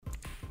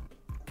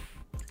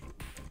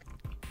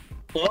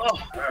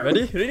Oh,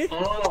 Ready? Ready?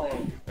 oh,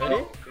 Ready?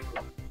 oh,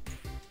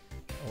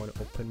 I want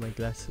to open my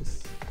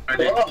glasses.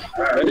 ready?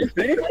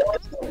 Ready?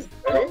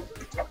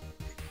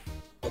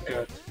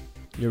 Okay.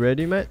 You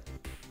ready, Matt?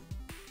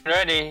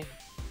 Ready?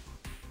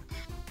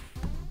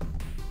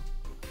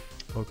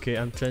 Okay,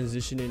 I'm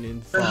transitioning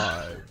in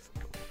 5,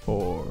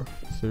 4,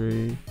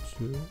 3,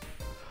 2,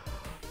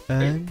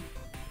 and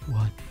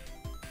 1.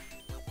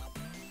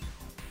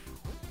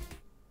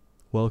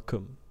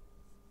 Welcome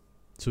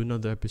to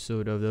another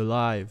episode of the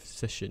live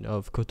session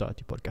of Kota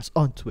Hati Podcast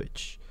on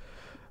Twitch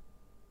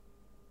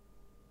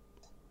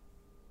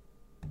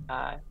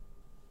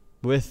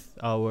with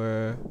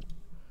our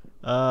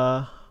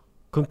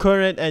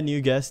concurrent and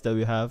new guest that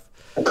we have.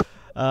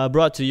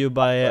 Brought to you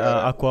by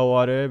Aqua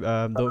Water.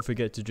 Don't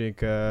forget to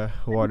drink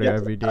water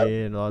every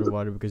day and a lot of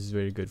water because it's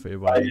very good for your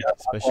body,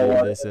 especially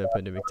in this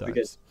pandemic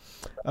times.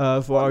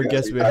 For our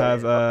guest, we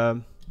have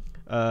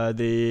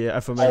the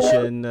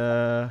aforementioned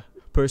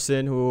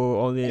person who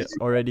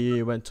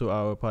already went to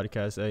our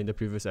podcast in the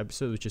previous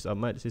episode, which is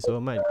Ahmad. So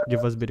Ahmad,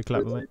 give us a bit of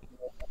clap, Ahmad.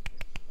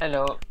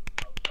 Hello.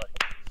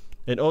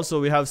 And also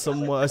we have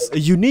a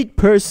unique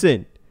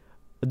person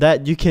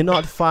that you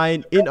cannot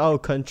find in our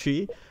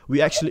country. We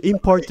actually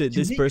imported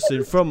this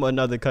person from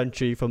another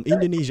country, from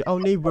Indonesia, our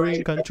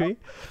neighboring country,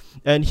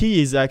 and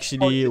he is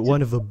actually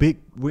one of the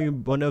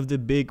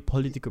big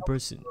political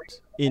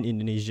persons in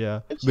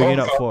Indonesia. Bring it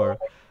up for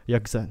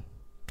Yakzan.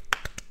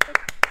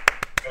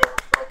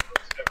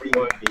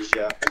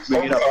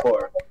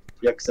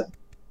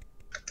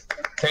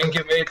 Thank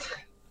you, mate,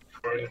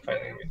 for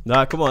inviting me.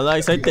 Nah, come on lah,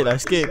 excited lah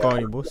sikit. Kau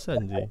ni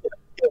bosan je.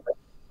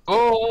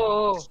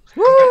 Oh.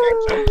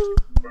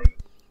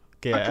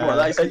 Okay,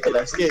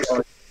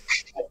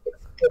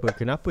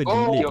 kenapa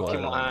Oh, delete? okay,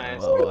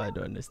 Mas. Wow, I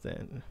don't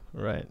understand.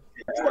 Right.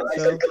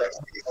 So,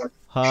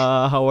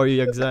 how are you,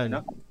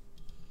 Yakzan?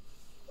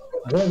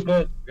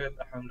 Good.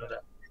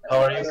 Alhamdulillah.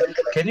 How are you?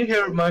 Can you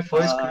hear my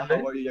voice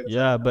clearly?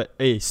 Yeah, but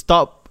hey,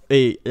 stop.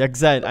 Hey,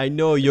 Yakzan, I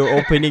know you're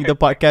opening the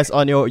podcast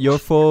on your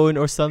phone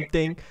or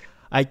something.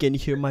 I can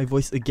hear my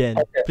voice again.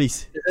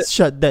 Please,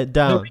 shut that No,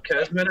 down.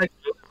 because when I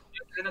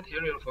cannot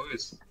hear your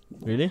voice.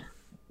 Really?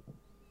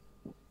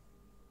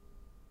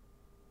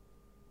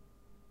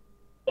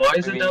 Why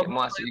is it Maybe that?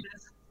 Mas.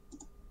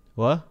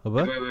 What?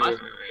 Apa?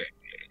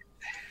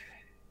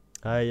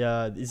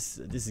 Wait.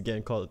 This is again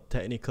called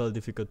technical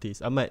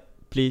difficulties. Ahmad,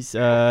 please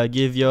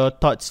give your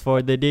thoughts for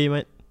the day,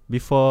 Ahmad,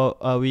 before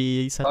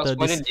we settle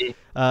this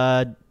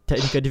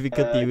technical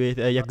difficulty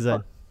with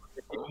Yakzan.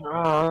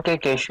 Oh,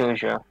 okay, sure.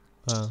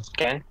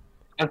 Can?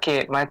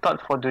 Okay, my thought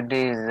for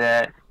today is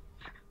that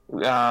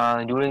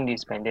during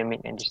this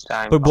pandemic and this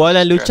time.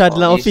 Perbualan lucah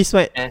dalam office,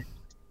 Mat.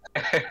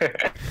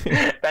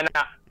 Tak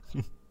nak.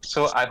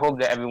 So I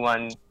hope that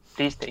everyone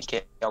please take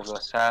care of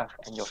yourself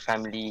and your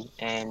family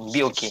and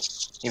be okay.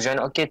 If you're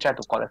not okay, try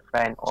to call a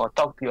friend or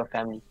talk to your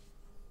family.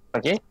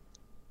 Okay?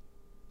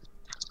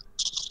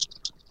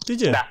 Itu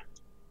je. Dah.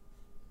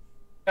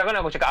 Kau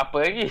nak aku cakap apa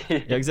lagi?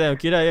 Yakzan,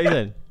 okey dah,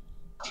 Yakzan?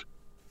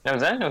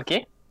 Ramzan,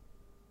 okay?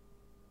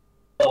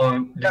 Oh,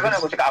 Kau nak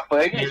aku cakap apa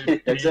lagi?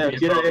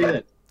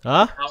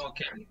 Ha? I'm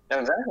okay.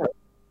 Ramzan?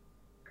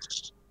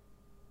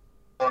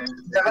 Kau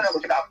nak aku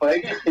cakap apa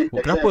lagi?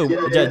 Kenapa?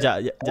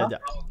 Sekejap.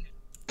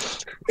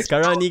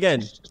 Sekarang ni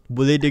kan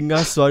boleh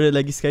dengar suara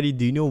lagi sekali.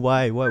 Do you know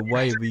why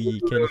we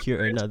can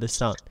hear another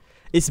sound?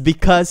 It's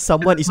because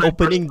someone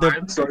opening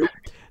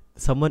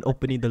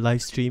the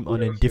live stream on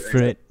a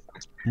different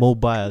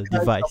mobile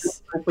device.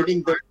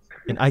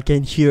 And I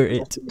can hear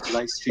it.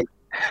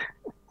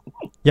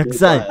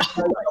 Yakzan.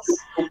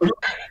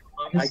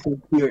 I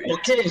can hear it.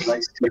 Okay,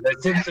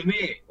 listen to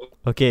me.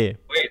 Okay.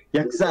 Wait.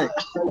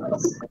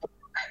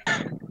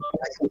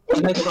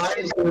 When I try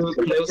to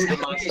close the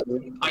mic,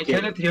 I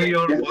cannot hear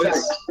your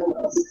voice.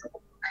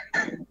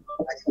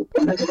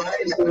 When I try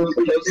to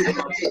close the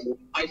mic,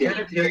 I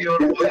cannot hear your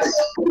voice.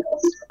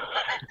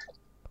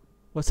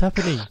 What's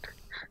happening?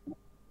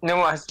 No,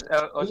 Mas.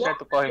 I'll try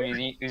to call him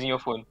using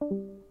your phone.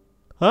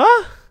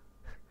 Huh?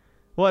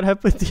 What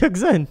happened to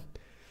Yakzan?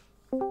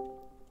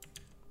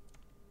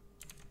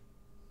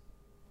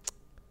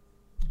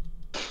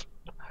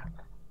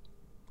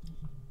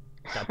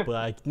 Tak apa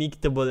lah. Ni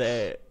kita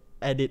boleh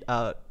edit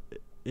out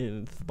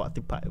in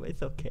Spotify, but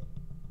it's okay.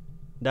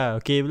 Dah,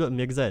 okay belum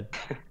Yakzan?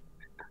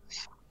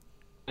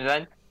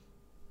 Ramzan?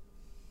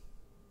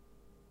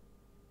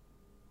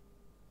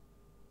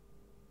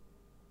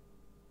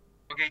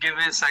 Okay, give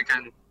me a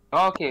second.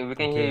 Oh, okay, we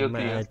can hear you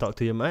Matt, I clear. talk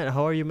to you, Matt.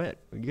 How are you, Matt?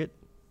 Good?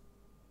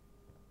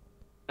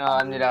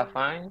 Alhamdulillah,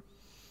 fine.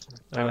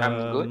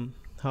 I'm good.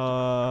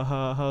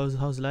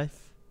 How's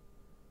life?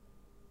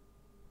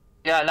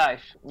 Yeah,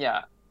 life.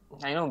 Yeah.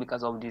 I know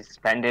because of this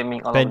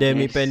pandemic.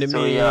 Pandemic.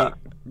 So, yeah.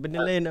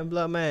 Benda lain nak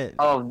pula, Matt.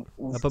 Oh,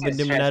 Apa still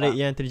benda stress menarik lah.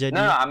 yang terjadi?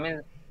 No, I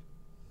mean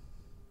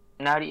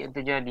menarik yang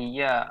terjadi.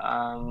 Ya,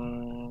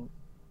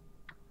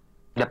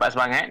 dapat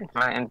semangat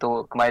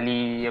untuk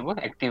kembali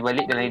aktif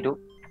balik dalam hidup.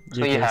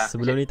 So Okay, ya.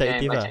 sebelum ni tak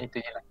aktif lah. Macam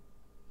itu je lah.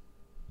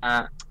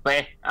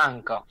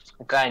 Kau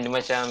kan dia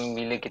macam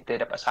bila kita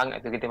dapat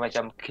semangat tu kita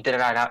macam kita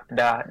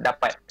dah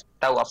dapat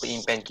tahu apa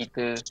impian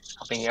kita,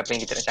 apa yang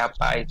kita nak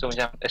capai. So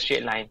macam a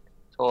straight line.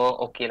 So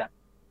okay lah.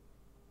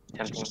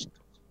 Macam tu.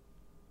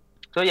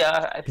 So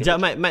yeah, I think Sekejap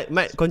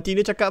Mike,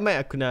 continue cakap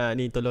Mike. Aku nak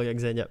ni tolong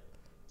Yakzan jap.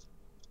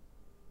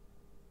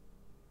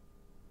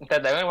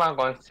 tak memang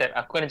konsep.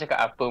 Aku nak cakap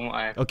apa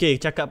Muaz. Okay,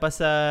 cakap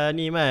pasal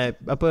ni Mike.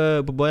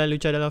 Apa perbualan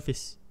lucah dalam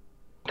office?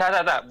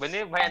 Tak.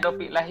 Benda banyak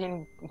topik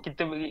lain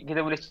kita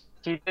boleh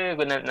cerita.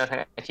 Aku nak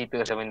sangat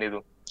cerita pasal benda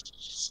tu.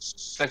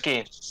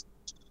 Okay.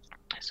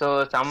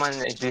 So someone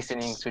is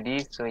listening to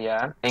this. So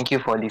yeah, thank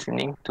you for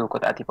listening to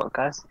Kotak Hati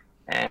Podcast.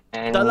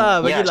 And Tak lah,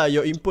 yeah, bagilah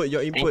your input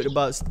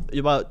about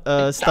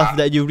stuff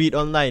that you read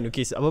online.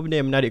 Okay, apa benda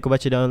yang menarik kau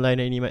baca dalam online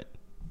hari ni Mat?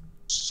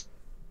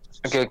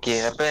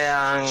 Okay. Apa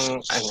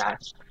yang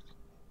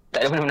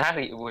tak ada benda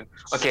menarik pun.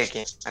 Okay.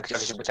 Aku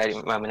cuba cari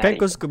menarik. Kan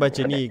kau suka baca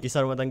ni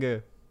kisah rumah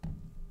tangga.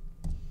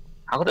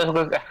 Aku tak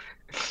suka.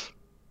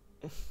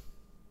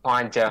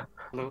 Ajar.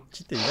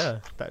 Cerita lah.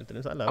 Tak ada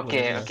masalah.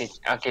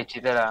 Okay,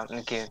 cerita lah.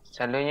 Okay,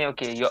 selalunya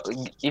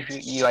if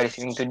you are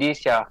listening to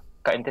this, ya,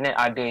 kat internet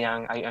ada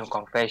yang IM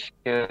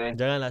confession.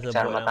 Janganlah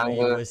sebut nama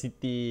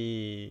universiti.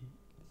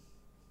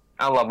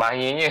 Allah,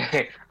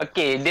 bahayanya.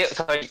 Okay, dia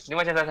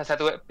macam salah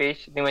satu web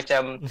page. Dia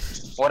macam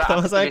orang tak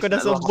masalah kau dah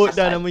sebut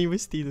dah nama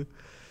universiti tu.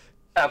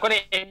 Kau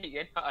nak edit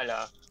kan?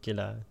 Alah. Okay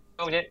lah.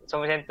 So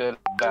macam tu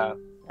lah.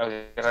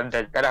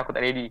 Kadang aku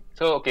tak ready.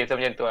 So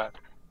macam tu lah.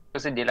 Aku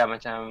sedih lah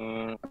macam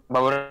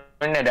baru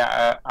ni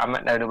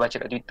Ahmad dah baca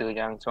kat Twitter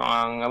yang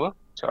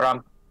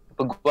seorang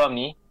peguam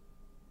ni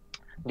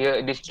dia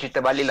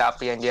cerita balik lah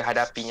apa yang dia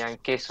hadapi yang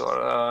kes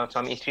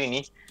suami isteri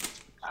ni.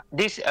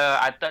 This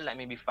I thought like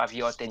maybe 5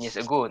 years or 10 years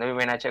ago, tapi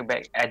when I check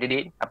back at the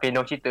date apa yang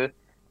diorang cerita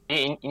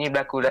ini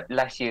berlaku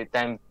last year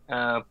time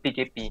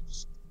PKP.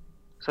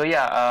 So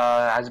yeah,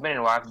 husband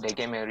and wife they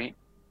get married,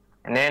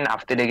 and then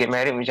after they get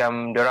married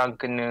macam diorang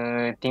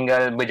kena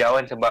tinggal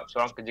berjauhan sebab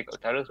seorang kerja kat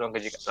utara, seorang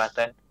kerja kat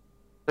selatan.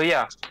 So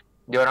yeah,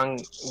 diorang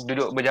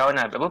duduk berjauhan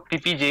lah,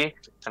 PPJ,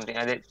 something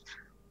like that.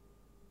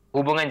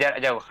 Hubungan jarak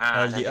jauh.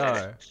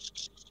 LDR.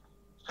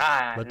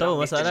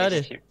 Betul masalah dia.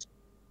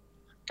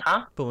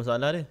 Apa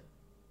masalah dia?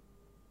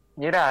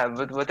 Yelah,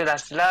 betul dah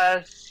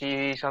last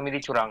si suami dia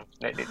curang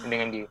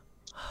dengan dia.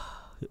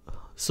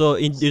 So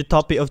in the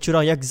topic of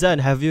curang,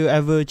 Yakzan, have you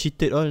ever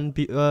cheated on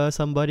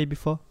somebody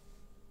before?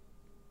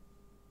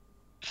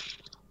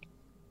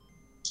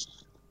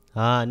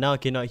 Now I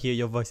cannot hear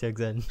your voice,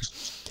 Yakzan.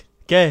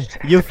 Okay,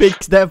 you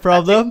fix that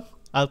problem.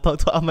 I'll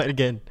talk to Ahmad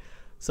again.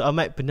 So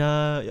Ahmad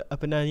pernah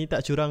ni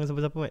tak curang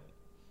siapa-siapa, Ahmad?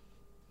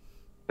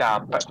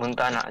 Dapat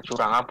muntah nak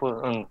curang apa?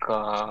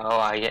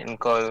 Engkau, ayat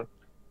engkau.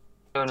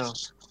 No.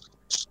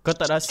 Kau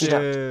tak rasa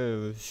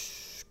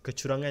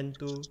kecurangan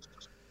tu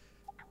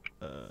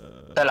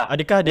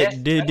adakah dia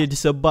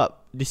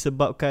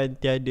disebabkan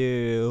tiada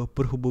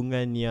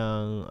perhubungan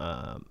yang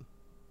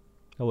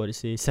what to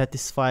say,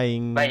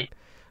 satisfying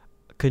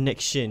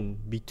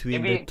connection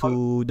between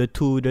the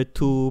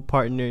two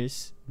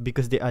partners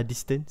because they are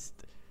distanced?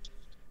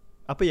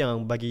 Apa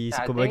yang bagi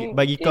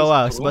kau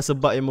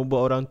sebab yang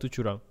membuat orang tu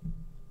curang?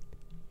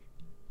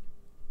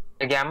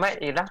 Bagi Ahmad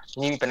ialah,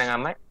 ni pandangan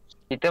Ahmad,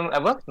 kita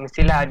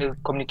mestilah ada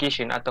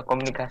communication atau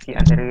komunikasi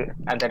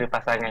antara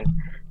pasangan.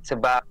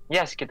 Sebab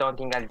yes, kita orang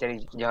tinggal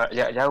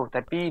jarak jauh,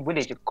 tapi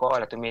boleh je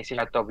call atau message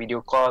atau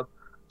video call.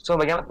 So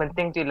bagi Ahmad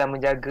penting tu ialah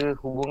menjaga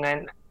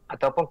hubungan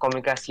ataupun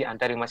komunikasi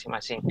antara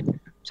masing-masing.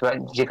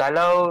 Sebab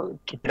jikalau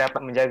kita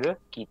dapat menjaga,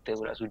 kita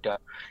pula sudah.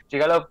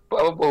 Jikalau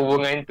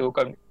hubungan tu,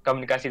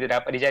 komunikasi tu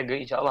dapat dijaga,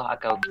 insya-Allah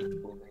akan okey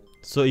hubungan.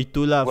 So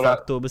itulah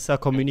faktor besar,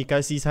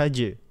 komunikasi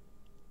saja.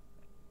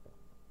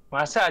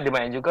 Masa ada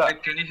banyak juga.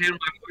 Can you hear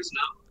my voice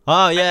now?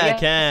 Oh yeah, I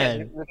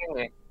can.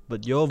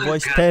 But your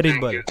voice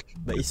terrible.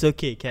 But it's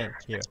okay, can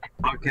hear.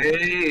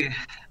 Okay.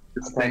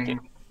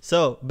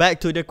 So back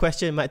to the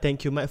question, Mike.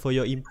 Thank you, Mike, for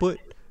your input.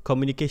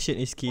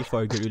 Communication is key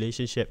for a good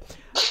relationship.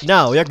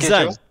 Now,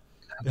 Yakzan,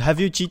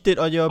 have you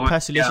cheated on your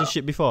past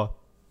relationship before?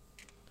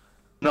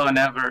 No,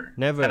 never.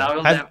 Never. And I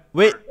will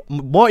wait,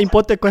 more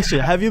important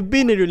question. Have you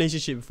been in a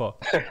relationship before?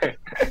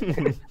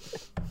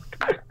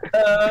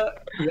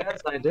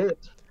 Yes, I did.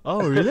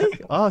 Oh, really?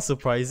 Oh,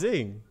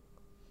 surprising.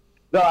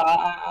 No.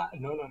 I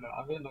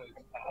mean, like,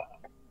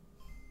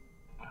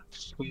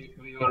 we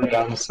were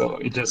young, so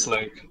it just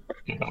like,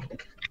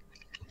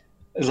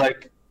 it's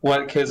like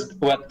what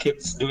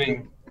kids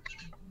doing,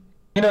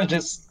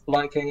 just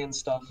liking and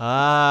stuff.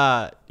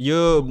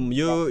 You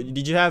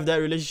did you have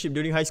that relationship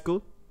during high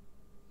school?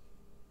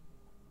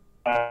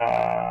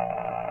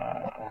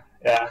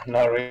 Yeah,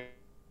 not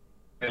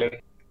really.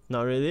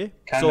 Not really.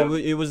 Kind so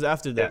of. It was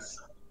after that. Yes.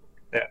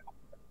 Yeah.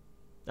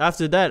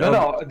 After that.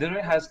 No,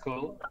 during high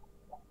school.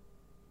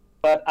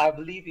 But I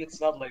believe it's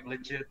not like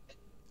legit.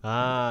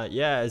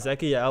 Yeah,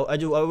 exactly. I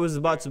was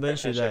about to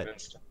mention that.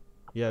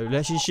 Yeah,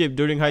 relationship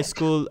during high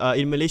school.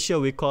 In Malaysia,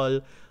 we call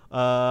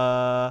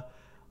a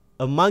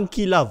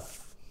monkey love.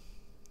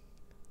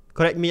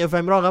 Correct me if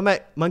I'm wrong,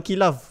 Ahmad. Monkey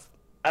love.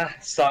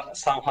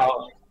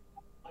 Somehow.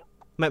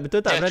 Mat,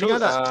 betul tak? Pernah dengar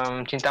tak?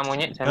 Cinta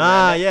monyet.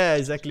 Yeah,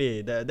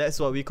 exactly. That's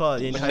what we call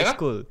in high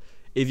school.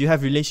 If you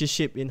have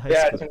relationship in high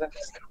school.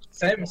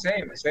 Same.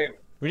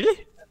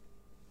 Really?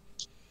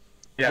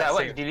 Yeah,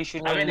 What same.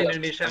 delusional I mean, love?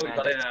 Indonesia we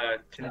call it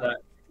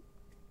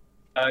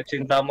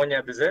cinta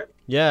monyet, is it?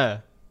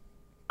 Yeah.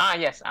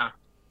 Yes.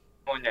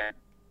 Monyet.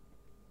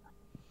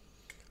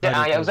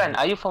 Ada tu. Yazan,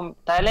 are you from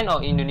Thailand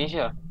or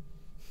Indonesia?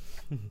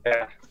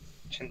 Yeah,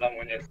 cinta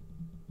monyet.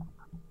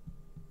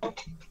 I'm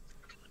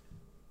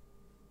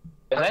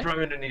Thailand?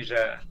 from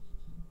Indonesia.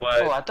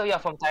 But I thought you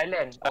are from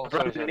Thailand. I'm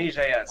from sorry.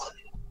 Indonesia, yes.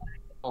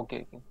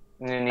 Okay. I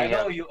Indonesia.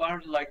 know you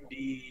are like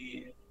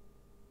the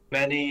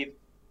many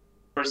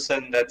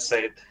person that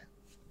said.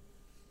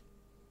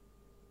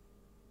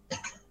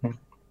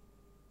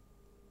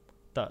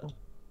 Tak.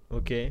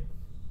 Okay.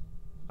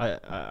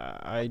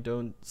 I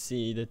don't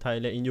see the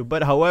Thailand in you.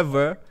 But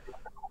however,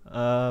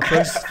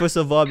 first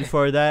of all,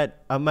 before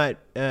that, Ahmad,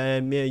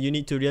 you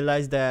need to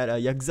realize that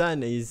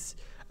Yakzan is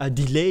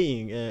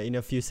delaying in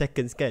a few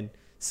seconds, kan?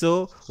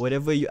 So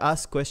whenever you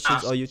ask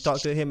questions or you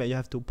talk to him, and you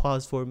have to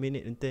pause for a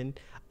minute and then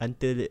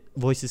until the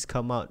voices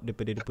come out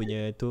daripada dia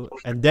punya tu,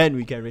 and then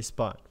we can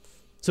respond.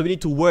 So we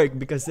need to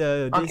work because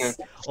this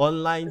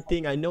online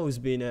thing I know has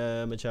been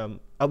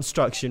macam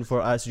obstruction for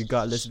us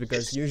regardless,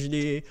 because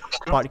usually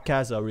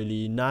podcasts are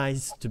really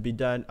nice to be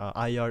done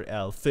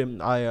IRL,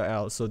 filmed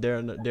IRL. So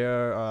there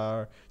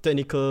are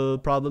technical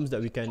problems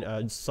that we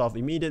can solve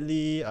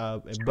immediately,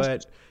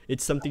 but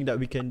it's something that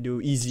we can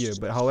do easier.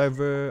 But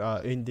however,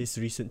 in these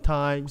recent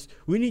times,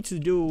 we need to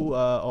do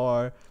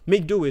or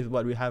make do with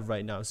what we have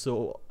right now.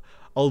 So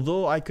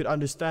although I could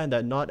understand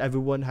that not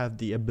everyone have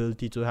the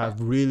ability to have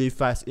really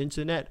fast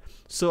internet,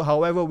 so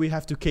however we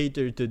have to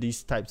cater to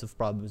these types of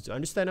problems. Do you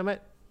understand,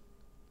 Ahmad?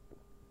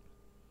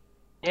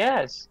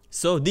 Yes.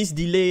 So this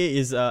delay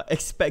is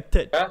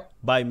expected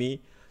by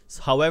me.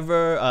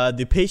 However,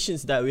 the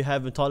patience that we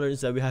have and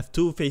tolerance that we have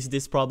to face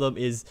this problem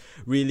is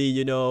really,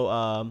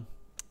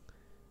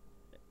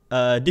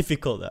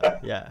 difficult.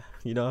 Yeah,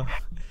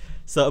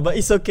 So, but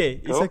it's okay.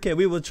 It's okay.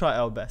 We will try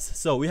our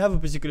best. So, we have a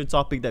particular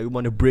topic that we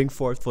want to bring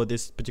forth for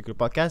this particular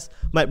podcast.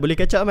 Mat, boleh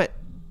catch up, Mat?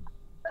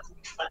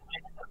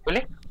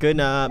 Boleh?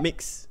 Kena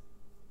mix.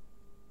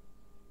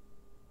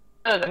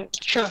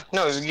 Sure.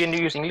 No, we can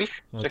use English.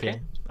 It's okay.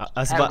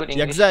 Sebab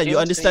Yakzan,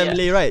 you understand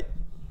Malay, right?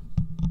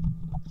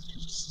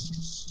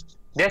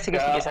 Dia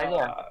sikit-sikit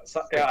saja.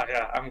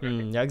 Yeah, I'm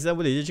good. Yakzan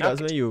boleh je cakap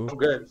Melayu. I'm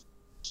good.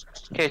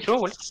 Okay,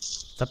 true. Boleh.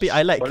 Tapi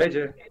I like. Boleh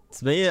je.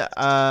 Sebenarnya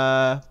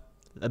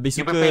lebih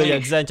suka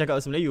Yakzan cakap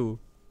bahasa Melayu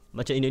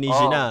macam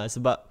Indonesian lah,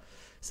 sebab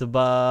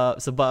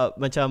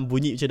macam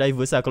bunyi macam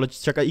diverse lah. Kalau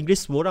cakap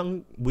Inggeris semua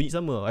orang bunyi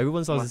sama,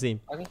 everyone sounds the same.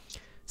 Okay.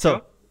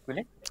 So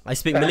I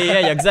speak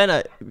Malay Yakzan,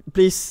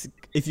 please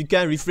if you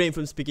can refrain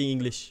from speaking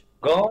English.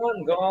 Go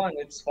on,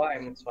 it's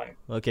fine.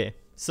 Okay,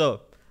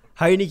 so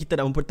hari ni kita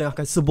nak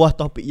mempertengahkan sebuah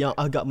topik yang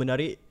agak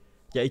menarik,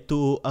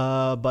 iaitu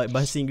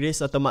bahasa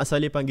Inggeris atau Mak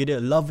Saleh panggil dia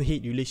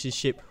love-hate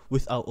relationship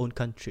with our own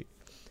country.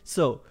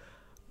 So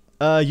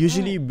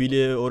usually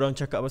bila orang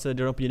cakap pasal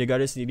diorang punya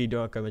negara sendiri,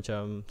 diorang akan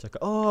macam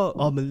cakap,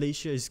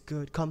 Malaysia is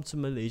good, come to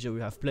Malaysia, we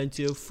have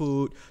plenty of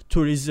food,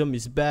 tourism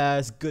is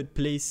best, good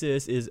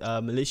places,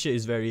 Malaysia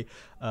is very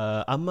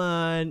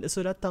aman,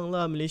 so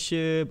datanglah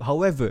Malaysia.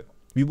 However,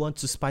 we want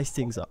to spice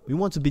things up, we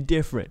want to be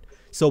different,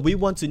 so we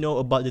want to know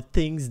about the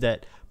things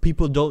that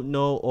people don't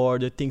know or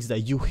the things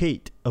that you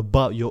hate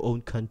about your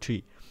own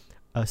country.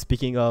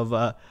 Speaking of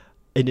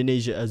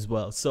Indonesia as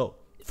well. So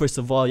first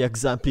of all,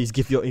 Yakzan, please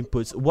give your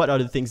inputs. What are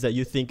the things that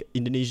you think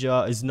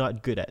Indonesia is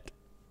not good at?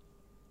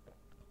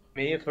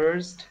 Me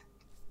first.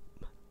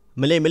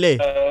 Malay.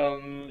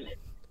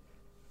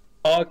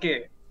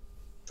 Okay.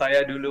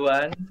 Saya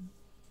duluan.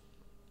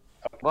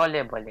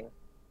 Boleh.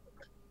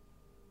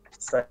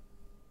 Saya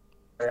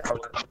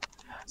awal.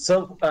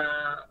 So,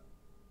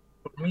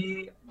 for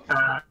me,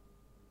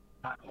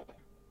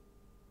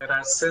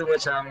 rasa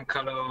macam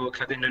kalau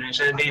kat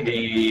Indonesia ni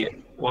di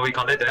what we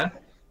call it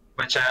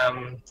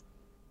macam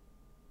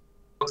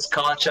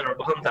culture,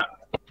 faham tak?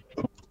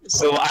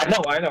 So I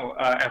know.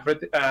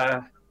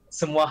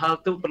 Semua hal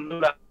tu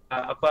perlulah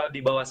di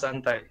bawah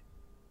santai.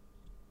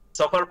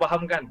 Sohor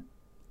faham kan?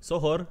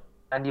 Sohor?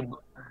 Tadi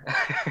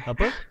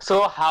Apa?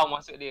 So how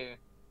maksud dia?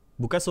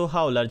 Bukan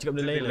sohau lah, cakap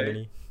benda lain lah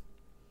ni.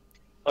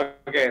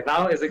 Okay,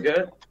 now is it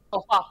good?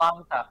 Sofa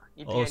faham tak?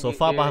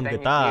 Sofa faham ke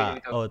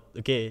tak?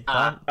 Okay,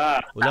 faham.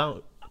 Ulang.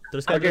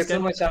 Teruskan. Okay,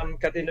 so macam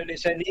kat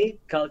Indonesia ni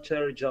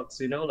culture jokes,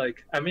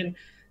 like I mean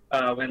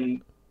when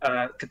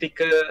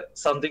ketika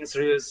something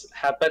serious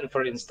happen,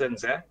 for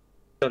instance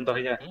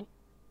contohnya,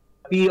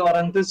 tapi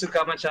orang tu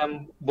suka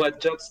macam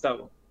buat jokes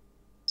tau.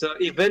 So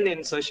even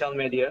in social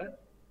media,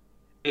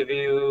 if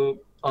you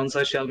on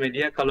social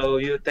media,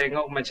 kalau you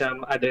tengok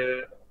macam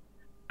ada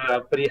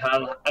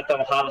perihal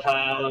atau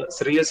hal-hal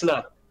serius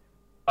lah,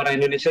 orang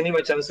Indonesia ni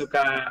macam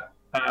suka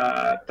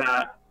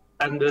tak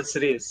ambil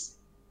serius.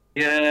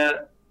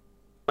 Dia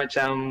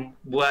macam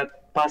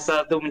buat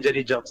pasal tu menjadi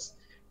jokes,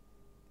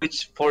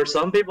 which for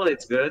some people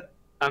it's good.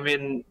 I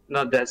mean,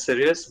 not that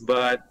serious,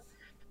 but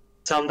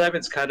sometimes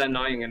it's kind of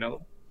annoying,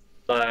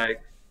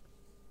 like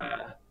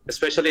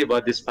especially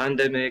about this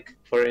pandemic,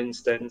 for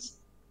instance,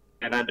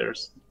 and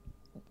others.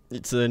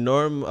 it's a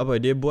norm apa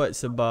dia buat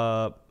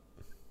sebab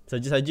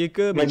saja-saja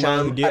ke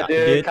Macam memang dia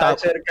ada tak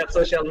culture kat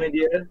social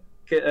media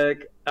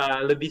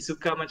lebih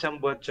suka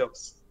macam buat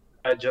jokes,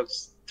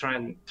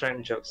 trend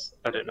jokes.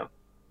 I don't know.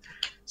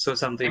 So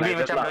something Maybe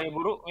like that macam lah. lawyer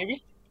buruk, maybe?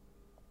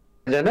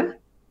 Macam mana?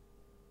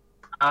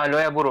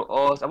 Lawyer buruk.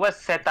 Oh, apa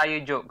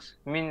satire jokes.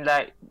 Mean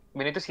like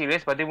benda tu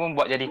serius, lepas tu pun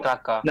buat jadi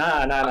kelakar.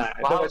 Nah.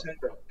 Itu Faham? macam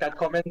tu. Kat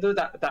komen tu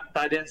tak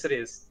ada yang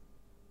serius.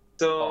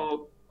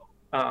 So,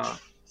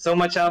 so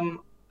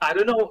macam I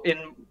don't know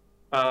in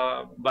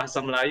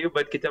bahasa Melayu,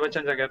 but kita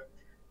macam cakap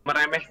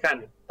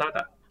meremehkan, tahu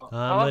tak?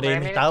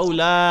 meremeh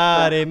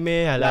tahulah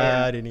remeh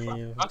alah dia ni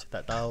macam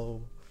tak tahu.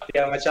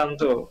 Ya macam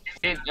tu.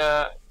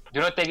 Do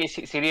not take it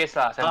serious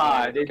lah.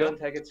 They don't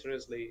take it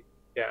seriously.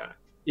 Yeah,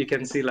 you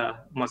can see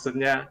lah.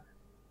 Maksudnya,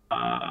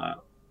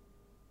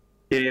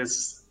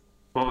 is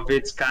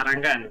COVID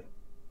sekarang kan,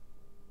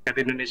 kat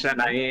Indonesia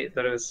naik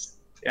terus.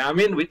 Yeah, I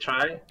mean we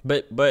try.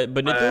 But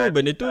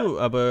benda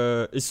tu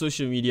apa is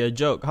social media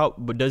joke. How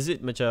does it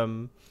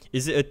macam,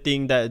 is it a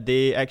thing that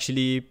they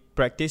actually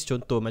practice?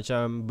 Contoh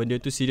macam benda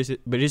tu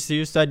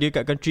serius lah dia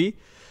kat country,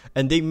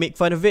 and they make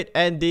fun of it,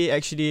 and they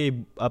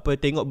actually apa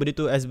tengok benda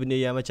tu as benda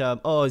yang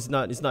macam it's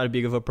not a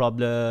big of a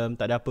problem,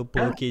 tak ada apa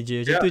pun, okay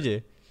je, macam tu je.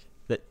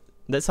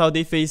 That's how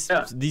they face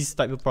these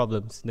type of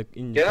problems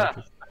in the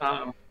country.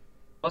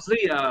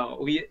 Mostly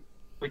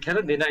we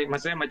cannot deny,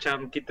 maksudnya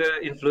macam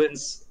kita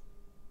influence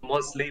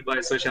mostly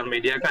by social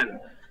media kan,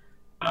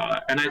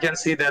 and I can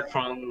see that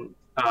from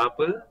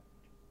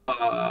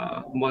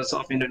most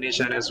of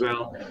Indonesian as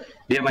well.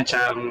 Dia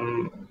macam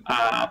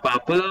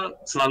apa-apa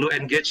selalu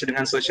engage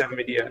dengan social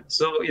media,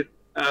 so it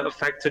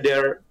affect to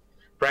their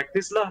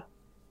practice lah.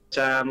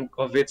 Macam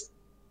COVID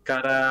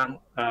sekarang,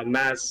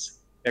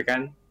 mask, ya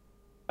kan?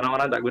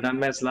 Orang-orang tak guna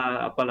mask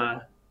lah,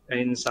 apalah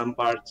in some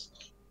parts,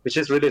 which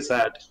is really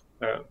sad.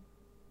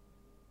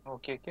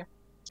 Okay.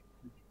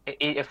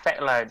 It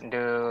affect like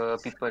the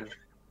people.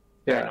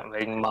 Yeah. Not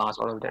wearing mask,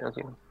 all of that.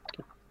 Okay.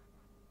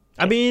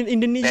 I mean,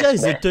 Indonesia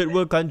is a third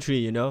world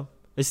country, you know,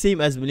 the same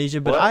as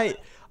Malaysia. But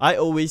I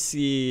always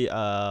see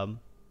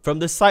from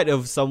the side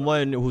of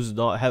someone who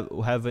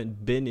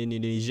haven't been in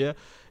Indonesia,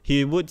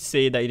 he would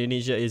say that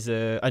Indonesia is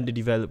a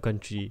underdeveloped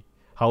country.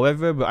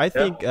 However, but I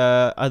think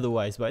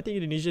otherwise. But I think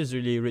Indonesia is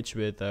really rich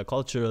with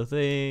cultural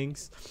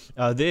things.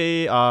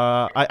 They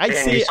are, I'd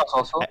say,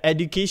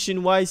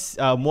 education-wise,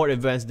 more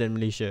advanced than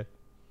Malaysia.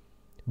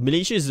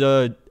 Malaysia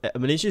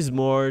is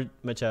more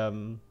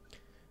macam.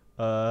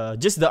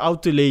 Just the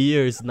outer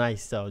layer is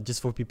nice, just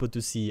for people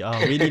to see.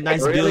 Really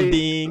nice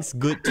buildings,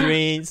 good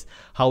trains.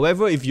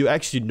 However, if you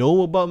actually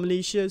know about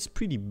Malaysia, it's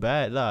pretty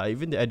bad lah.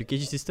 Even the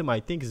education system, I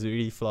think, is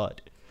really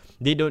flawed.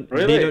 They don't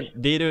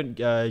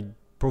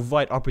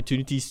provide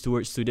opportunities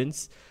towards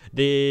students.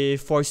 They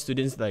force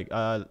students like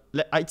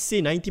I'd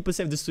say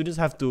 90% of the students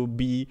have to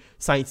be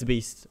science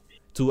based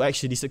to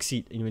actually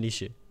succeed in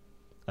Malaysia.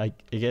 I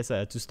guess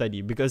to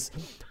study because.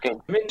 Okay,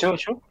 I mean, sure.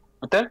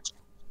 Betul.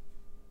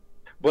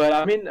 Well,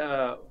 I mean,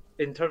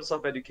 in terms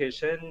of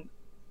education,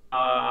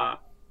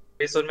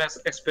 based on my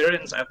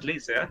experience at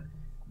least, I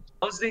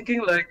was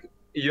thinking like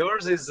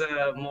yours is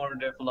more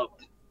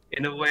developed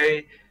in a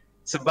way.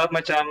 Sebab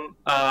macam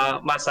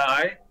masa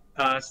I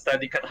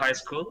study at high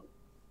school,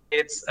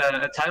 it's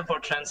a time for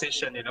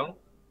transition, you know,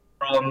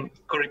 from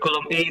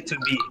curriculum A to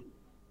B.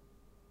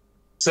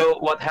 So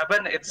what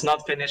happened? It's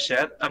not finished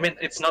yet. I mean,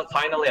 it's not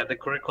final yet, the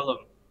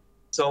curriculum.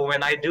 So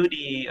when I do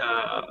the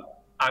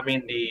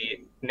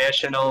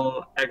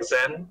national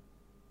exam,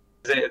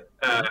 is it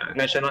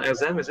national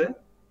exam, is it?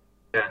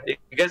 Yeah,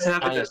 you guys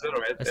have it as well,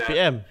 right?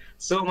 SPM.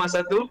 So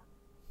masa tu,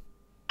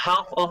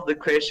 half of the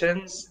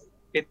questions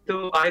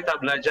itu I tak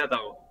belajar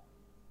tau,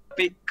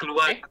 tapi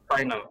keluar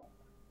final.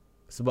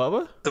 Sebab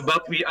apa?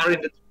 Sebab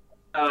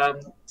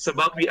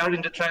we are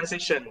in the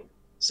transition.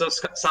 So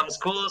some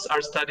schools are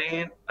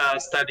studying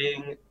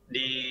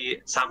the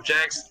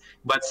subjects,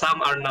 but some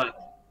are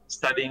not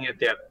studying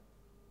it yet.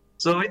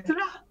 So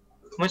itulah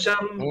macam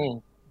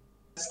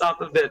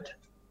stop a bit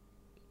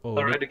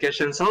for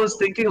education. So I was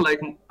thinking like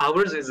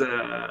ours is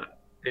I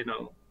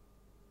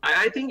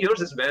think yours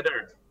is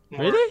better.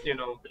 More, really? You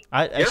know.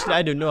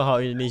 I don't know how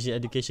Indonesian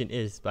education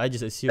is, but I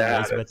just assume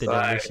that it's better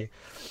than Malaysia.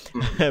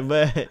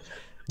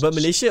 but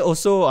Malaysia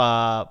also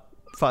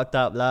fucked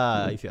up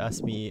lah, if you ask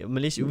me.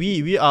 Malaysia,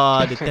 we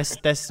are the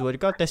test what do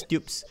you call test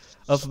tubes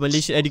of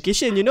Malaysian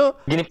education, you know.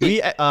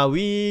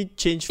 We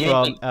changed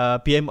from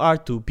PMR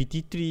to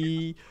PT3.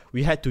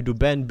 We had to do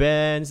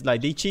bands.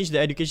 Like they changed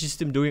the education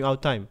system during our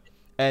time,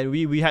 and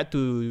we had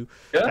to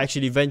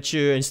actually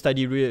venture and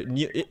study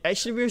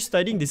actually we're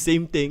studying the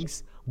same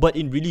things but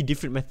in really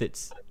different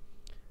methods.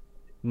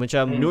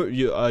 Macam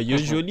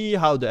usually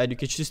how the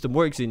education system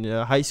works in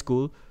high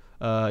school,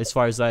 as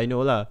far as I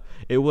know lah,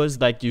 it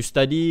was like you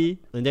study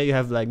and then you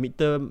have like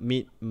midterm,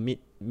 mid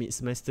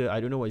semester,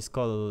 I don't know what it's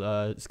called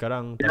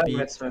sekarang, tapi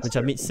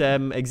macam mid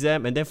sem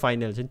exam and then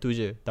final, macam tu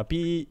je.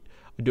 Tapi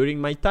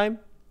during my time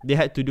they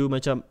had to do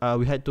macam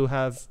we had to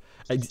have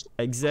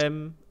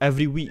exam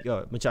every week.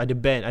 Macam ada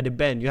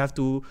band. You have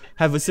to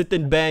have a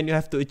certain band you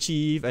have to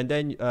achieve, and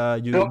then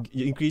you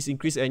increase,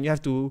 and you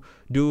have to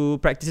do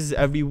practices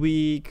every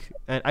week.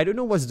 And I don't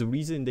know what's the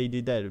reason they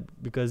did that,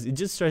 because it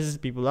just stresses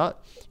people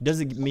out. It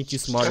doesn't make you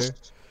smarter,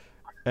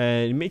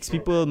 and it makes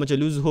people macam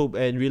lose hope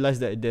and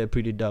realize that they're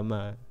pretty dumb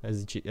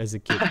as a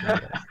kid.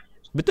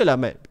 Betul lah,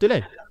 Matt?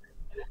 Betul kan?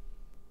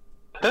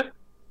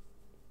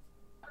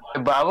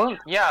 But what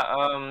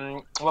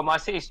I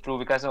say is true,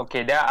 because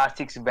okay, there are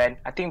 6 band.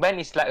 I think band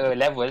is like a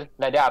level.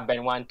 Like there are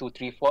band 1, 2,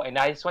 3, 4, and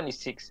this one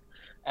is 6.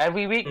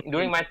 Every week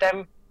during my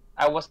time,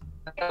 I was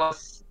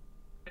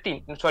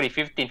 15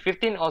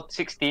 or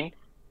 16.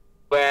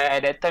 Where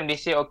at that time they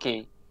say,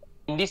 okay,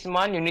 in this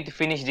month you need to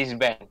finish this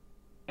band,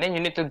 and then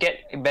you need to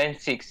get band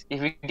 6.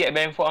 If you get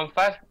band 4 and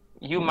 5,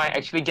 you might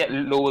actually get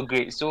lower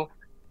grade. So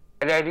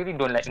I really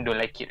don't like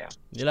it.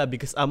 Yelah,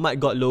 because Ahmad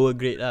got lower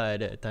grade at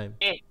that time.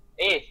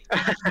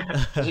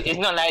 It's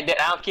not like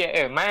that.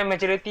 Okay, my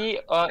majority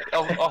of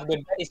the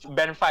band is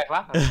band 5.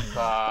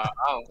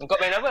 Kau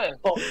band apa?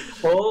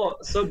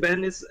 So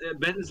band is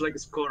like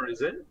a score, is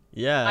it?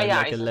 Yeah,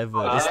 like a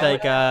level. It's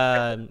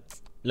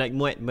like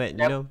muet,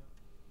 you know.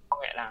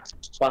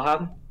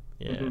 Faham?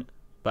 Yeah.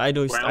 But I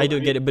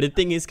don't get it. But the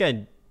thing is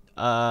kan,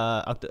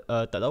 aku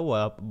tak tahu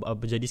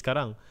apa jadi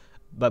sekarang.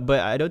 But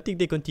I don't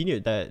think they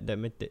continued that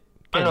method.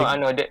 I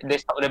know. They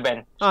stopped the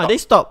band. They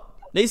stopped.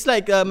 It's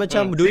like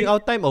macam during our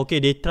time,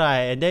 okay, they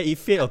try, and then it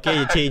failed,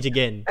 okay, change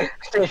again.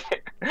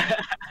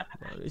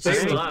 It's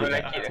just stupid.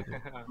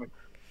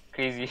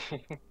 Crazy.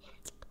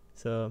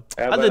 So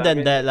other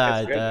than that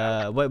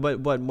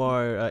what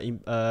more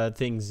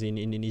things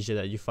in Indonesia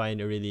that you find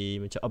are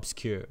really macam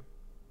obscure?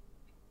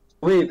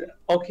 Wait,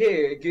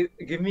 okay,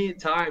 give me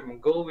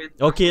time. Go with.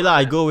 Okay lah,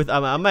 I go with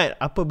Ahmad. Ahmad,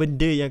 apa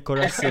benda yang kau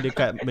rasa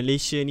dekat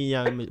Malaysia ni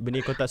yang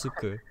benda kau tak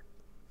suka?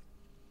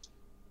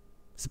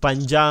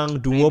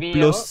 Sepanjang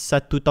 21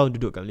 tahun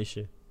duduk kat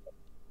Malaysia.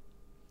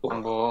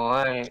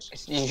 Boy,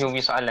 you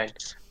punya soalan.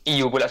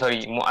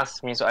 Muaz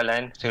punya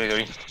soalan.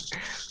 Sorry.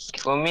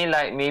 For me,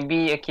 like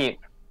maybe okay,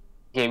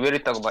 we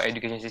already talk about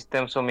education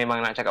system, so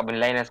memang nak cakap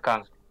benda lain lah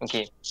sekarang.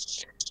 Okay.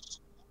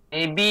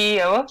 Maybe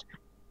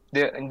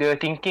the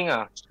thinking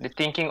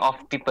of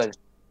people.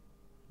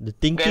 The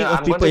thinking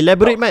of people.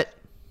 Elaborate, Matt.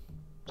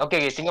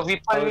 Okay, think of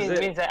people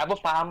means like apa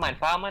fahaman.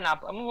 Fahaman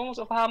apa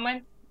maksud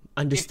fahaman?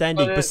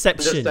 Understanding,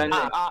 perception.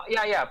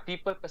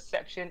 People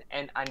perception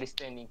and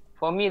understanding.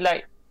 For me,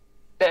 like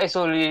that is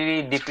so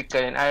really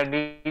difficult, and I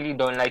really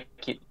don't like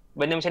it.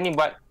 Benda macam ni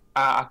buat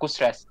aku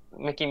stress,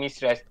 making me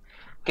stress.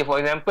 Okay, for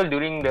example,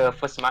 during the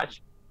first match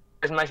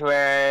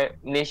where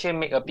nation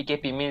make a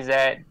PKP means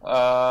that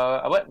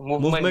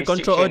movement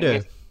control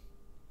order.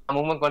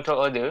 Movement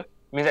control order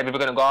means that people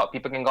can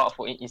go out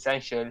for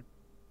essential.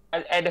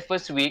 At the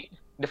first week,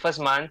 the first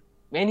month,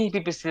 many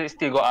people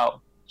still go out.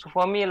 So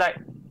for me, like,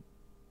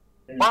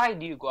 why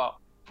do you go out?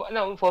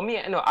 For me,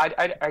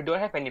 I don't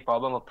have any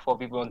problem for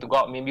people want to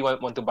go out. Maybe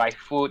want to buy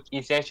food,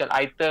 essential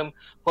item.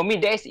 For me,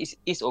 that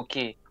is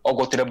okay. Or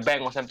go to the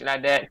bank or something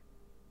like that.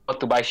 Or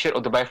to buy shirt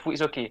or to buy food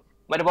is okay.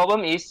 But the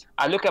problem is,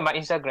 I look at my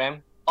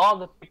Instagram, all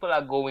the people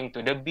are going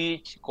to the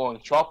beach, going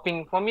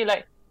shopping. For me,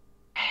 like,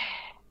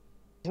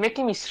 it's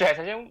making me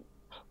stress.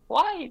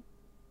 Why?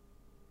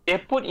 They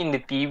put in the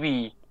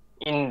TV,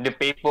 in the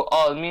paper,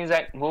 all means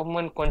like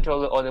movement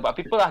control order, but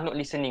people are not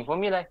listening. For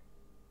me, like.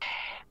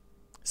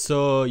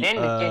 So,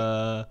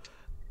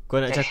 kau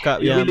nak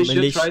cakap yang Malaysia. You really should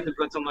Malaysia try to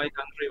go to my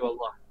country,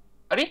 wallah.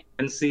 Sorry?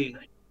 And see.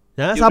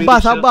 Ya, You sabar.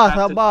 really should have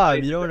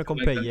to You don't want to try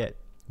compare my yet.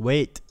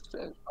 Wait.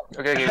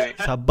 Okay.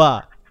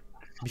 Sabar.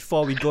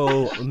 Before we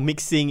go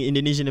mixing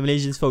Indonesian and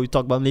Malaysians, before we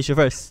talk about Malaysia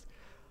first.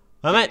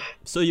 Ahmad,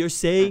 so you're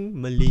saying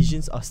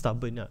Malaysians are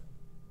stubborn?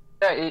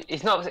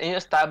 It's not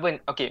stubborn.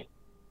 Okay.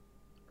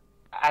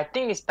 I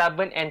think it's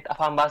stubborn and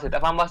tak faham bahasa. Tak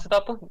faham bahasa tu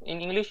apa?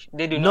 In English,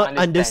 they do not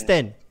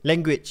understand.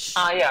 Language.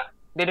 Yeah.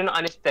 They do not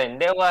understand.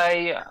 That's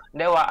why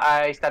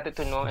I started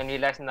to know and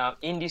realize now,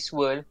 in this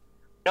world,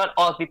 not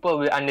all people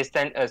will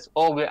understand us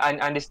or will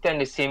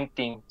understand the same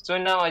thing. So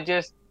now I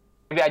just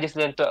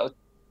learn to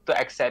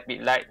accept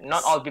it. Like,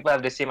 not all people have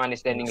the same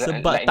understanding.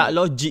 Sebab like tak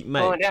logik,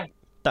 Mat.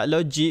 Tak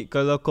logik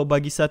kalau kau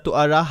bagi satu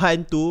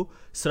arahan tu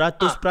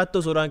 100%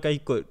 orang akan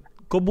ikut.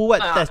 Kau buat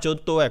test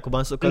contoh kau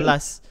masuk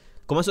kelas.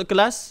 Kau masuk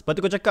kelas, lepas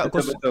tu kau cakap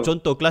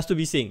contoh kelas tu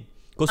bising.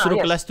 Kau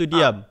suruh kelas tu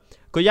diam.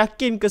 Kau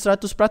yakin ke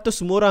 100%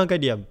 semua orang akan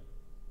diam?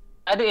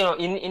 Ada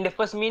in the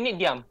first minute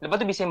diam.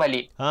 Lepas tu bising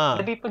balik.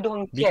 The people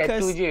don't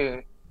care tu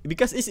je.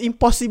 Because it's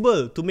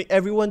impossible to make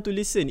everyone to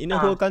listen in a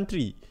whole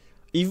country.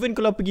 Even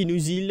kalau pergi New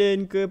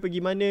Zealand ke,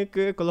 pergi mana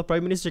ke, kalau Prime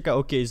Minister cakap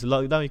okay, it's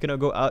lockdown, you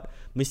cannot go out,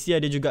 mesti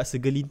ada juga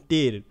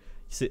segelintir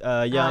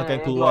yang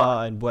akan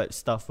keluar and buat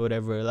stuff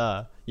whatever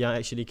lah, yang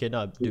actually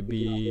cannot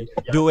be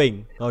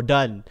doing or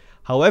done.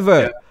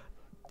 However,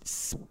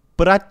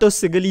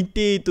 peratus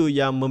segelintir tu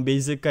yang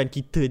membezakan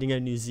kita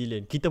dengan New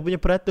Zealand. Kita punya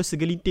peratus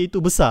segelintir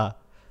tu besar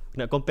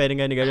nak compare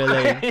dengan negara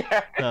lain.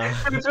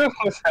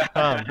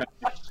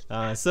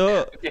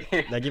 So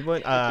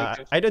lagipun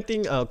I don't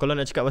think kalau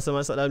nak cakap pasal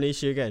masalah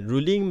Malaysia kan,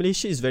 ruling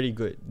Malaysia is very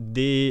good.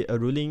 They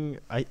ruling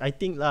I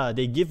think lah,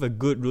 they give a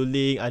good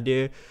ruling,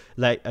 ada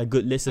like a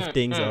good list of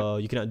things,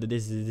 or you cannot do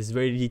this is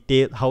very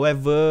detailed.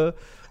 However,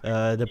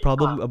 the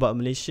problem about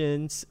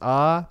Malaysians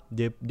are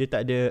dia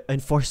tak ada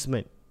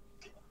enforcement.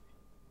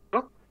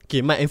 Okay,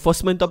 Mat,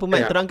 enforcement tu apa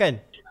Mat?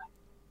 Terangkan.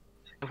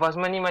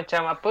 Enforcement ni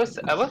macam apa?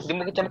 Dia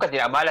macam bukan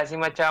tidak balas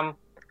ni, macam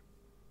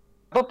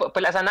apa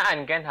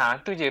pelaksanaan kan?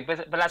 Tu je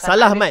pelaksanaan.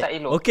 Salah Mat.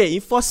 Okay,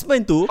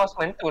 enforcement tu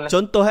lah.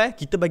 Contoh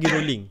kita bagi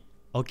ruling.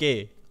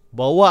 Okay,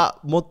 bawa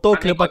motor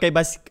kena pakai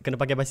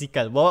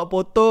basikal. Bawa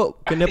motor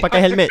kena pakai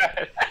helmet.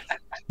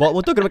 Bawa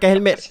motor kena pakai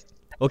helmet.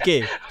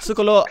 Okay, so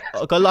kalau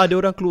ada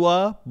orang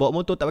keluar bawa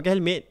motor tak pakai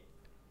helmet,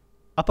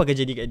 apa akan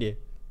jadi kat dia?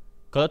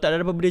 Kalau tak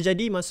ada apa benda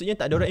jadi, maksudnya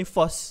tak ada orang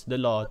enforce the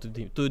law to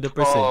the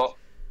person.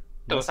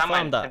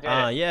 Sama tak?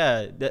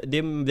 Yeah,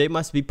 there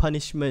must be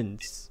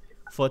punishments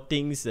for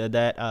things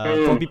that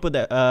for people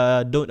that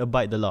don't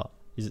abide the law.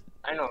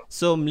 I know.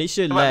 So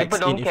Malaysia lacks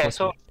in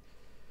enforcement.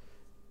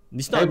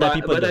 It's not that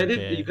people but don't I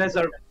think care. you guys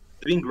are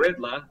doing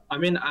great lah. I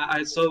mean,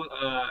 I saw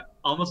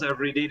almost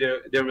every day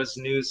there was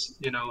news,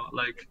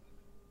 like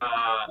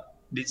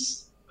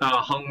this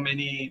how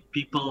many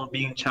people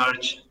being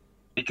charged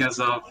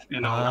because of the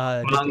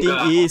thing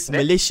is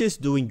Malaysia's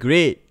doing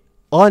great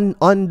on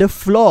the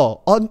floor.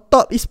 On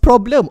top is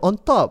problem.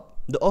 On top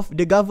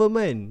the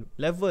government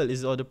level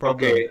is all the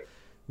problem. Okay.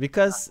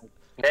 Because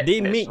they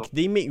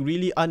make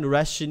really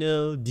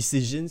irrational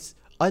decisions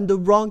on the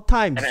wrong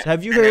times.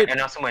 Have you heard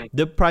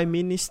the Prime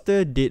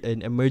Minister did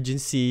an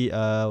emergency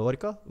what do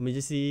you call?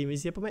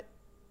 Emergency apa Mat?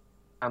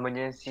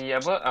 Emergency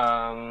apa?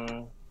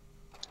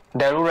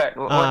 Darurat.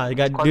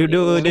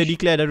 Dia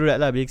declare darurat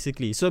lah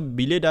basically. So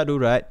bila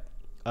darurat,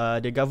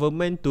 the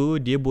government tu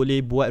dia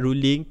boleh buat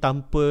ruling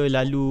tanpa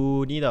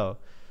lalu ni tau,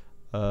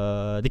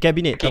 the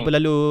cabinet, tanpa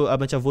lalu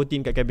macam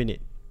voting kat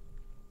cabinet.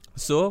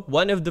 So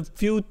one of the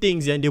few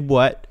things yang dia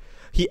buat,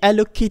 he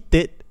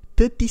allocated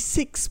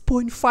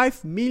 36.5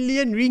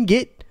 million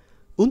ringgit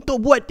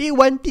untuk buat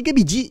Dewan 3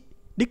 biji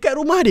dekat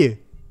rumah dia.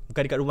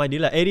 Bukan dekat rumah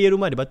dia lah, area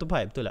rumah dia, Batu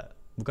Pahat, betul tak?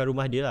 Bukan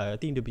rumah dia lah,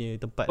 I think dia punya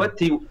tempat.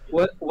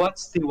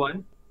 What's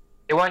T1?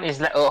 T1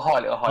 is like a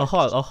hall.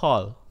 A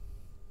hall.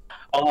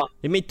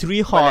 They made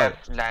 3 hall.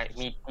 Like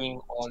meeting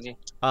all this.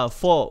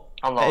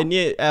 4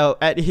 near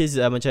at his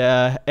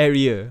macam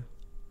area.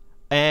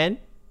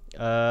 And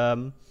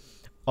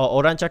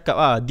orang cakap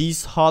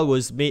this hall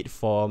was made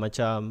for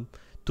macam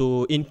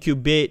to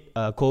incubate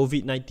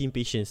COVID-19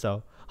 patients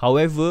tau.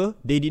 However,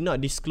 they did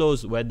not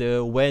disclose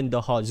when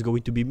the hall is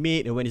going to be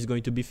made and when it's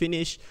going to be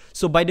finished.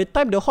 So by the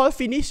time the hall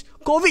finished,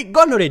 COVID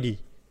gone already.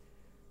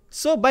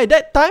 So by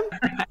that time,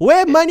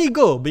 where money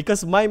go?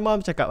 Because my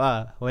mom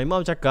cakap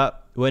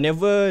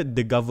whenever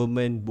the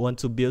government want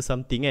to build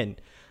something kan,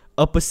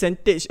 a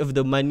percentage of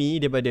the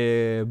money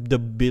daripada the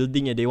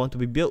building yang they want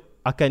to be built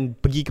akan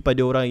pergi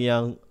kepada orang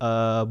yang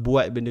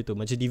buat benda tu,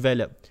 macam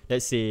develop.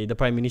 Let's say the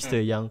Prime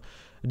Minister yang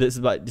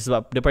sebab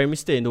the Prime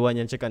Minister yang the one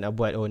yang cakap nak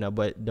buat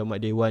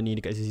Dewan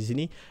ni dekat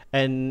sini,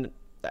 and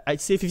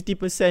I'd say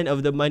 50%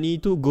 of the money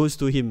tu goes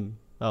to him.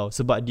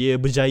 Sebab dia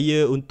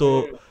berjaya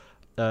untuk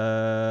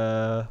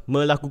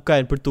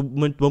melakukan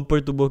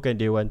mempertubuhkan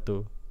Dewan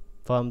tu.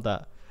 Faham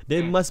tak?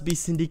 There must be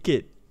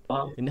syndicate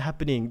in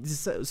happening.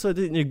 So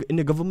in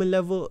the government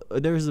level,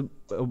 there is a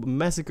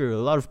massacre, a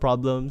lot of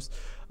problems,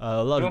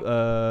 a lot of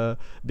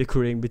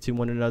bickering between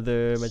one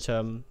another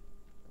macam.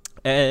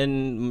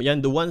 And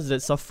yang the ones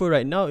that suffer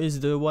right now is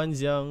the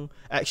ones yang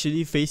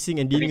actually facing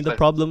and dealing with the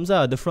problems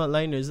the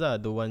frontliners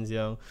the ones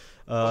yang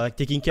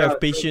taking care of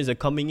patients and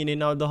coming in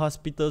and out of the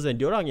hospitals, and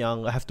diorang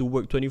yang have to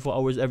work 24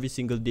 hours every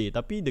single day.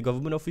 Tapi the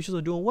government officials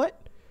are doing what?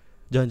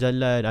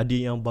 Jalan-jalan. Ada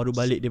yang baru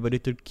balik daripada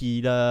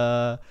Turkey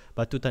lah,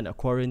 lepas tu tak nak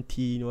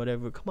quarantine,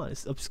 whatever. Come on,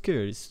 it's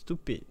obscure, it's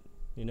stupid,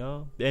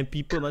 And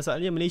people,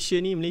 masalahnya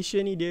Malaysia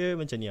ni dia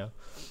macam ni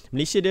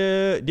Malaysia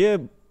dia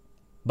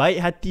baik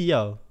hati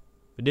tau.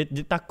 Dia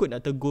takut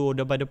nak tegur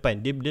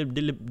depan-depan.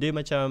 Dia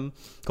macam,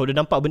 kalau dia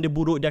nampak benda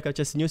buruk, dia akan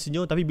macam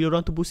senyum-senyum, tapi bila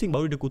orang tu pusing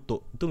baru dia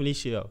kutuk. Itu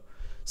Malaysia tau.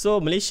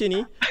 So Malaysia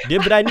ni, dia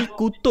berani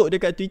kutuk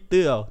dekat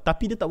Twitter tau,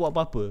 tapi dia tak buat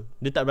apa-apa.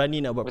 Dia tak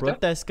berani nak buat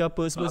protes ke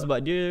apa semua,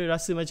 sebab dia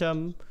rasa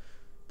macam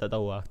tak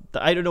tahu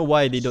I don't know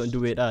why they don't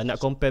do it Nak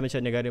compare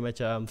macam negara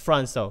macam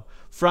France tau.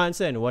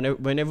 France kan,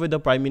 whenever the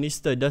Prime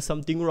Minister does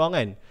something wrong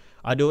kan,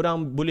 ada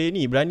orang boleh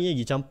berani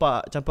lagi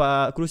campak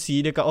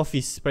kerusi dekat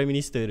office Prime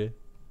Minister dia.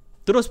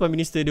 Terus Prime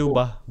Minister dia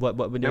ubah buat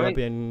benda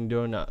apa yang dia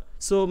orang nak.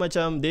 So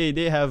macam they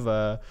have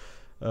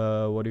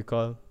what do you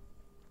call,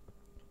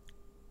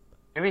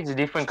 maybe it's a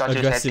different culture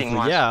setting.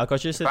 Yeah,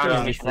 culture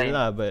setting is different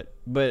lah.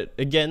 But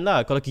again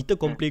lah, kalau kita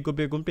complain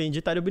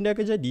je, tak ada benda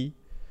akan jadi.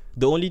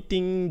 The only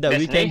thing that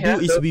we can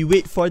do is we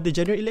wait for the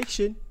general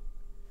election.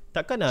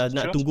 Takkan nak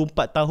tunggu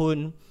 4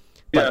 tahun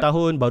 4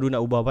 tahun baru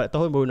nak ubah, 4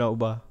 tahun baru nak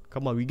ubah.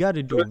 Come on, we gotta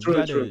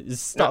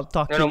stop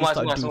talking,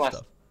 start doing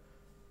stuff.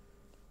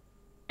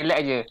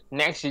 Relax je.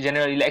 Next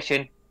general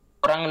election,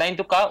 orang lain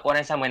tukar,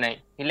 orang sama naik.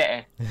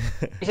 Relax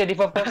It's a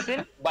different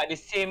person but the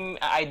same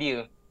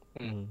idea.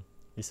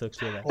 It's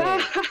okay lah.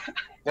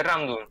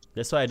 Geram tu.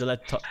 That's why I don't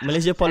like talk.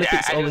 Malaysia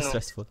politics I don't always know.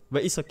 stressful.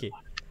 But it's okay.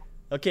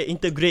 Okay,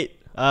 integrate.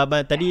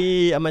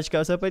 Tadi Ahmad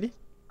cakap pasal apa ni?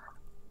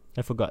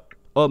 I forgot.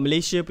 Oh,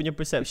 Malaysia punya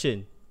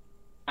perception.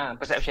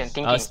 Perception,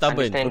 thinking,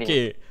 Stubborn. understanding.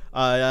 Okay.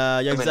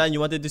 Yagzan, you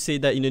wanted to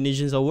say that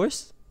Indonesians are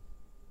worse?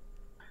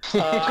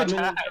 I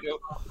mean,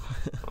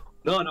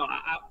 no,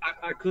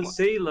 I could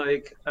say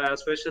like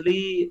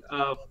especially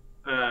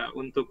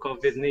untuk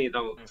COVID ni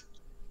tau.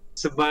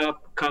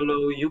 Sebab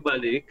kalau you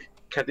balik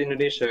kat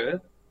Indonesia,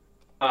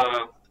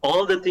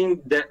 all the things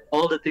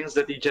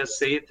that you just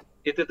said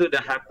itu tu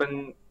dah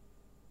happen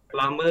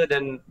lama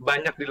dan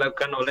banyak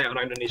dilakukan oleh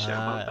orang Indonesia.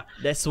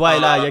 That's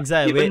why lah,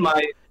 Yagzan. Even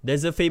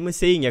There's a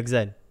famous saying,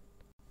 Yagzan.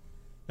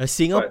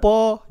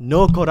 Singapore,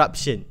 no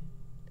corruption.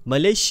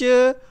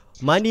 Malaysia,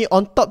 money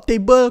on top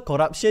table,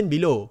 corruption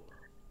below.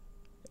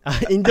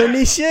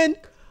 Indonesian,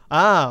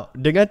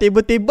 dengan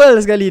table-table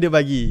sekali dia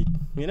bagi.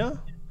 You know?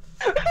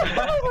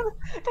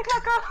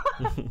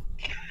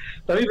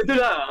 Tapi betul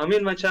lah. I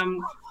mean macam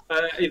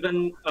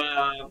even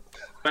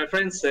my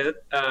friend said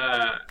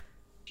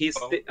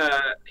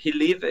he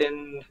live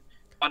in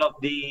one of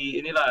the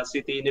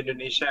city in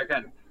Indonesia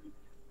kan.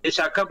 Dia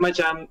cakap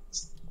macam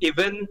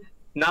even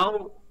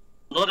now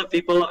a lot of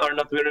people are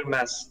not wearing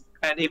masks,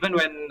 and even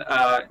when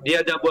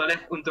dia dah boleh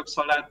untuk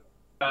solat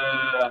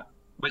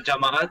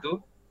berjamaah tu,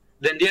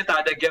 dan dia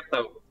tak ada gap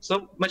tau.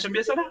 So macam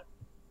biasa lah.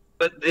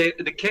 But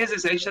the case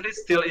is actually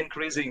still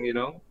increasing, you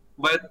know.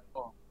 But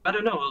I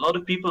don't know, a lot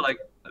of people like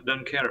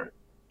don't care.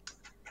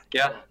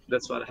 Yeah,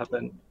 that's what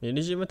happened.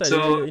 Indonesia memang tak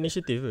ada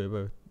inisiatif ke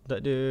apa? Tak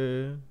ada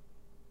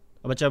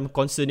macam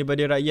concern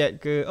daripada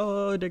rakyat ke,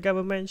 oh the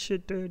government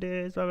should do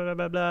this, blah blah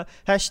blah blah.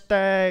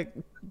 Hashtag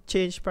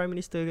change prime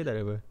minister ke tak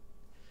ada apa?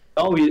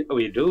 Oh,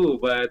 we do,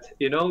 but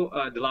you know,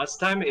 the last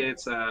time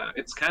it's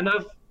kind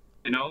of,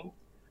 you know,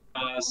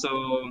 so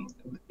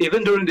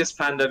even during this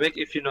pandemic,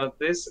 if you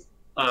notice,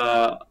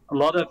 a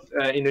lot of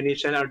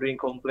Indonesian are doing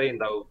complaint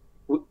though,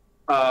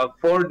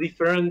 for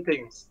different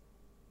things.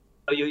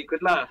 You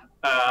ikutlah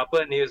apa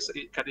news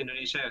kat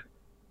Indonesia.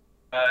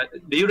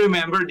 Do you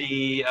remember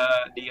the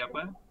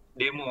apa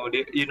demo?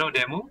 You know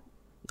demo?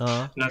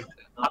 Not,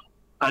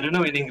 I don't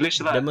know in English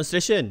lah.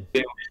 Demonstration.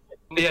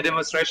 Yeah,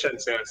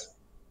 demonstrations. Yes.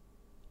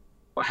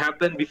 What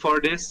happened before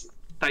this?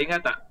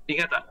 Ingat tak?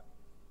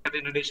 Kat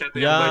Indonesia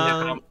tu yang banyak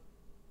orang.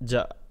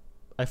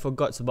 I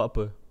forgot sebab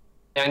apa.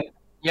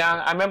 Yang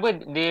I remember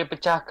dia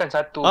pecahkan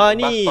satu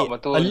ni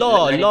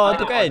law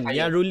tu kan,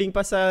 yang ruling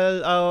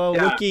pasal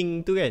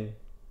working tu kan.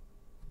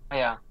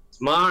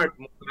 Smart,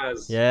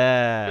 Mukaz.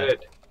 Yeah.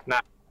 Good. Nah,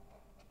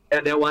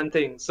 that one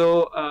thing.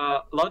 So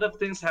a lot of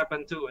things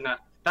happen too. Nah,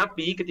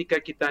 tapi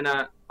ketika kita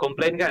nak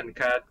complain kan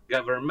kat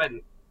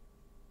government,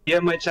 dia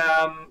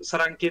macam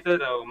serang kita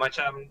tau,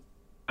 macam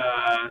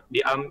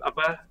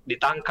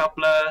ditangkap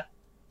lah,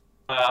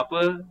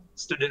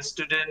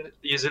 student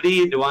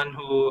usually the one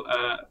who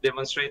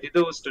demonstrate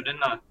itu student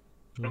lah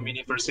from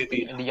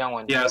university. The young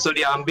one. Yeah, so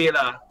dia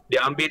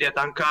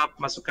tangkap,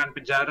 masukkan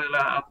penjara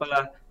lah,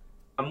 apalah.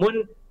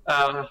 Namun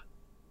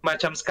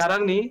macam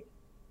sekarang ni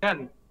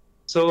kan,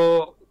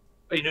 so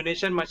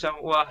Indonesian macam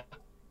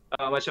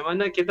macam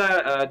mana kita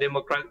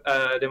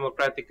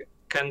democratic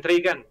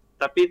country kan,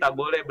 tapi tak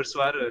boleh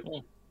bersuara.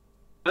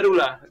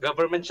 Barulah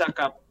government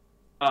cakap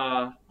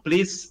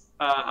please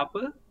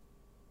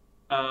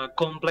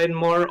complain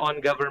more on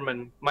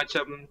government.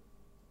 Macam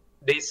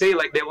they say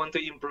like they want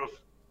to improve.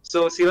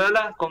 So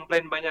silalah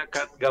complain banyak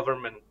kat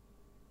government.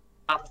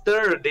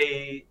 After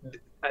they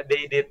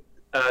did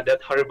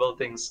that horrible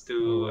things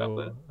to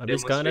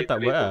habis sekarang dah tak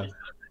buat lah.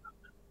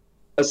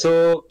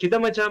 So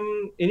kita macam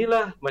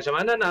inilah, macam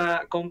mana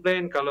nak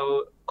complain,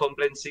 kalau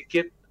complain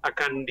sikit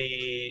akan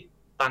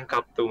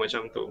ditangkap tu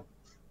macam tu.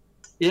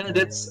 Yeah,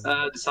 that's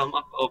the sum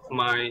up of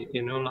my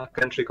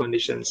country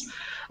conditions.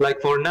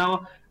 Like for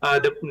now,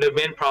 the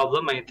main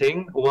problem I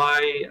think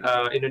why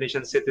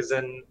Indonesian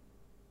citizen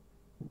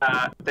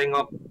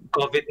tengok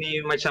COVID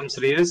ni macam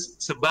serius,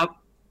 sebab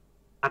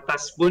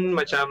atas pun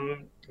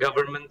macam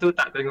government tu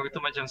tak tengok itu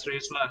macam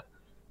serius lah.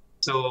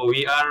 So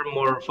we are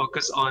more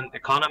focused on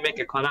economic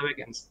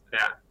and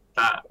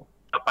tak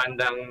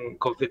pandang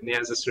COVID ni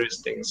as a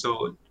serious thing.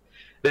 So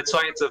that's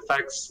why it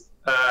affects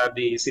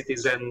the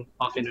citizen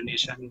of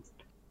Indonesia.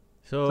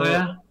 So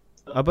yeah.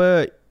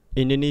 Apa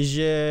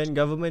Indonesian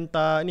government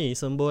tak ni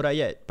sembuh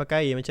rakyat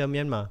pakai macam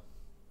Myanmar?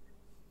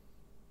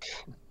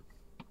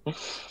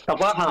 Tak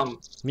faham.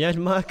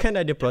 Myanmar kan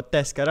ada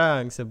protes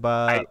sekarang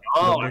sebab I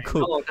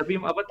know, tapi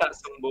apa tak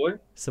sembuh?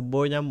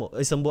 Sembuh nyamuk.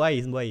 Sembuh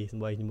air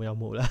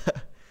nyamuk lah.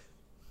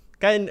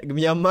 Kan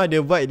Myanmar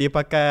dia buat, dia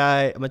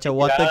pakai macam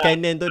water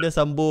cannon tu, dia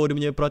sambung dia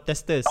punya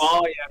protesters.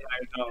 Oh yeah, I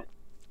know.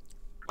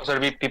 So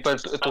people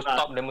to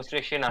stop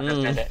demonstration after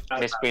that.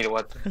 They spray the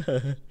water.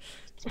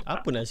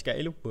 Apa nak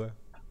cakap? Lupa.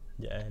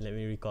 Let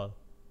me recall.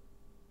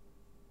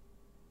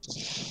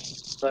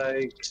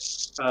 Like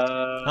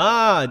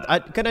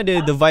kan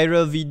ada the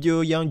viral video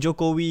yang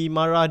Jokowi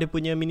marah dia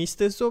punya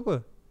minister tu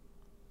apa?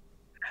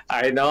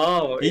 I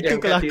know. Itu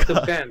kelakar. Itu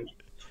kan.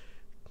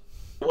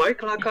 Why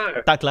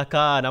kelakar? Tak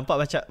kelakar, nampak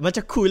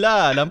macam cool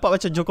lah. Nampak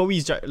macam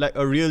Jokowi is like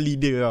a real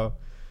leader tau.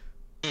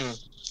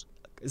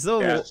 So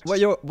Yeah.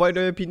 what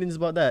are your opinions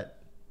about that?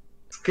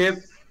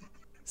 Skip.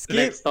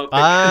 Skip. Next topic.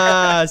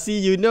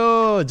 See,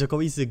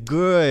 Jokowi is a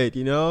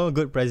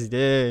good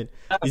president.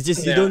 It's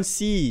just you Yeah. don't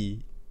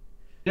see.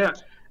 Yeah.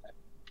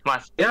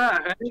 Mas.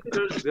 Yeah, I think it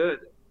was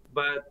good.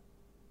 But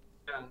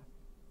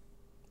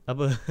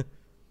Apa?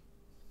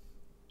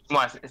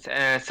 Mas,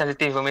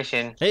 sensitive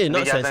information. Hey,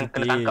 not Dia jangan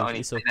sensitive. kena tangkap ni.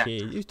 It's okay.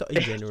 You talk in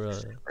general.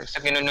 It's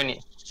okay, no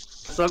need.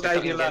 so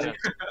kayak gila.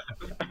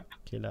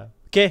 Okay lah.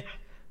 Okay.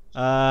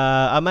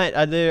 Ahmad,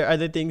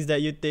 other things that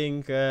you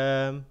think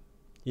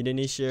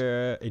Malaysia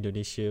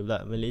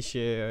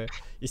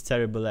is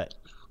terrible at,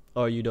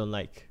 or you don't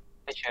like?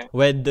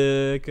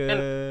 Weather ke,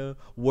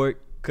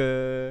 work ke,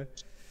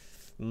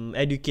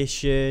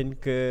 education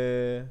ke,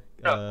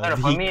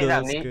 For me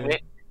lah, vehicles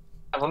ke.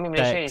 for me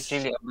Malaysia Tax. is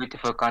really a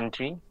beautiful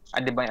country.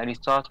 Ada banyak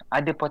resource,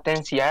 ada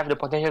potensi. I have the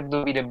potential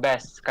to be the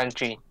best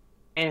country.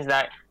 Means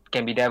that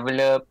can be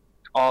developed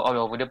all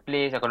over the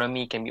place.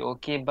 Economy can be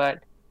okay,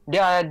 but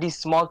there are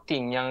these small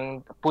thing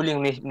yang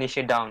pulling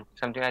Malaysia down.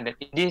 Something like that.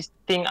 If these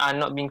thing are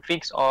not being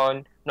fixed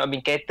or not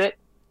being catered,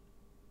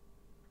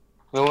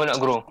 we will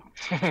not grow.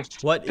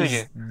 What Tu is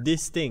je.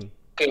 this thing?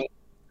 Okay.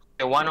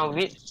 One of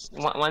it,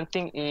 one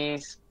thing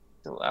is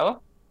apa?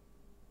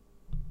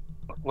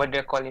 What do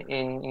I call it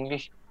in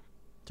English?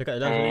 Cakap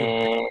dah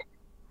ni.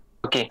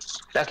 Okay,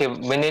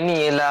 benda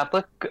ni ialah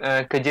apa,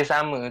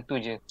 kerjasama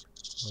tu je.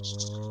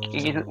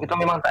 Itu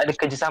memang tak ada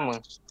kerjasama.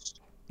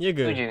 Ya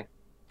Tu ke? je.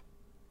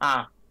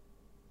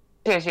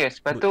 Serius.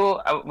 Lepas tu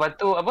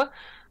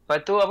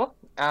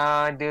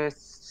the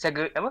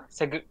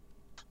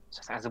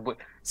susah nak sebut.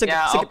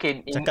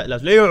 Okay. Cakap lah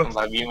Leo.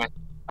 Babi man.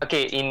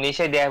 Okay, in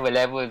Malaysia they have a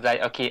level like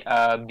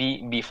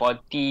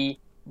B40,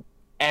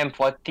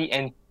 M40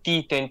 and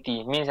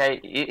T20. Means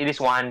it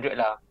is 100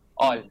 lah.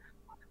 All.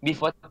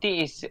 B40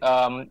 is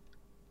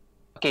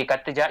okay,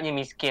 kata jahatnya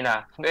miskin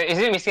lah. Is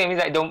it miskin means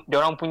like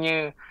diorang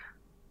punya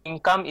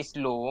income is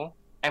low,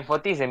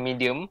 M40 is a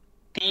medium,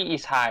 T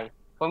is high.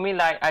 For me,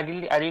 like I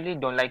really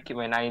don't like it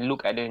when I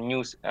look at the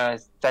news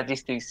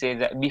statistics say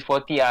that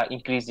B40 are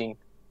increasing.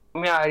 For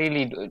me, I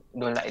really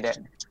don't like that.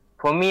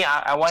 For me,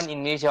 I want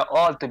Indonesia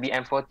all to be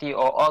M40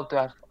 or all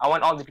to have. I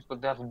want all the people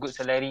to have a good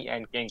salary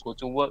and can go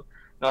to work,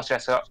 not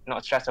stress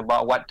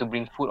about what to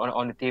bring food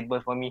on the table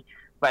for me.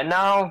 But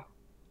now,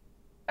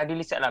 I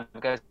really sad lah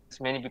because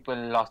many people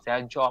lost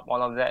their job,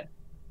 all of that.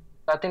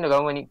 So I think the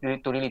government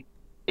need to really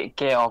take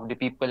care of the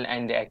people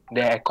and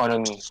their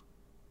economy.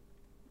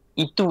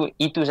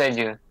 Itu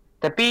saja.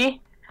 Tapi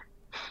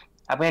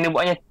apa yang dia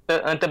buatnya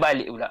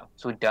terbalik pula.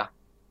 Sudah.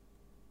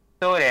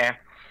 So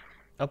there.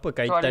 Apa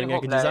kaitan dengan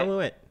kerjasama,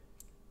 Mat?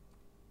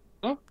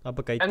 Apa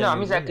kaitan? No, I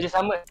mean like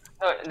kerjasama.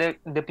 No,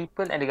 the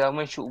people and the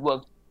government should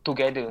work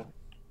together.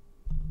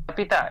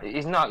 Tapi tak,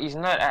 it's not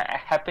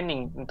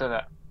happening, betul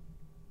tak?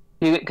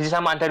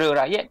 Kerjasama antara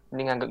rakyat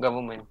dengan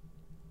government.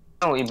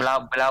 No,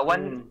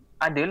 berlawan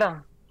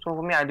adalah. So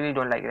for me, I really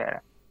don't like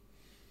that.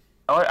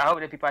 I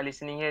hope the people are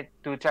listening here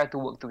to try to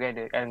work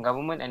together, and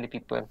government and the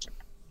people.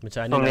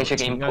 Macam So, mana Malaysia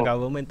nak can dengar improve.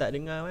 government tak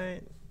dengar,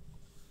 Mat?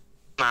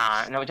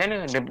 Nak macam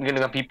mana?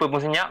 Dengan people pun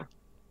senyap.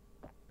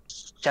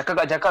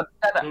 Cakap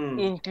tak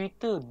in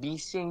Twitter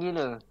bising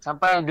gila.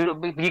 Sampai duduk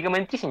pergi ke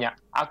menteri senyap.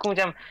 Aku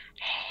macam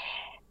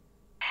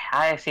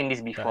I have seen this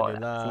Tak before.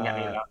 Senyap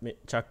ni adalah. lah.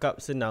 Cakap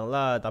senang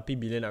lah, tapi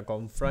bila nak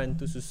confront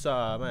tu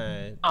susah,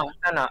 Mat.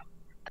 Tak nak.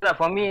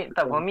 For me,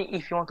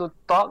 if you want to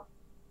talk,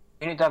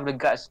 you need to have the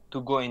guts to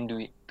go and do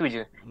it. Tu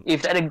je.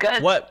 If tak ada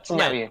guts,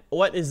 senyap je.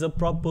 What is the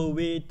proper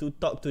way to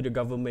talk to the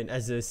government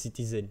as a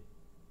citizen?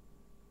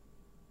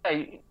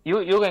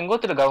 You can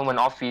go to the government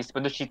office,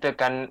 lepas tu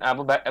ceritakan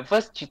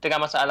first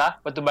ceritakan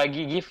masalah, lepas tu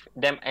give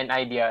them an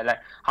idea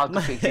like how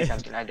to fix it,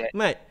 something like that.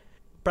 Mat,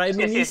 Prime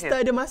Minister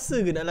ada masa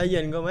ke nak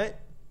layan kau,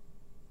 Mat?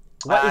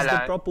 What is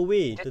the proper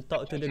way to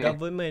talk to the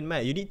government,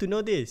 Mat? You need to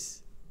know this.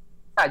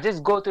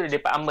 Just go to the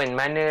department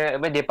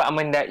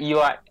department that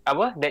you are have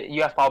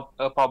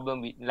a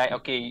problem with. Like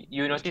okay,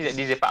 you notice that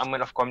this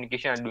department of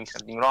communication are doing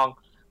something wrong.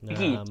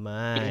 Pergi.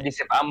 If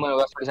this department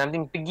or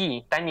something,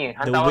 pergi tanya,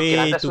 The hantar way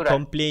hantar to surat.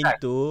 complain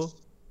to,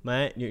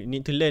 Mat, you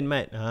need to learn,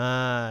 Mat.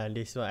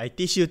 This one I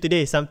teach you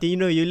today.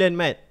 Something you learn,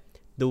 Mat.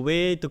 The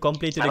way to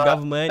complain to the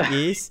government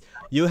is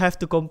you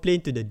have to complain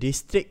to the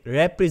district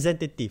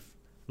representative.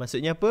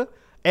 Maksudnya apa?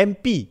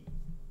 MP.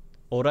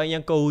 Orang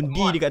yang kau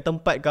undi dekat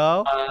tempat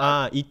kau,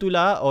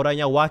 itulah orang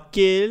yang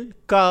wakil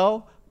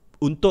kau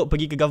untuk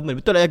pergi ke government.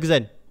 Betul tak,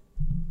 Yakuzan?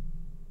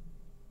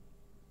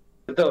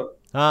 Betul.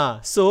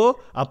 So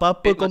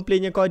apa-apa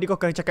komplain yang kau ada, kau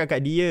akan cakap kat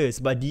dia.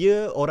 Sebab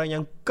dia orang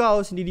yang kau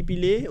sendiri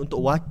pilih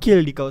untuk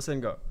wakil di kawasan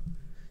kau.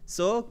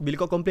 So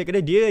bila kau komplain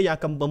kat dia yang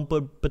akan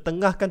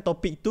mempertengahkan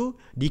topik tu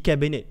di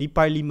kabinet, di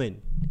parlimen.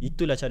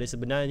 Itulah cara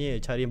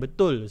sebenarnya, cara yang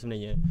betul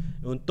sebenarnya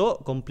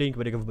untuk komplain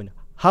kepada government.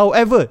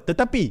 However,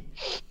 tetapi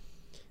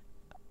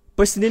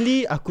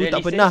personally aku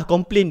tak pernah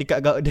komplain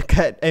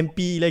dekat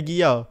MP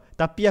lagi tau.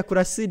 Tapi aku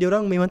rasa dia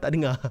orang memang tak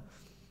dengar.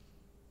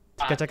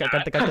 Cakap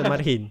kata-kata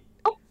marhin.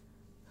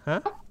 Ha?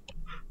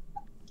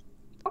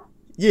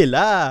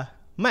 Yelah,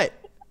 Mat.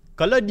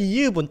 Kalau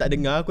dia pun tak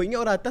dengar, aku ingat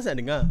orang atas nak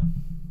dengar.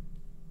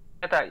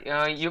 Tak,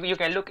 you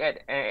can look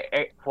at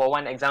for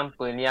one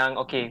example yang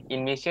okay,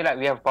 in Malaysia like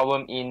we have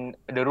problem in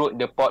the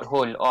road, the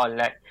pothole, all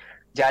like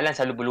jalan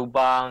selalu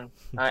berlubang,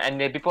 and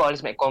then people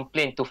always make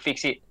complaint to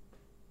fix it,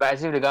 but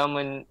as if the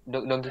government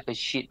don't give a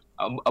shit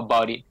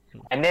about it.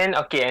 And then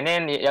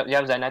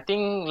Yabzan, I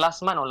think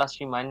last month or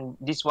last 3 months,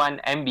 this one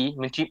MB,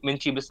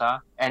 Menteri Besar,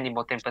 an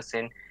important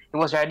person, he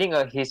was riding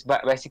his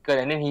bicycle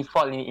and then he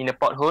fall in a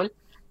pothole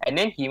and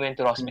then he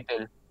went to the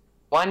hospital.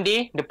 One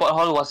day, the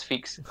pothole was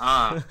fixed.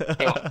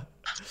 Tengok.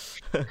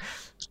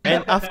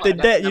 And after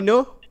that, you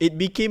know, it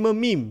became a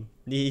meme.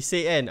 He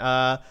say kan,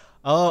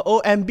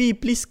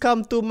 MB, please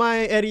come to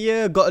my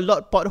area. Got a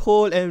lot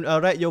pothole and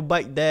ride your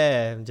bike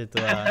there. Macam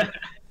tu lah.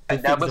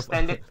 Double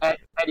standard at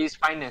its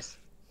finest.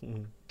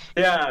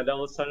 Yeah,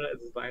 double standard at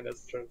its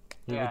finest. True.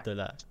 Yeah,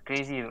 betul lah.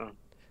 crazy tu.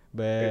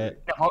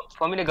 But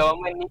For me, the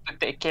government need to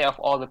take care of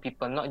all the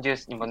people, not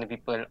just important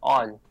people,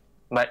 all.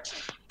 But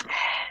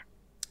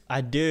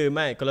ada,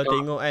 Mat. Kalau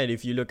tengok kan,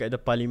 if you look at the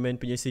parliament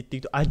punya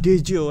sitting tu, ada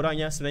je orang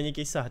yang sebenarnya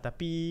kisah.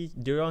 Tapi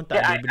diorang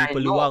tak ada beri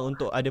peluang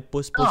untuk ada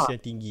post-post yang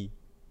tinggi.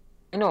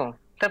 You know,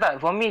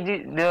 tak. For me,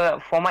 the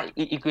format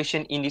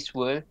equation in this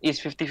world is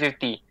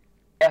 50-50.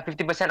 There are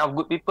 50% of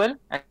good people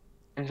and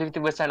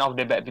 50% of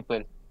the bad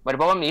people. But the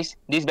problem is,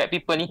 these bad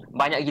people ni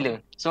banyak gila.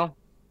 So,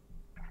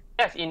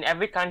 yes, in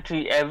every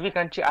country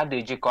ada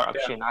je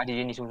corruption, ada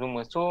je ni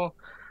semua. So,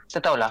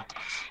 tak tahulah.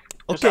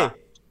 Okay.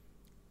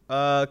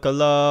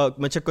 Kalau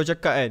macam kau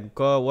cakap kan,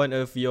 kau one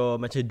of your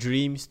macam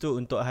dreams tu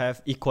untuk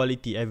have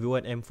equality,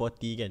 everyone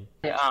M40 kan.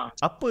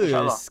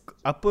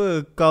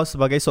 Apa kau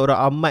sebagai seorang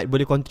amat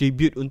boleh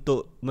contribute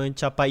untuk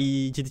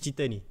mencapai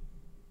cita-cita ni?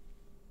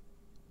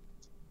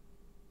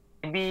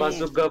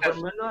 Masuk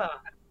government lah.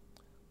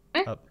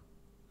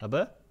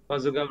 Apa?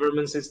 Masuk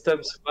government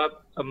system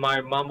sebab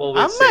my mom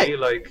always say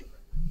like,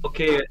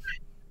 okay,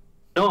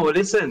 no,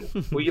 listen,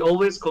 we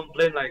always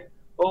complain like,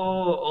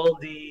 all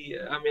the,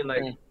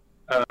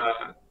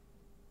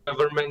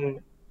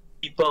 government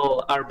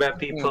people are bad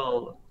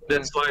people.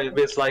 That's why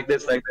it's like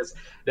this.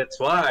 That's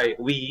why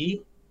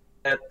we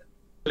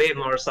claim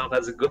ourselves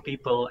as good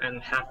people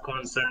and have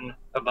concern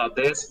about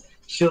this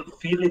should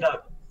feel it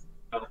up.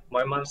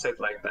 My mom said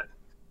like that.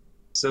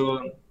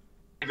 So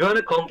if you want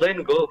to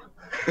complain, go.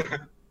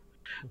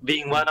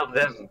 Being one of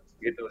them,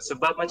 gitu.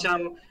 Sebab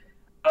macam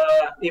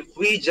if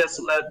we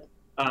just let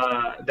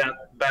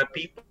that bad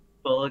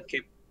people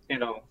keep,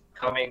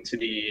 coming to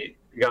the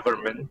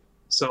government.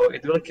 So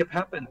it will keep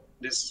happening.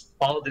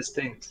 All these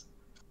things.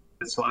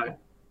 That's why,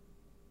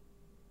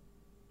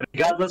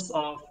 regardless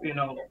of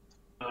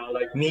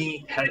like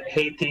me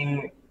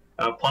hating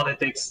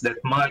politics that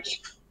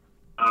much,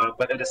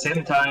 but at the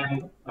same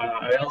time,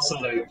 I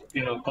also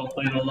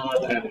complain a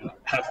lot and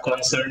have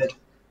concern.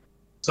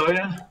 So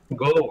yeah,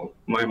 go.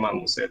 My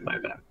mom said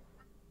like that.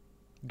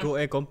 Go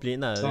and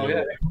complain lah. So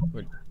yeah,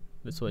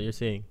 that's what you're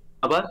saying.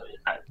 Apa?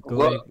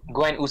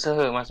 Go and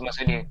usaha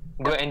maksud dia.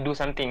 Go and do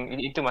something.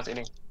 Itu maksud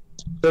dia.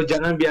 So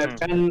jangan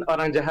biarkan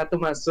orang jahat tu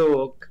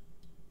masuk.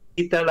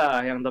 Kita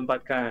lah yang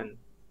tempatkan.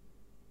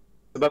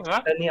 Sebab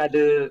kita ni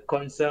ada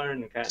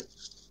concern kan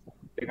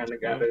dengan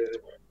negara.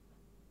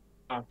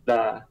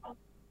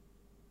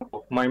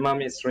 My mom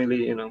is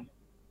really,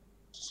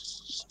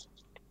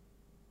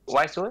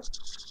 Why so?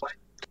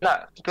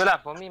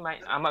 Itulah for me,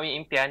 my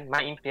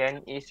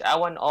impian is I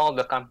want all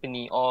the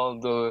company, all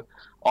the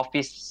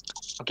office,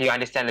 okay, you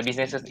understand, the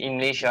businesses in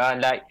Malaysia,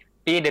 like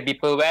pay the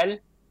people well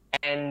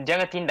and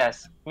jangan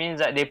tindas. Means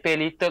that they pay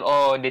little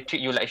or they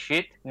treat you like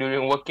shit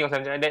during working or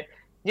something like that.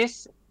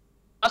 Just,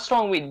 what's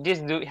wrong with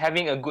just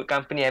having a good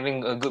company,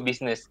 having a good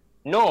business?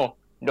 No,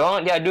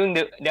 they are doing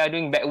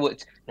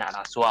backwards. Nak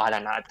rasuah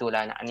lah, nak tu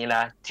lah, nak ni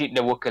lah, treat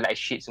the worker like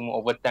shit semua,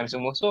 overtime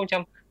semua. So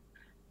macam,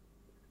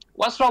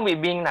 what's wrong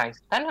with being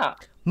nice? Tak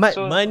nak.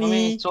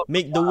 Money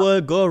make the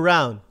world go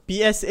round.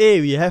 PSA,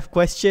 we have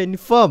question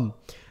from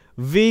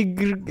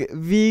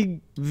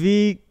Virgin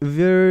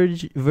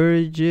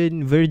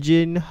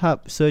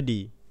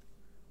Hapsody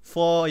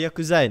for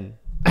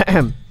Yakuzan.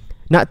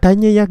 Nak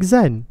tanya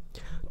Yakuzan,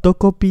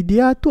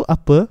 Tokopedia tu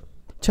apa?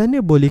 Macam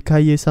mana boleh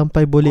kaya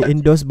sampai boleh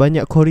endorse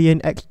banyak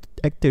Korean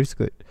actors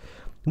kot?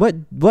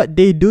 What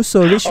they do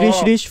so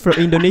rich from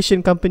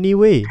Indonesian company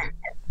way?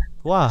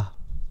 Wah.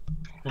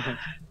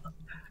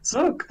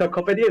 So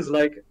Tokopedia is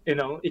like,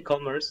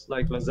 e-commerce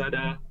like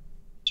Lazada,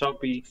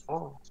 Shopee.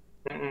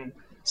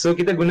 So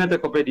kita guna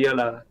Tokopedia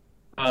lah.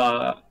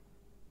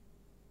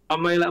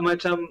 Ramai lah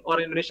macam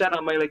orang Indonesia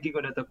ramai lagi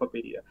guna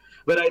Tokopedia.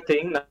 But I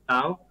think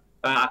now,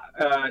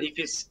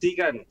 if you see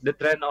kan, the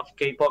trend of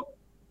K-pop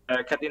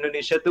kat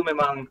Indonesia tu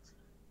memang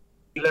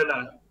gila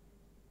lah.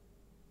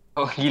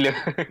 Oh gila.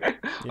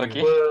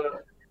 Okay.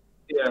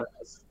 Yeah.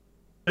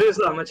 Terus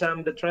lah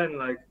macam the trend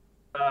like.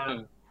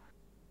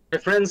 My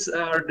friends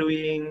are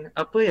doing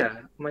apa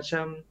ya?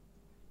 Macam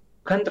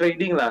kan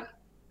trading lah.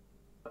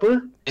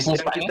 Apa?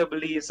 Yang kita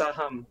beli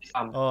saham.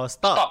 Oh,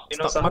 stock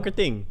Saham?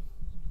 marketing.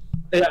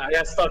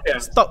 Stock ya.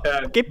 Stock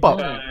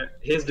K-pop.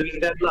 He's doing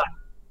that lah.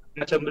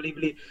 Macam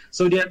beli-beli.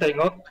 So dia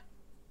tengok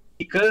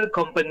jika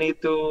company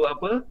tu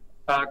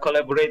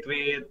collaborate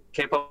with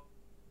K-pop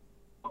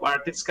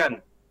artist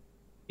kan,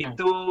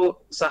 itu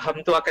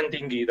saham tu akan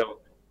tinggi tau.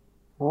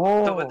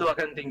 Itu betul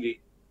akan tinggi.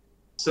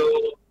 So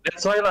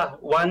that's why lah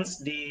once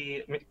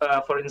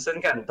for instance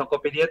kan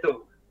Tokopedia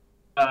tu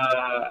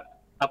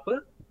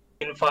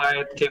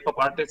invite K-pop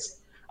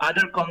artists,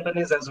 other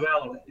companies as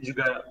well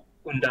juga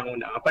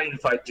undang-undang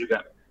invite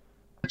juga.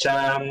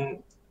 Macam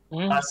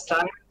last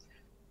time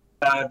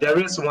there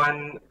is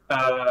one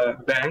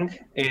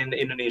bank in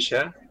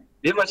Indonesia,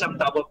 dia macam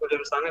tak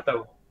popular sangat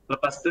tau.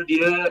 Lepas tu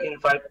dia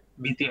invite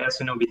BTS,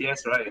 you know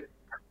BTS right?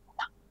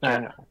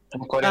 I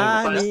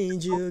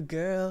need you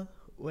girl.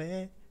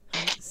 Where?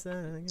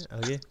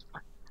 Okay.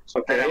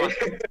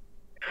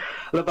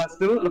 Lepas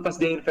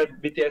dia invite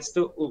BTS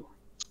tu,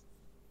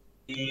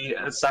 the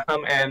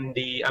saham and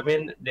the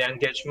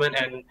engagement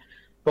and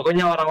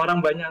pokoknya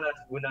orang-orang banyak lah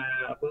guna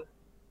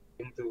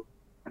itu.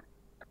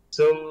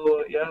 So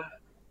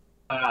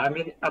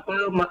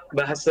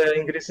bahasa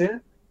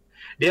Inggrisnya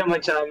dia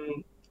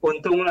macam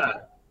untung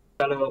lah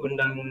kalau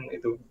undang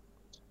itu.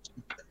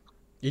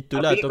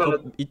 Itulah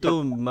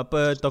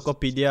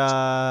Tokopedia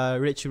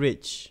rich.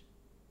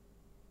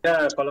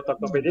 Ya, kalau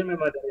Tokopedia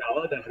memang dari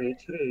awal dah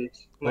rich.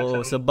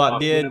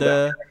 Sebab dia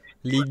the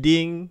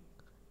leading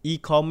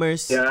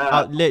e-commerce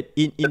outlet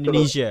in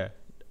Indonesia.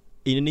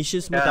 Indonesia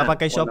semua tak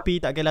pakai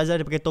Shopee, tak pakai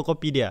Lazada, dia pakai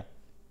Tokopedia.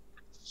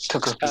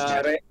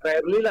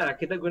 Rarely lah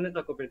kita guna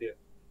Tokopedia.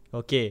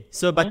 Okay,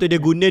 so lepas tu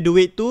dia guna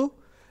duit tu,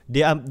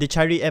 dia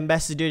cari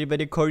ambassador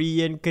daripada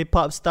Korean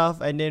K-pop stuff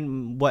and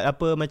then buat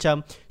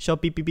macam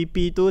Shopee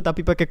PPP tu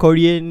tapi pakai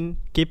Korean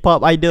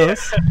K-pop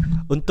idols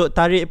untuk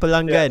tarik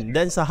pelanggan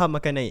dan saham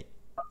akan naik.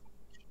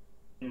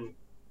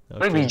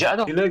 Bijak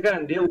tu. Gila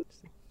kan dia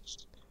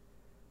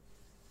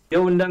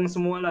undang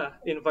semua lah,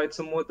 invite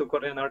semua tu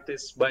Korean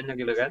artist banyak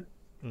gila kan.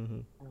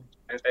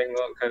 Saya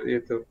tengok kat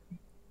itu.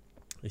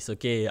 It's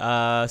okay.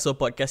 So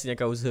podcast ni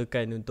akan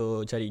usahakan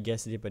untuk cari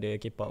guest daripada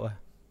K-pop lah.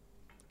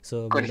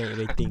 So naik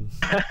rating.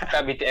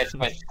 Tak BTS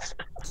man.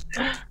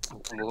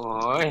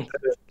 Boy.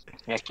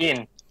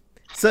 Yakin.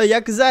 So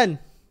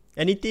Yakuzan,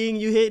 anything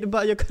you hate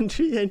about your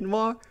country and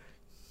more?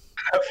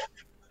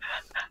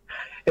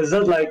 It's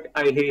not like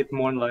I hate,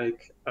 more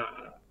like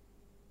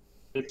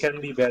it can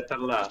be better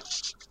lah.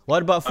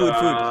 What about food?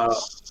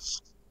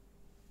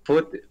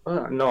 Food?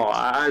 No,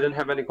 I don't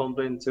have any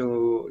complaint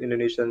to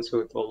Indonesian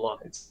food. Allah,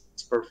 it's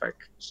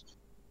perfect.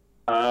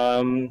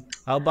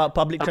 How about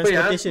public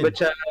transportation?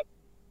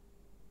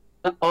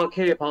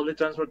 Okay, public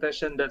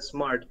transportation, that's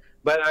smart.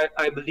 But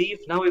I believe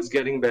now it's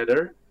getting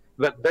better.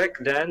 But back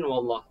then,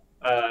 wallah,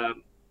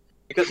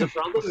 because the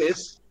problem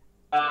is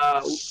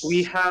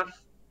we have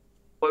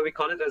what we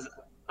call it as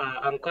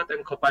Angkot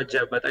and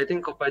Kopaja, but I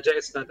think Kopaja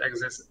is not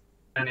exist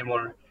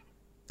anymore.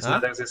 It's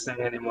not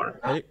existing anymore.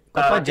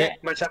 Kopaja?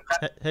 Macam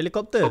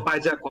Helikopter?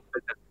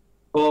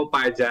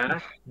 Kopaja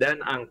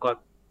dan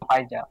Angkot.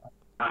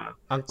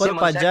 Angkot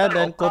Pajar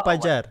dan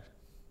Kopajar.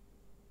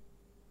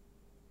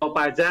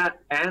 Kopaja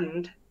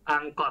and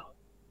Angkot.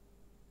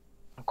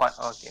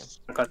 Okay.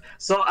 Angkot.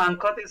 So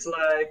Angkot is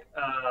like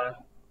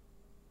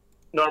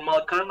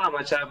normal car lah,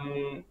 macam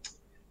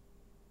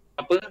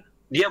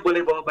dia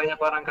boleh bawa banyak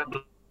orang kat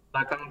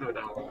belakang tu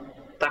tau.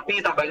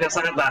 Tapi tak banyak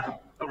sangat lah.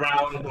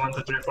 Around 1,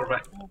 2, 3, 4,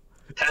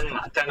 5, 10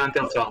 lah. 10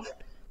 until 12.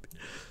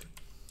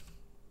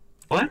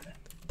 What?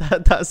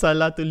 Tak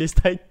salah tulis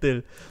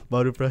title.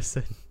 Baru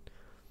perasan.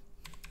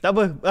 Tak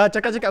apa.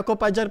 Cakap kau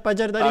pajar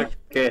tadi.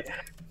 Okay.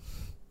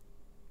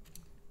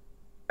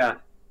 Yeah.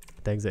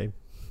 Thanks, Zaim.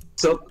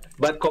 So,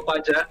 but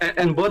Kopaja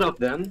and both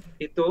of them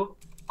itu,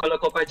 kalau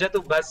Kopaja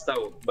tu bus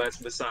tau, bus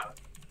besar.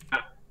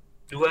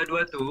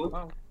 Dua-dua tu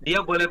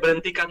dia boleh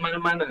berhentikan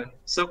mana-mana.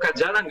 So kat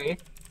jalan ni,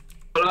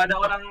 kalau ada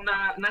orang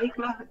naik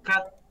lah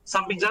kat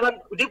samping jalan,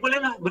 dia boleh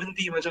lah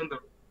berhenti macam tu.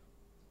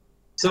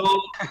 So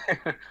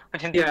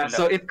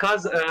so it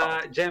cause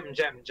jam.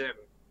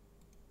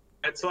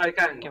 That's why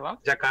kan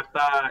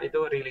Jakarta itu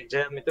really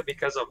jam itu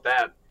because of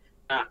that.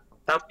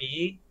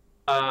 Tapi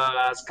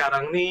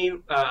sekarang ni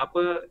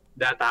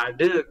dah tak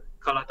ada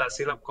kalau tak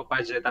silap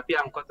Kopaja, tapi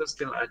Angkot tu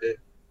still ada.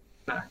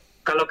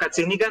 Kalau kat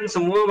sini kan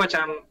semua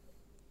macam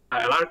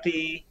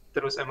LRT,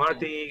 terus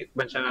MRT,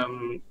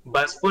 macam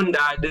bus pun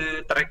dah ada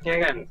tracknya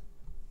kan.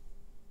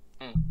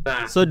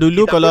 So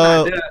dulu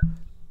kalau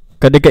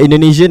dekat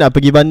Indonesia nak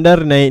pergi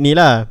bandar naik ni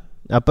lah,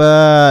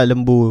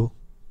 lembu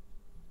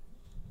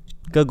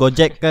ke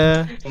Gojek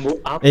ke?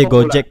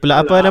 Gojek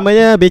pula apa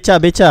namanya?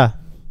 Beca.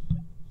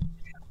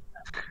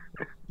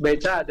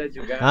 Beca ada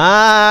juga.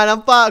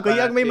 Nampak kau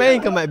yang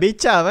main-main ke mat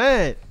beca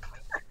mat.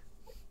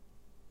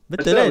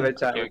 Betul kan?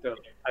 Beca, betul.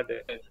 Ada.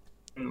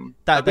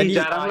 Tapi tadi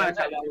jarang lah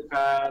kalau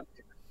kat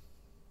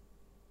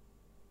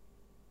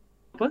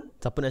apa?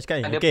 Siapa nak cakap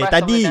ni? Okay,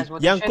 tadi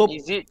yang kau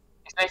is it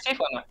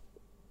expensive or not?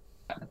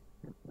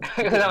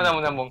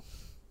 Sambung.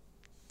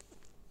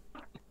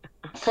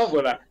 Apa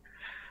pula?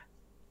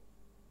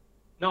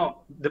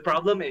 No, the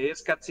problem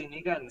is kat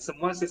sini kan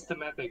semua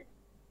systematic.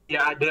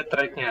 dia ada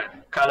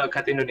tracknya. Kalau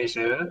kat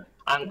Indonesia,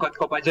 angkot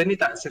Kopaja ni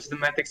tak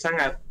sistematik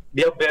sangat.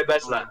 Dia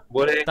bebas lah.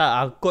 Boleh Tak,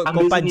 angkot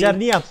ambil Kopajar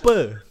sini. ni apa?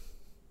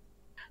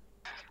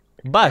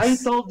 Bas. I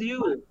told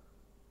you.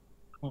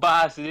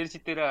 Bas dia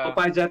cerita dah.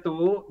 Kopaja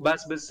tu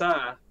bas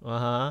besar.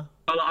 Aha.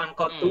 Kalau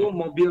angkot tu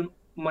mobil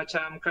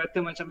macam kereta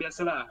macam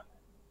biasalah.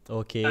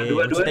 Okay, Nah,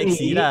 dua-dua macam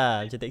taksi ni-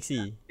 lah, macam taksi.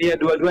 Ya,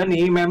 dua-dua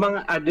ni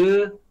memang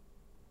ada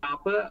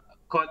apa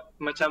kod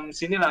macam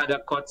sinilah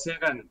ada codes-nya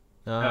kan.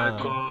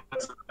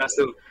 Codes lepas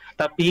tu.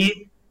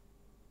 Tapi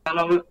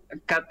kalau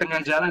kat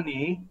tengah jalan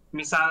ni,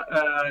 misal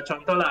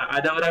contohlah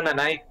ada orang nak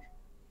naik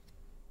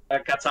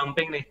kat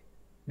samping ni.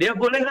 Dia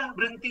bolehlah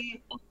berhenti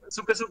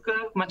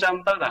suka-suka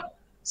macam tahu tak?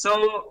 So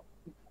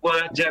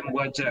buat jam.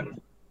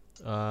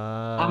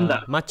 Faham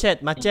tak?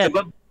 Macet.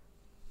 Sebab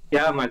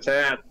ya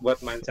macet, buat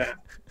macet.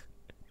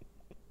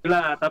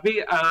 Itulah,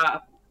 tapi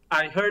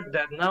I heard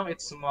that now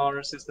it's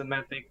more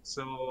systematic,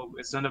 so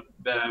it's not a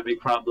big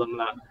problem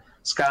lah.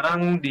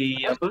 Sekarang di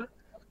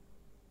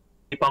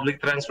public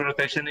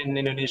transportation in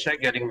Indonesia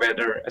getting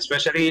better,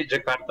 especially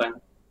Jakarta.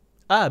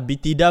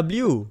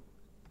 BTW.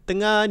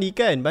 Tengah ni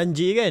kan,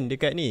 banjir kan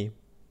dekat ni.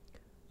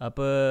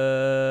 Apa?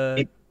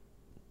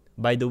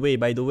 By the way.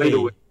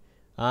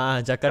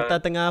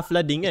 Jakarta tengah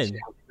flooding kan?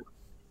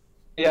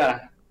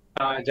 Yeah,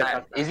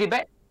 Jakarta. Is it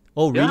bad?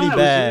 Oh, really Yeah, it was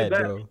bad, really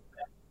bad. bro.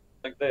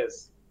 Like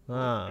this.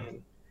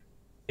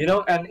 You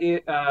know, and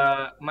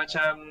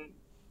macam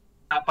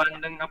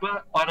pandang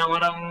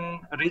orang-orang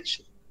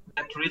rich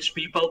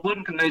people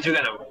pun kena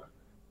juga tau.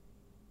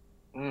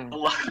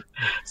 Allah.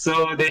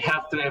 So they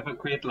have to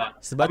evacuate lah.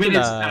 Sebab tu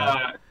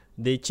lah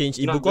they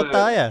change ibu not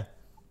kota ya.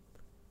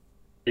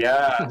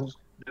 Yeah,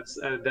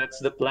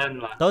 that's the plan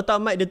lah. Tahu tak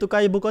Mike, dia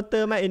tukar ibu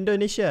kota Mike,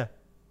 Indonesia.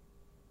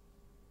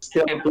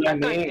 Still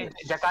planning.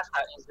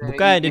 Jakarta is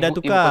Bukan, dia dah ibu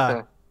tukar. kota.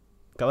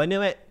 Kat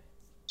mana Mike?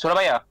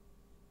 Surabaya.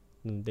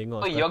 Tengok.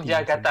 Oh,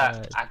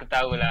 Yogyakarta. Aku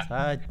tahulah.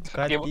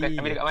 Dia bukan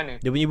tapi dekat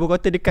mana? Dia punya ibu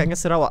kota dekat dengan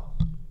Sarawak.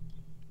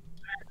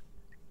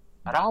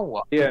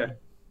 Sarawak. Yeah.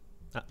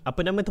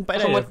 Apa nama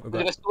tempat Semua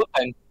dia? dekat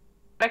Sultan.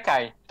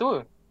 Rekai. Tu.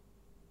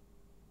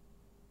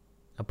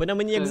 Apa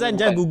namanya Exan?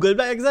 Jangan Google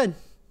pula Exan.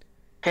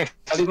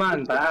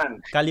 Kalimantan.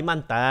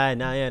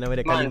 Kalimantan. Ya, nama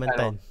dia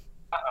Kalimantan.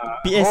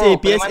 Kalimantan.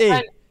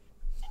 PSA.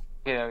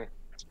 Okay.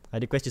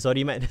 Ada question,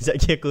 sorry Mat. Sekejap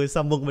lagi aku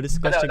sambung kepada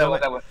question kau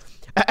Mat. Tak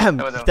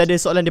apa. Kita ada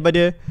soalan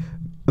daripada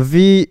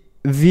Virgi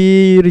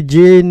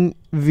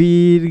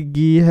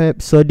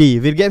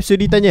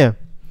tanya,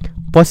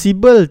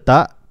 possible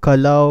tak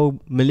kalau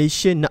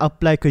Malaysian nak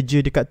apply kerja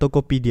dekat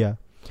Tokopedia?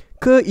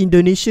 Ke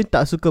Indonesian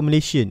tak suka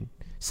Malaysian?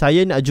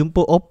 Saya nak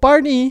jumpa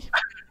Opar ni.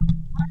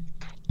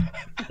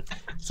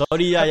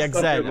 Sorry lah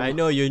Yakzan, I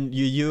know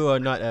you are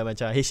not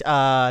macam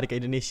HR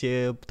dekat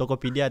Indonesia,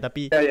 Tokopedia,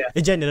 tapi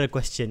a general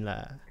question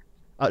lah,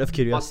 out of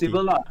curiosity.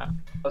 Possible lah.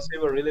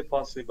 Really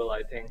possible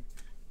I think.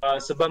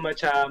 Sebab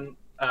macam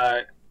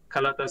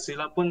kalau tak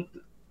silap pun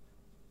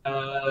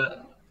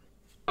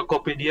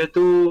Tokopedia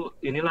tu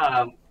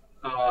inilah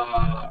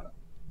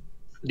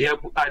dia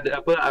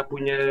ada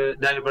punya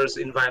diverse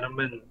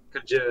environment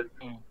kerja.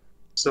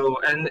 So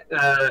and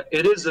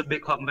it is a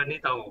big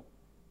company tau,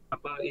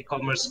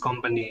 e-commerce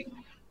company.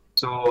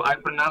 So I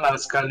pernah lah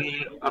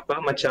sekali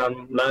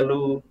macam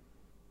lalu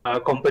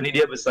company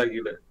dia besar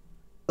gila.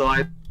 So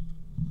I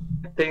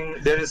think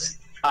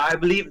I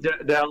believe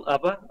there are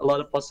a lot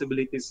of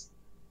possibilities.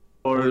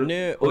 Or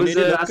Owner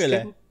dia local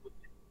lah?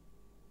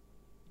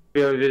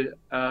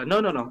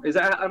 No.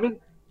 I mean,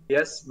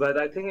 yes, but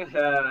I think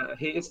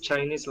he is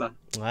Chinese lah.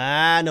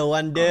 No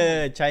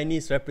wonder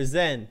Chinese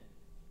represent.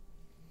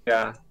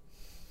 Yeah.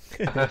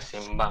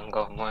 Sembang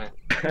kau Muan.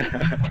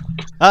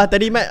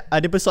 Tadi Mat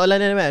ada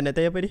persoalan Mat, nak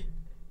tanya apa ni?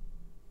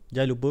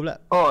 Jangan lupa pula.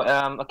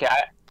 Okay.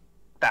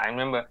 I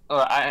remember.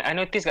 I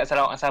notice kat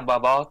Sarawak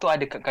Sabah bawah tu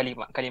ada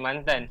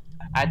Kalimantan.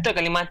 I thought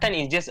Kalimantan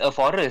is just a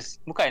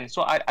forest. Bukan.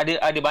 So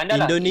ada bandar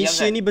lah.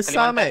 Indonesia ni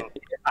besar Mat.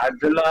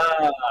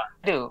 Adalah.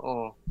 Ada.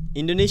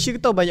 Indonesia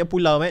tu tahu banyak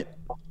pulau Mat.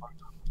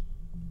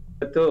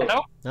 Betul.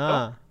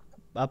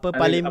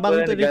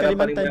 Palembang tu di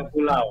Kalimantan.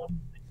 Pulau.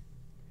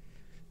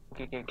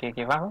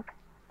 Okay, faham.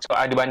 So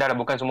ada bandar lah,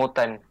 bukan semua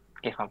hutan.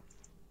 Okay, faham.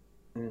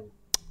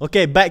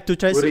 Okay, back to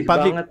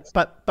public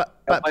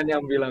Kapan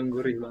yang bilang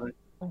gurih banget?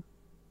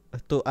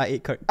 Tu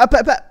I8 card.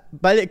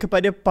 Balik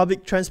kepada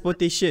public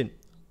transportation.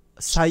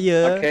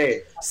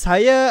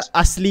 Saya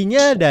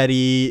aslinya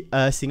dari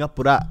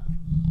Singapura.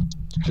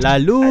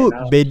 Lalu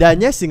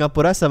bedanya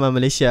Singapura sama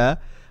Malaysia,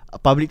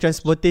 public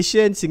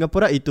transportation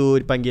Singapura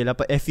itu dipanggil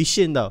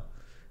efficient tau.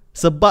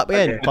 Sebab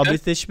kan public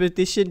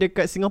transportation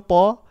dekat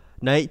Singapura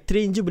naik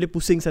train je boleh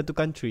pusing satu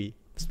country.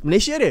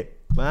 Malaysia dia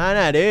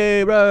mana ada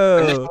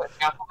bro.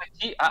 Aku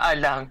kecil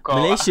alah kau.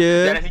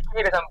 Malaysia Jangan fikir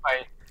dah sampai.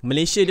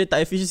 Malaysia dia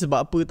tak efficient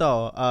sebab apa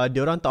tau?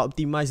 Dia orang tak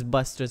optimize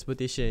bus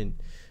transportation.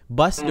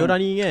 Bus dia orang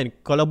ni kan,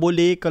 kalau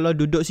boleh, kalau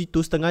duduk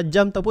situ setengah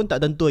jam tak pun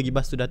tak tentu lagi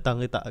bus tu datang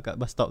ke tak kat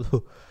bus stop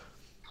tu.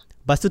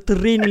 Lepas tu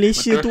terrain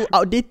Malaysia tu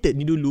outdated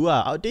ni dulu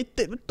lah.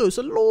 Outdated betul.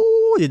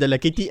 Slow je jalan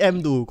KTM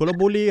tu. Kalau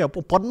boleh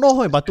apa penuh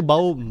kan. Lepas tu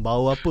bau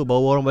apa?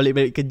 Bau orang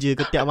balik-balik kerja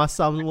ketiak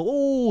masam semua.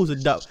 Oh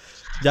sedap.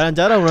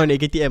 Jarang-jarang orang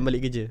naik KTM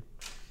balik kerja.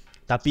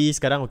 Tapi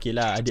sekarang okey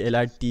lah. Ada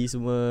LRT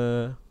semua.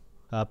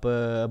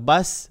 Apa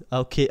bus.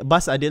 Okay,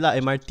 bus ada lah.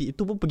 MRT.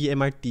 Itu pun pergi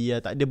MRT lah.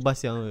 Tak ada bus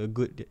yang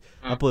good.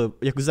 Apa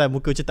Yakuza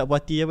muka macam tak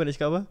puas hati apa nak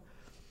cakap apa?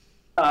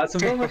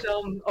 Sebab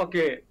macam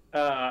okay.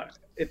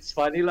 It's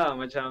funny lah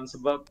macam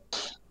sebab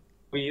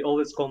we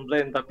always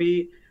complain,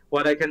 tapi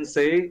what I can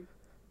say,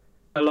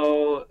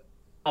 kalau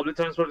public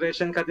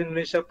transportation kat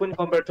Indonesia pun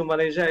compared to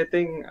Malaysia, I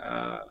think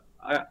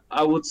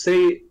I would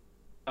say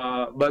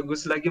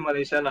bagus lagi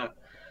Malaysia lah.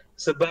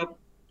 Sebab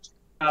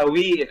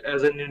we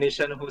as an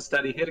Indonesian who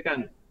study here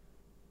kan,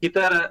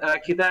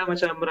 kita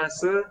macam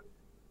merasa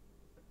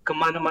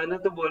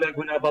kemana-mana tu boleh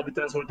guna public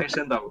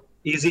transportation tau,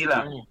 easy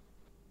lah.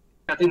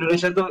 Kat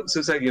Indonesia tu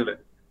susah gila.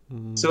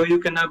 So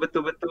you kena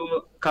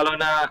betul-betul kalau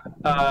nak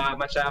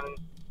macam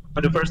for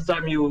the first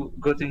time you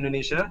go to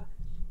Indonesia,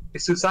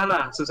 susah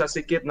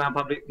sikit nak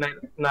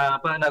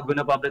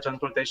guna public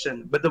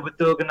transportation.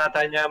 Betul-betul kena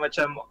tanya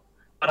macam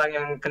orang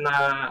yang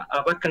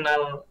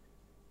kenal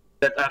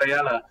that area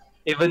lah.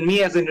 Even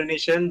me as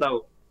Indonesian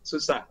tau,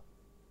 susah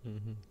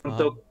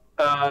untuk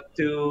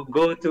to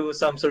go to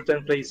some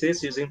certain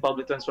places using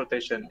public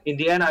transportation. In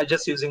the end, I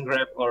just using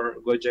Grab or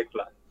Gojek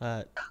lah.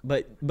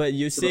 But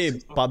you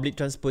say public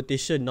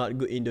transportation not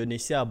good in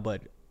Indonesia,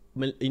 but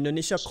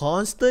Indonesia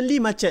constantly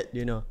macet,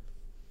 you know.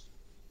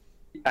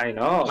 I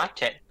know.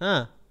 Macet.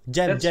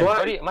 Jam.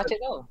 Sorry,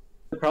 macet tau.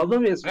 The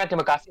problem is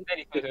terima kasih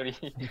tadi. Sorry.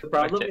 The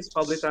problem is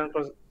public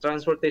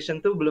transportation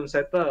tu belum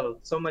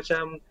settle. So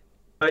macam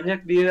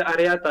banyak dia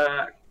area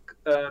tak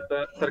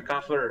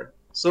tercover.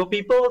 So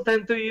people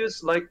tend to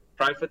use like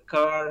private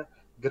car,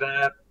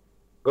 Grab,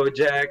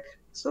 Gojek.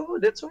 So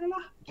that's why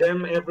lah.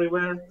 Jam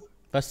everywhere.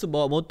 Lepas tu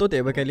bawa motor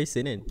tak pakai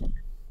lesen kan?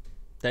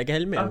 Tak pakai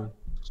helmet pun.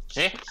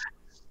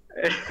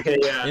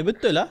 Yeah.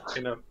 Betul lah.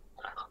 You know.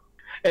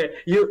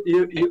 You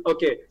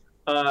okay.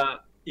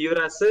 You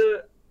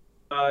rasa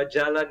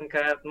jalan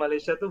kat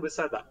Malaysia tu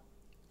besar tak?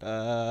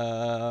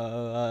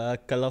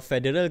 Kalau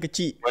federal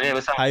kecil,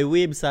 besar.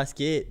 Highway besar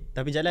sikit,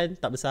 tapi jalan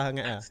tak besar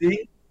sangat lah.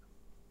 See,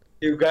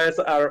 you guys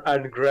are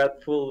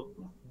ungrateful.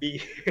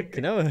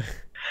 Kenapa?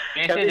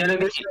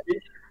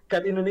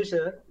 Kat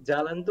Indonesia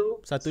jalan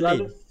tu satu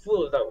selalu lane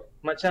full tau.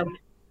 Macam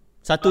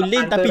satu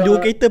lane tapi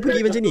dua kereta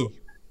pergi macam ni.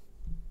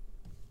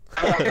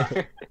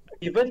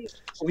 Even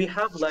we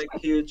have like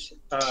huge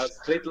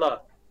street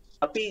lah,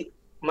 tapi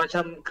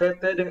macam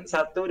kereta dengan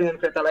satu dengan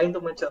kereta lain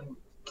tu macam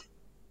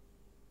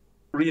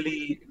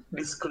really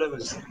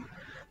disclose.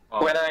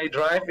 When I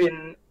drive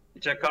in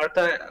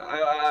Jakarta,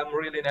 I'm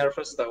really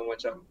nervous tau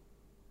macam.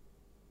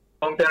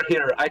 Compare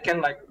here, I can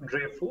like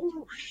drift.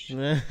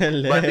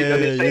 But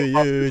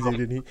Indonesia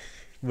ni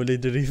boleh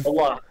drift.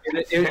 Allah,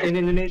 in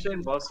Indonesia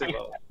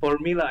impossible. For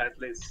me lah at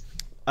least.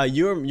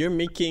 You're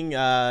making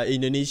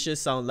Indonesia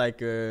sound like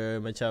a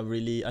macam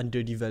really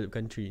underdeveloped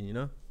country, you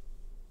know?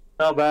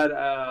 No, but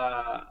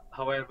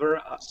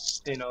however,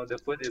 you know the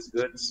food is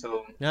good,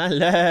 so.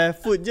 Alah,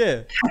 food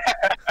je.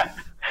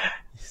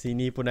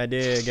 Sini pun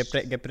ada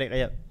geprek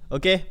ayam.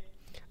 Okay.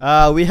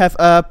 We have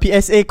a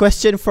PSA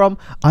question from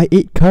I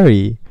Ate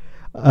Curry.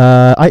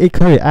 I Ate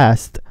Curry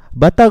asked,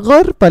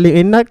 Batagor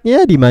paling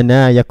enaknya di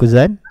mana,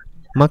 Yakuzan?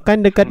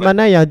 Makan dekat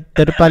mana yang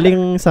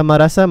terpaling sama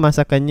rasa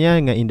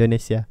masakannya dengan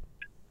Indonesia?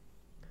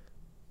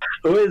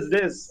 Who is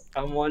this?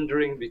 I'm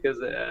wondering because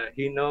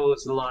he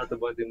knows a lot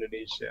about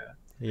Indonesia.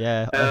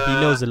 Yeah, he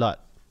knows a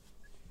lot.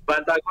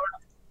 Batagor,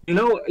 you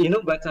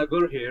know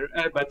Batagor here.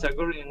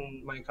 Batagor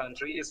in my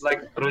country is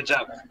like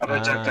rojak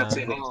kat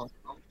sini.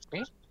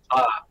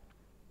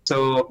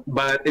 So,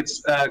 but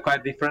it's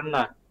quite different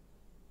lah.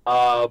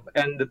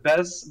 And the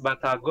best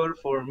Batagor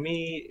for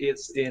me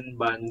is in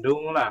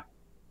Bandung lah.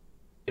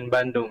 In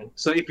Bandung.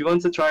 So if you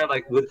want to try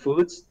like good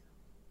foods,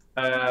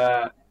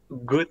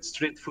 good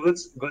street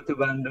foods, go to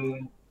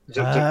Bandung.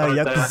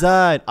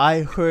 Yakuzan,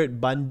 I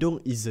heard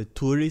Bandung is a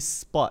tourist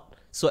spot,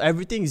 so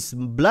everything is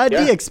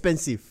bloody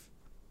expensive.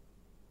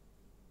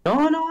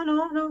 No.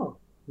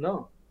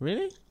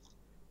 Really?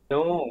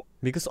 No.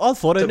 Because all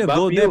foreigner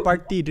go there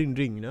party, drink,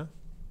 you know.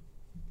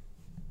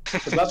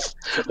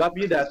 Sebab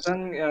you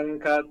datang yang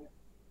kat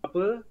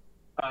apa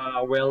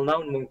well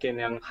known mungkin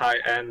yang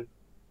high end.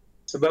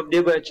 Sebab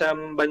dia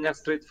macam banyak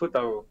street food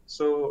tau.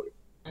 So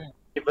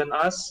even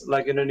us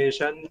like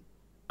Indonesian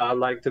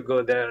like to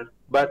go there.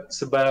 But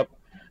sebab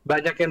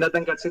banyak yang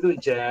datang kat situ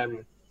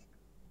jam.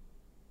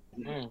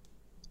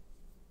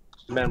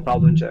 Main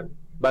problem jam.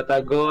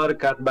 Batagor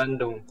kat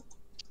Bandung.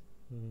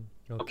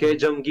 Okay,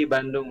 jom pergi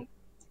Bandung.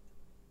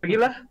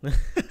 Pergilah.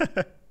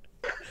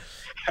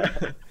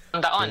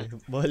 Tak on.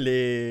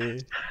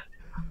 Boleh.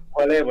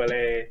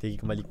 Boleh.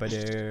 Kembali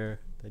kepada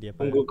tadi apa?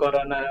 Tunggu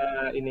corona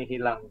ini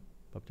hilang.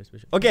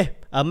 Okay,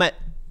 Ahmad.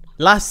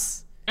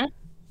 Last.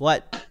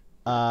 What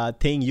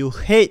thing you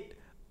hate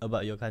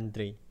about your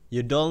country? You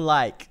don't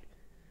like.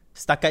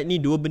 Setakat ni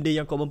dua benda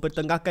yang kau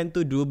mempertengahkan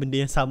tu dua benda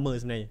yang sama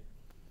sebenarnya.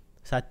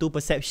 Satu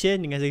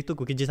perception dengan satu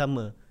kerja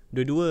sama.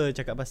 Dua-dua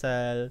cakap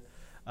pasal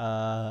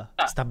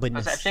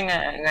stubbornness. Perception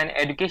dengan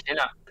education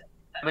lah.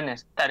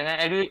 Stubbornness. Tak dengan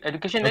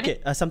education tadi.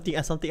 Okay, something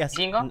else.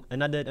 Kau?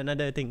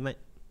 Another thing, Mat.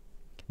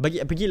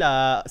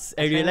 Pergilah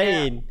area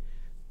lain.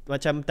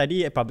 Macam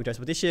tadi public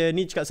transportation,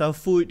 ni cakap pasal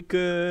food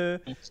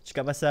ke,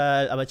 cakap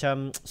pasal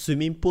macam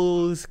swimming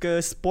pools ke,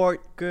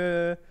 sport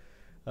ke,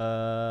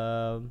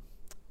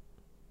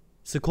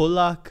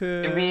 sekolah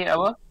ke, Maybe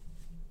apa?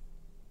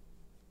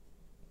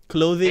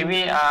 clothing,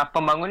 Maybe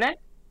pembangunan.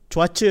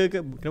 cuaca ke.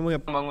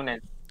 Kenapa Pembangunan.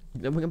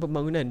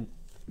 pembangunan?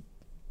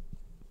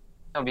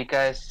 No,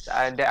 because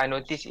that I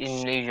noticed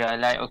in Malaysia,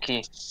 like okay,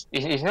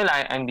 it's not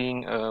like I'm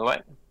being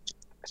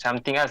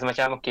something else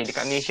macam okay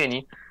dekat Malaysia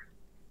ni.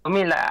 I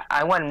mean like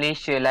I want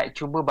Malaysia like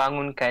cuba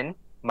bangunkan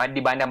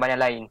di bandar-bandar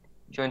lain.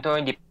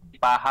 Contohnya di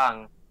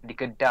Pahang, di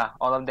Kedah,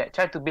 all of that.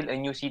 Try to build a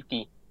new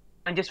city.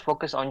 Don't just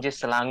focus on just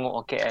Selangor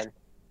or KL.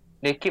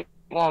 They keep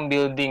on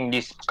building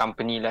this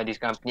company at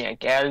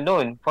KL.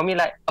 No, for me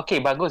like okay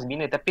bagus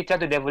bina tapi try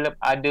to develop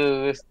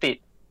other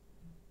state.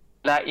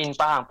 Like in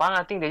Pahang,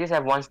 I think they just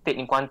have one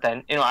state in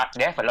Kuantan. You know,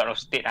 they have a lot of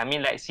state. I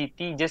mean like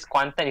city, just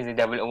Kuantan is the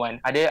developed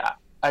one.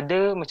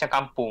 Ada macam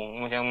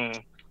kampung, macam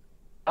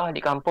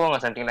di kampung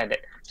or something like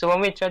that. So when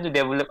we try to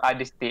develop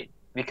other state,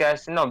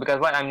 because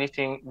what I'm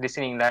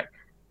listening like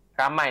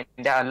ramai,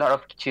 there are a lot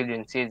of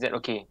children says that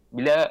okay,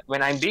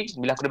 when I'm big,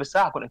 bila aku dah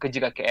besar, aku nak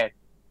kerja kat KL.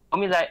 For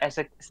me like as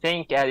a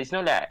staying KL, it's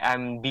not like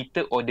I'm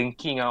bitter or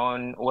dengking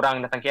on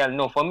orang datang KL.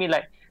 No, for me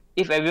like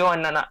if everyone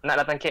nak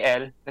datang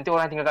KL, nanti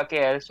orang tinggal kat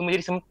KL, semua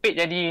jadi sempit,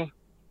 jadi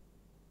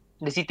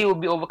the city will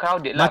be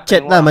overcrowded lah.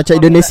 Macet lah macam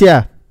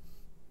Indonesia.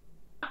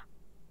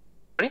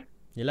 Sorry?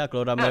 Yelah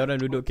kalau ramai orang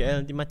duduk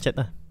KL nanti macet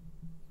lah.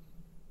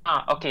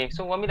 Okay.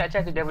 So want me like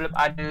try to develop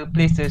other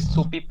places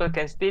so people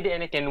can stay there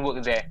and they can work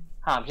there.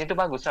 Macam tu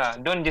bagus lah.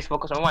 Don't just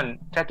focus on one.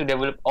 Try to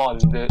develop all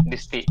the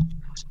state.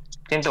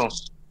 Macam tu.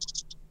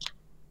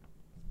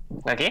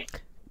 Okay.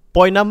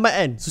 Point Ahmad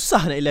kan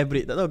susah nak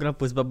elaborate. Tak tahu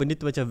kenapa. Sebab benda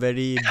tu macam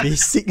very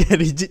basic dan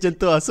rigid macam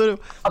tu lah. So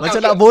macam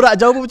nak borak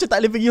jauh pun macam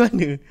tak boleh pergi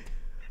mana.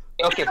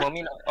 Okay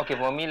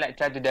for me like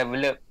try to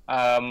develop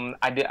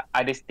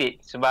other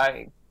state.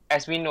 Sebab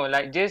as we know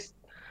like just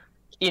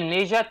in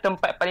Malaysia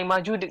tempat paling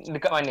maju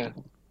dekat mana?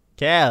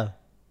 KL,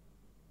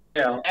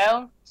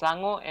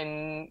 Selangor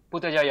and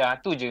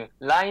Putrajaya. Tu je.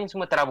 Lain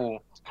semua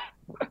terabur.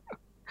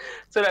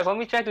 So like for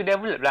me try to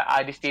develop like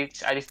other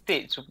states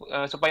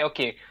supaya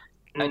okay.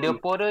 The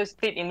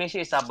poorest state in Malaysia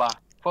is Sabah.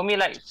 For me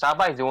like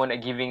Sabah is the one that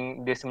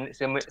giving the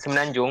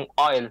Semenanjung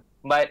oil,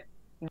 but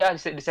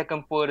that's the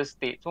second poorest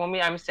state. So for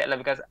me I'm sad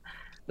lah because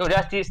there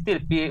are still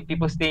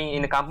people staying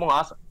in the kampung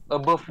house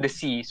above the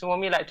sea. So for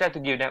me like try to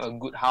give them a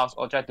good house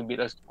or try to build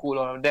a school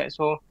or that.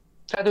 So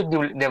try to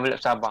develop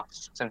Sabah,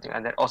 something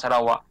like that, or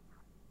Sarawak.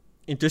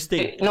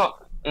 Interesting. No.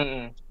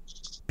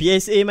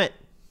 PSA Mat.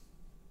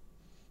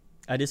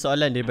 Ada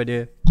soalan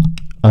daripada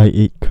I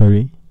Eat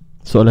Curry.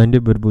 Soalan dia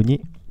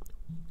berbunyi,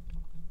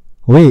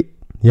 wait,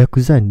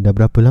 Yakuzan dah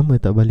berapa lama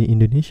tak balik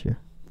Indonesia?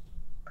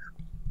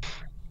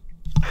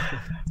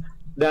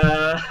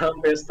 Dah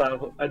hampir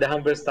setahun.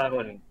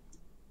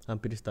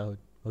 Hampir setahun.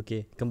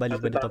 Okay,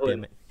 kembali kepada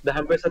topik Mat. Dah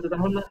hampir 1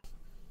 tahun lah.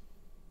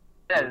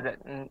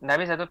 Dah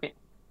habis satu topik.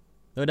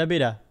 Oh dah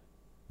habis dah?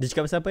 Dia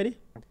cakap pasal apa ni?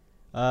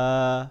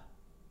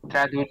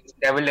 Try to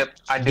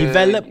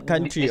develop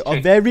country.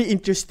 A very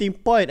interesting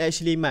point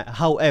actually Mat.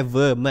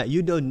 However Mat,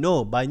 you don't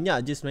know,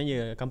 banyak je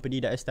sebenarnya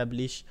company dah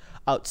establish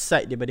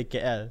outside daripada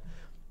KL.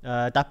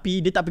 Tapi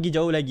dia tak pergi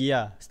jauh lagi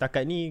lah.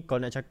 Setakat ni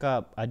kalau nak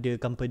cakap ada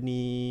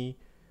company,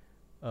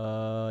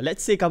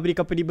 let's say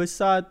company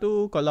besar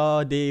tu,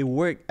 kalau they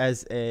work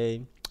as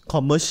a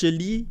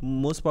commercially,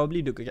 most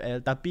probably duduk kat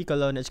KL. Tapi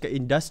kalau nak cakap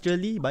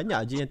industrially,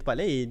 banyak je yang tempat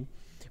lain.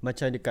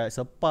 Macam dekat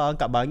Sepang,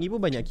 kat Bangi pun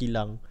banyak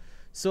kilang.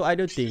 So I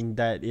don't think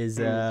that is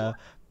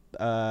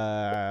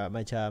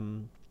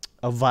macam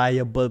a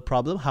viable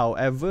problem.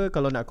 However,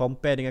 kalau nak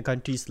compare dengan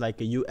countries like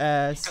the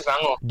US,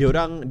 dia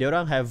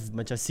orang have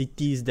macam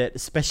cities that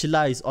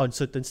specialize on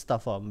certain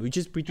stuff, which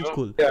is pretty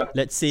cool.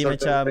 Let's say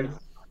macam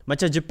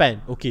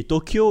Japan. Okay,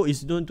 Tokyo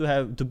is known to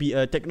be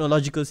a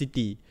technological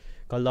city.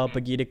 Kalau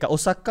pergi dekat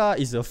Osaka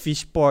is a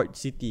fish port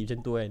city macam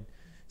tu kan.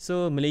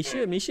 So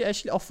Malaysia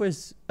actually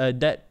offers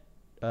that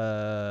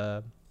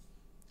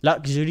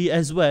luxury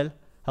as well.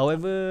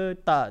 However,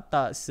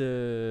 tak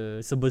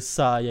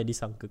sebesar yang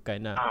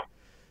disangkakan lah.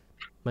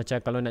 Macam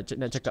kalau nak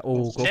cakap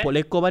keropok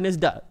lekor mana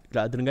sedap,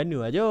 kat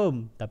Terengganu lah,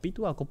 jom. Tapi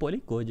tu lah keropok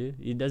lekor je.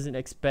 It doesn't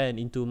expand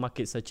into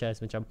market such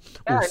as macam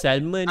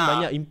salmon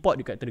banyak import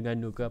dekat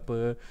Terengganu ke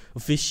apa,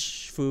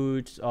 fish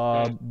foods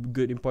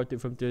good imported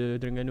from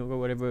Terengganu ke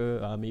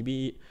whatever.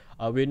 Maybe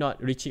we're not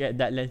reaching at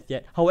that length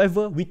yet.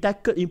 However, we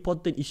tackle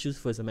important issues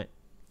first, Ahmad.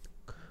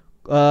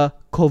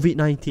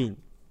 COVID-19.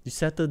 You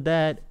settle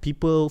that,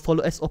 people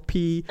follow SOP,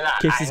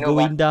 cases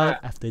going down.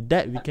 After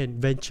that, we can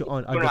venture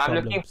on other problems.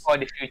 I'm looking for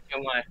the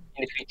future, man.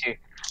 In the future,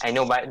 I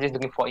know, but just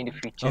looking for in the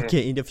future.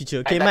 Okay, in the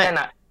future. Okay,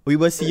 Matt.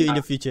 We will see you in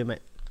the future,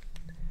 Matt.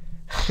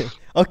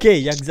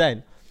 Okay,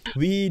 Yakzan.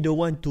 we don't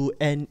want to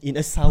end in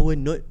a sour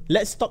note.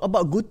 Let's talk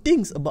about good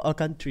things about our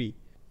country.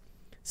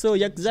 So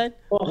Yakzan,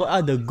 what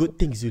are the good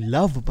things you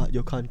love about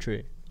your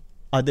country,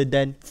 other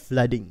than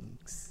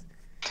floodings?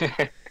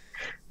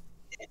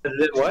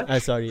 What?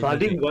 Sorry.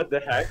 Flooding? Okay. What the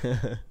heck?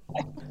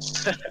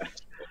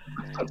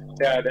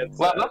 Yeah, that's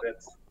What?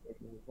 that's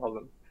the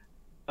problem.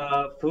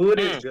 Food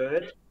is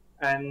good,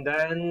 and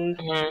then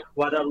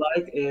what I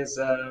like is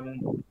I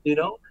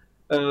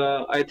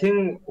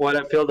think what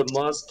I feel the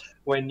most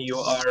when you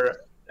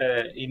are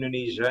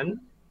Indonesian,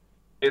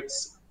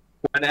 it's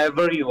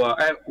whenever you are,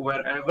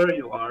 wherever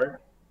you are,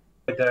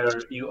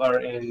 whether you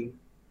are in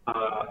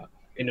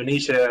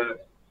Indonesia,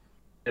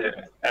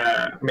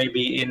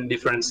 maybe in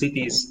different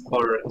cities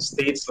or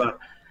states,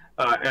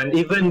 and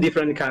even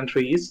different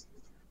countries.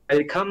 When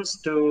it comes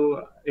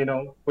to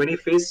when you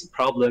face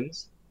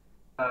problems,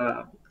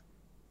 I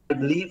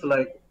believe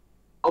like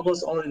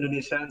almost all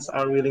Indonesians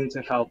are willing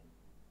to help.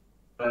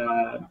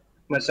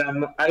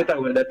 Macam I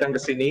tahu datang ke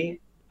sini,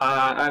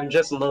 I'm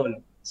just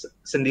alone,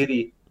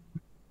 sendiri.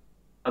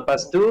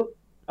 Lepas tu,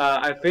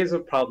 I face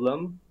a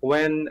problem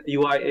when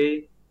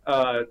UIA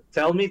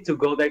tell me to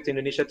go back to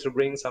Indonesia to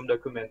bring some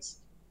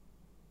documents.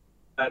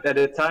 At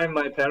the time,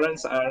 my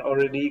parents are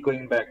already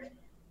going back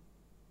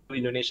to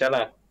Indonesia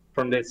lah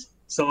from this.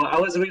 So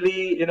I was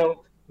really,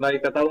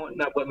 like tak tahu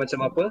nak buat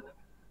macam apa.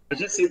 I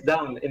just sit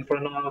down in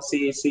front of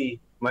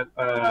CAC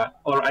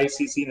or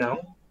ICC now,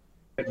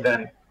 back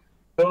then.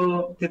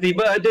 So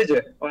tiba-tiba ada je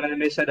orang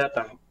Indonesia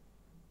datang.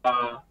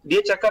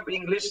 Dia cakap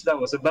English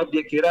tau sebab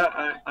dia kira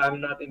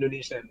I'm not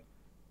Indonesian.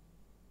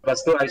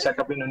 Lepas tu I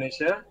cakap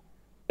Indonesia,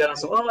 dia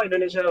langsung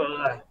Indonesia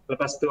lah.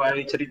 Lepas tu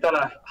I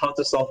ceritalah how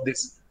to solve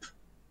this.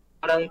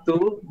 Orang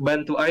tu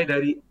bantu I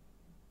dari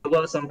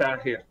awal sampai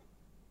akhir.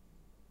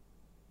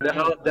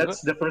 Padahal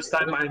that's the first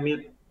time I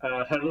meet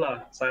her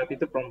lah. Saat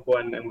itu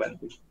perempuan yang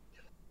bantu.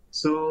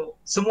 So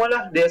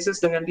semualah dia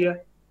assist dengan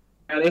dia.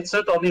 And it's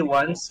not only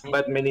once,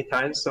 but many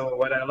times. So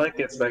what I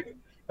like is like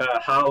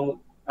how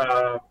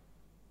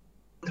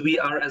we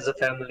are as a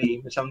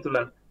family, macam tu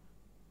lah.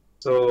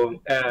 So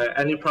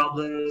any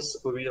problems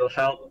we will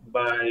help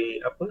by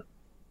apa?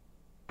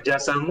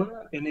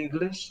 Kerjasama in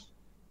English.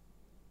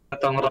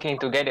 Atau Working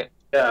together.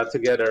 Yeah,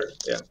 together.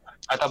 Yeah.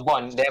 Atau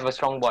bond, they have a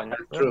strong bond.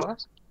 True.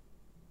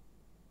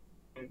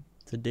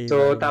 Today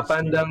So tak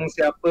pandang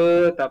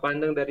siapa, tak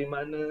pandang dari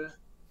mana,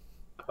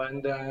 tak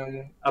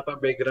pandang apa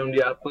background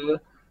dia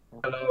apa.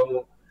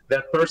 Kalau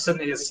that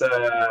person is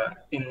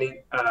in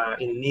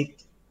need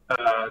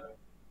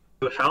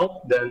to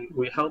help, then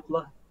we help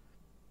lah.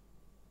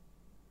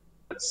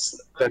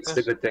 That's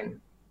the good thing.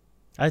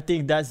 I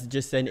think that's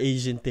just an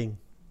Asian thing.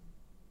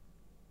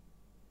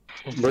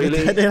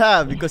 Really? Tak ada lah,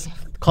 because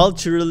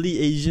culturally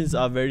Asians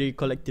are very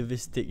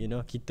collectivistic,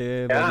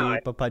 kita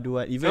very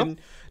perpaduan. Even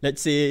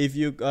let's say if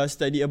you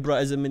study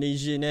abroad as a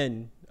Malaysian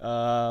and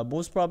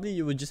most probably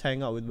you would just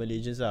hang out with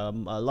Malaysians.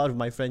 A lot of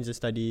my friends that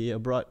study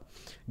abroad,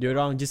 they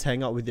around just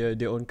hang out with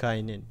their own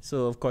kind, and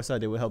so of course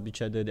they will help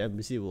each other. The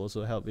embassy will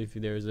also help if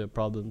there's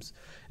problems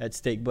at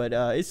stake. But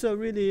it's a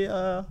really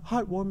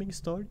heartwarming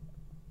story.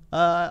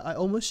 I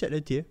almost shed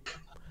a tear.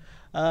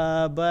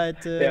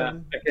 But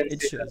it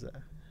shows.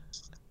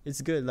 It's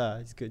good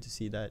lah. It's good to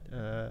see that.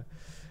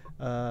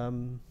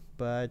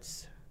 But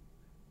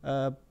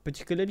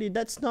particularly,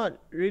 that's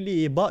not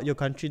really about your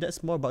country.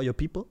 That's more about your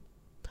people.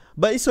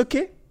 But it's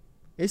okay.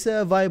 It's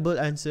a viable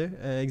answer.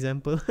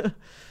 Example.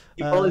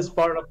 People is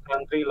part of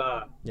country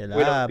lah. Yeah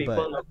Without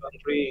people, no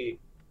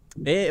country.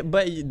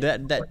 But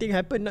that thing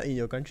happened not in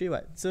your country,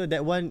 what? So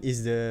that one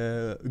is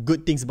the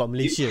good things about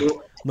Malaysia.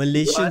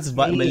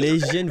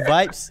 Malaysian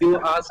vibes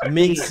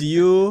makes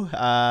you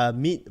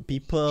meet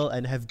people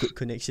and have good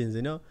connections.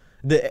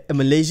 The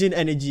Malaysian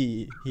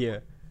energy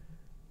here.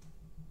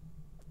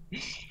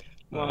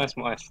 Mas.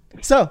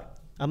 So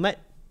Ahmad,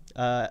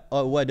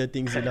 what are the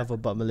things you love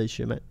about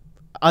Malaysia, man?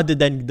 Other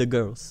than the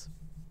girls.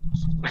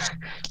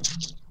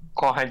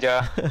 Kau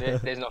aja.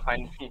 That's not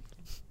funny.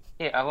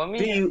 About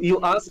me. You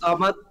ask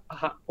Ahmad,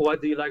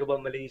 what do you like about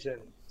Malaysian?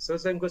 So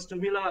same goes to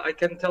me lah. I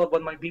can tell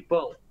about my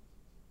people.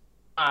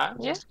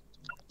 Yeah.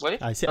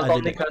 Boleh? I said Not other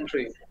only than.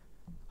 country.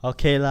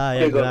 Okay lah,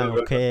 Okay, go.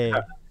 okay.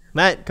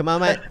 Matt, come on,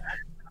 Matt.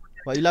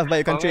 What you love about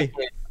your country?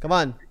 Come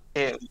on.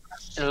 A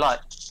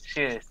lot.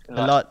 Serious.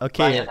 A lot.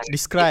 Okay, Banyak.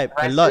 describe.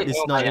 A lot is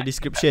not a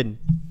description.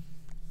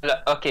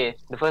 Okay,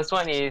 the first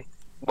one is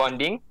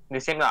bonding. The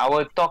same lah. I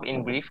will talk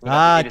in brief.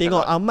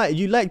 Tengok Ahmad,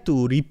 you like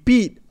to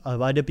repeat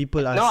other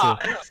people answer. No,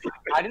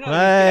 I don't know.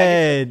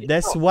 Right,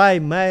 that's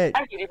why, Matt.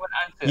 I give different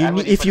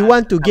answer. If you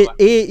want to get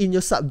A in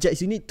your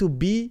subjects, you need to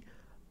be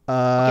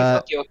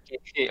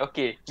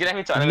Okay. Let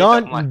me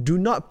talk. do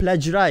not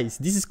plagiarize.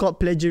 This is called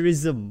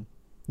plagiarism.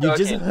 You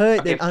just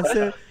heard an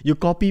answer, you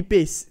copy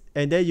paste,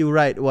 and then you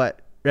write what?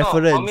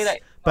 Reference. For me,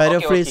 like,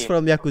 paraphrase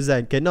from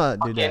Yakuzan. Cannot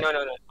do that. No.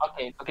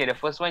 Okay, the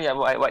first one,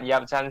 what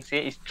Yab-chan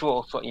say is true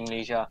also in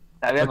Malaysia.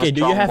 Like, Okay,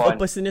 do you have a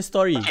personal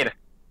story?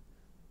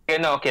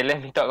 Okay,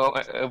 let me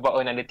talk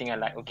about another thing I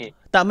like. Okay.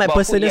 Tak, Matt,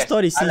 About personal food, yes.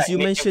 story. I Since like you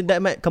Malaysia mentioned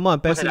that, Matt, come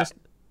on, personal.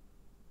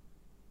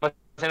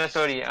 Personal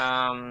story.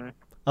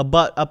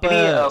 About apa?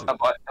 Maybe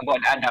about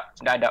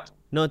the adab.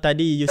 No,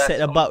 tadi you That's said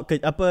about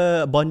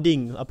apa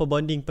bonding. Apa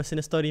bonding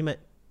personal story,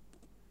 Mat?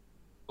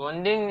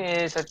 Bonding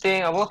is I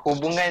think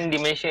hubungan di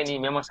Malaysia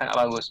ni memang sangat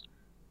bagus.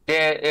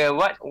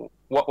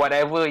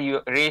 Whatever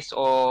you race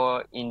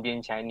or Indian,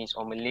 Chinese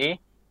or Malay,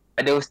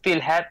 they will still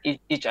help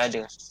each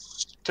other.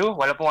 True,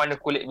 walaupun warna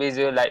kulit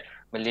beza like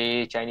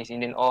Malay, Chinese,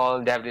 Indian,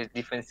 all they have this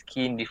different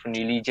skin, different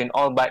religion,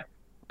 all, but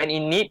when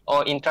in need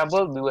or in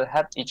trouble, we will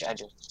help each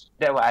other.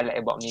 That's what I like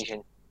about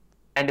Malaysian.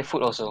 And the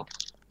food also.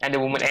 And the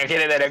woman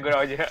actually dah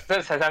gurau je.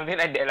 So something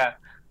like that lah.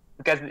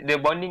 Because the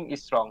bonding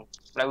is strong.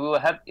 Like we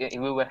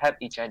will help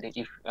each other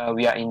if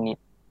we are in need.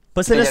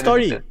 Personal Kita jaga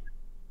story. betul.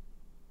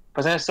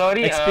 Personal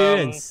story.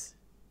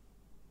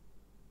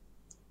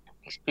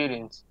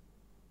 Experience.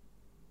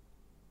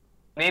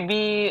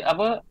 Maybe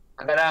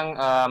kadang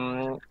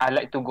I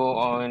like to go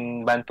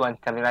on bantuan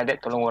something like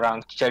that, tolong orang,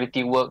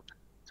 charity work.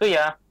 So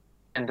yeah,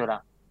 macam tu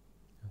lah.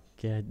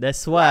 Okay,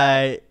 that's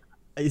why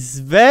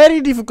it's very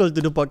difficult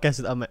to do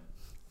podcast with Ahmad.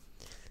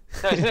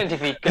 No, it's not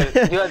difficult.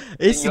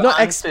 It's your not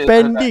answer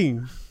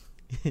expanding.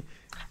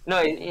 No,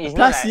 it's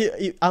Plus,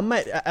 not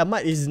like,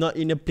 Ahmad is not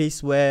in a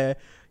place where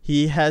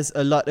he has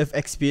a lot of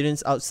experience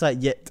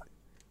outside yet.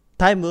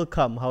 Time will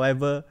come,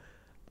 however.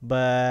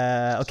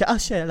 But okay, I'll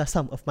share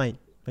some of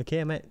mine.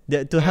 Okay, Ahmad,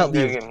 to help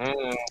you.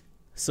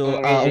 So,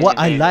 what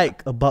I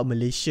like about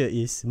Malaysia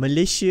is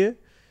Malaysia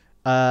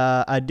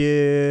ada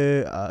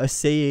a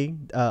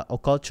saying or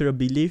cultural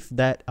belief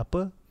that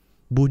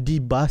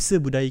budi bahasa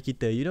budaya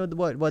kita. You know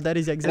what that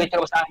is, Yakzan? Kita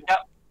bahasa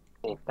Arab.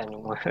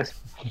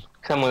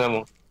 Sama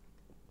kamu.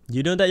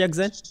 You know that,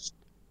 Yakzan?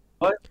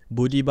 What?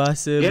 Budi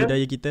bahasa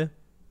budaya kita.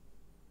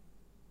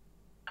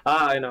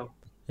 I know.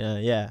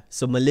 Yeah.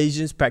 So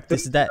Malaysians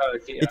practice that.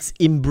 Okay, yeah. It's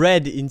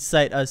inbred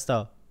inside us,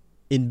 tau.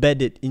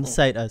 Embedded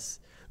inside us,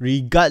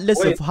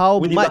 regardless of how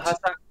budi much.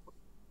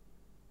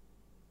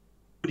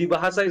 Budi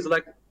bahasa is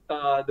like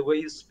the way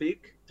you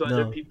speak to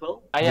other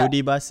people.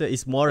 Budi bahasa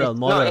is moral.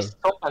 No, it's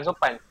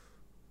sopan.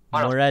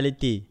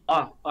 Morality.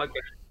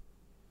 Okay.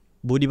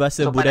 Budi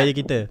bahasa budaya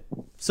kita.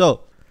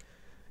 So,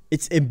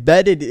 it's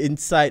embedded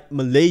inside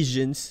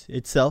Malaysians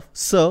itself.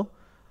 So,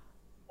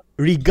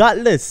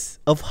 regardless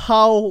of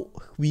how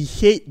we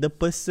hate the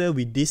person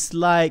we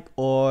dislike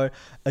or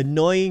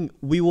annoying,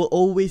 we will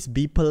always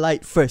be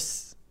polite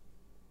first.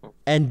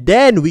 And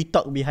then we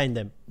talk behind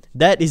them.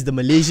 That is the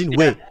Malaysian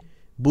way.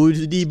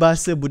 Budi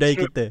bahasa budaya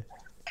kita.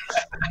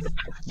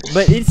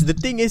 But the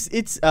thing is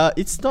it's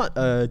not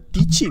a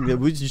teaching,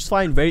 which is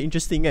find very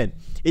interesting, and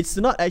it's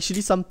not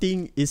actually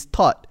something is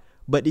taught,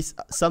 but it's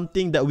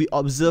something that we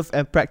observe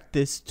and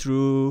practice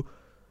through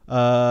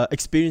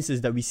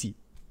experiences that we see,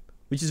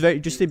 which is very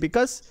interesting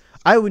because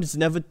I was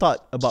never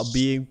taught about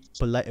being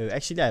polite.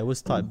 Actually, I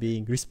was taught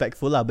being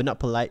respectful lah, but not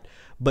polite.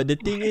 But the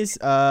thing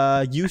is,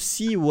 you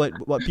see what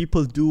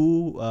people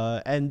do,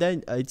 and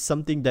then it's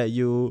something that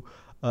you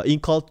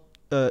inculturate.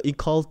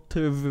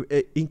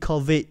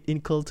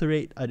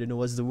 I don't know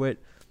what's the word.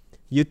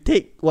 You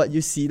take what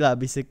you see lah,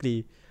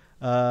 basically.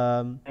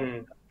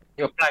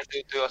 You apply to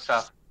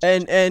yourself.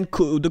 And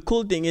the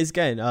cool thing is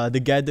kan, the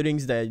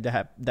gatherings that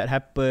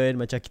happen,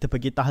 macam kita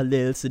pergi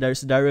tahlil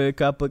saudara-saudara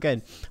ke apa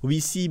kan, we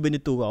see benda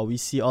tu, we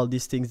see all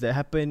these things that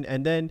happen,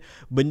 and then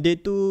benda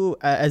tu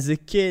as a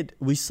kid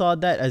we saw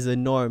that as a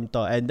norm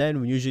tau, and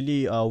then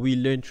usually we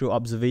learn through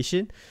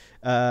observation,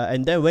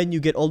 and then when you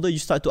get older you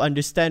start to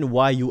understand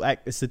why you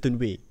act a certain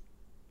way.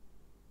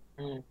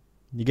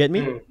 You get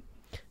me?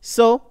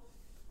 So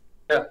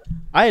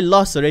I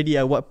lost already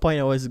at what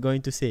point I was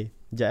going to say.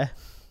 Sekejap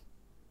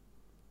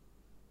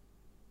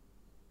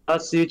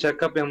As you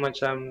cakap yang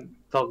macam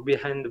talk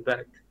behind the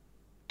back.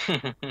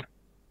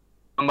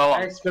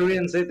 I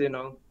experience it, you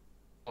know.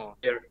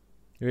 Here.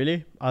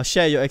 Really? I'll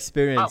share your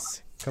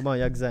experience. Come on,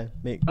 Yakzan.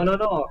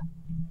 No.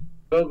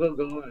 Go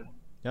on.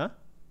 Huh?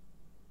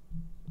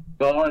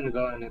 Go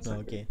on. It's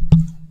Okay.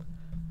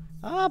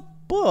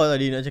 Apa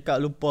tadi nak cakap,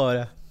 lupa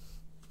dah.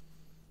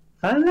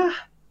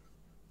 Alah.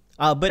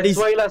 But that's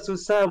why lah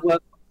susah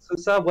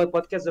buat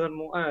podcast dengan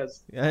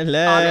Muaz.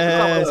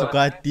 Alah,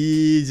 suka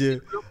hati je.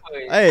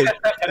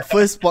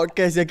 First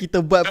podcast yang kita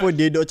buat pun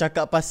dia duk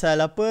cakap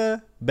pasal apa?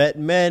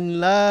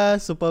 Batman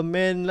lah,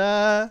 Superman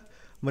lah,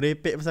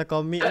 merepek pasal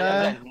komik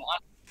lah.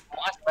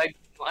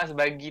 Muaz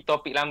bagi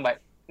topik lambat.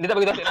 Dia tak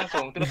bagi topik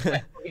langsung. Terus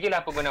fikirlah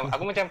apa guna.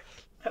 Aku macam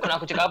nak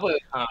aku cakap apa?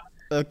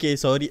 Okay,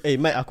 sorry.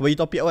 Mat, aku bagi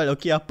topik awal.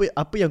 Okay,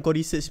 apa yang kau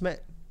research, Mat?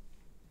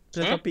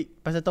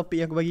 Pasal topik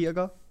yang aku bagi kat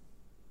kau.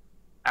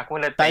 Aku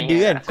dah tak ada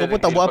kan? Kau pun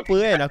tak buat apa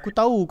kan? Aku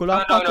tahu. Kalau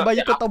aku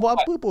bagi kau tak buat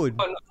apa pun.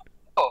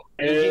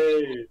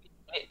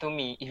 To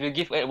me, if you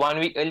give 1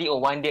 week early or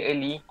 1 day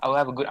early, I will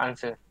have a good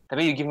answer.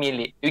 Tapi you give me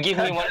late. You give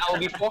me 1 hour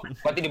before,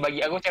 lepas tu dia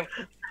bagi aku macam,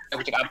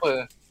 aku cakap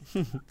apa?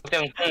 Macam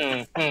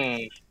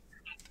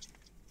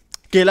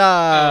Okay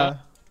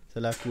lah.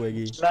 Salah aku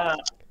lagi.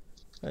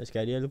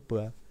 Sekali dia lupa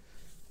lah.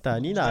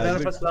 Tak, ni lah.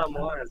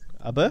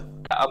 Apa?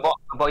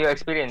 About your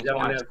experience.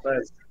 Jangan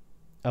nervous.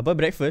 Apa?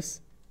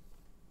 Breakfast?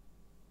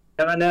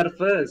 Jangan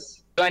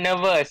nervous. You are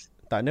nervous.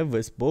 Tak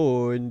nervous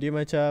pun. Dia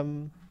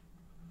macam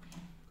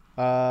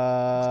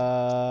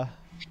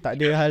tak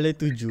ada hal yang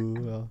tuju.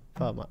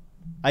 Faham tak?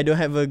 I don't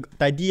have a...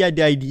 Tadi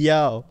ada idea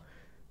tau.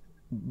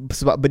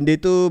 Sebab benda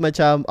tu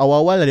macam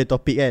awal-awal ada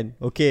topik kan.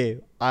 Okay,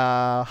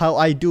 how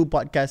I do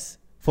podcast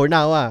for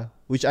now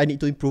which I need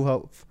to improve.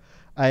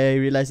 I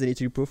realize I need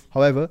to improve.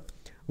 However,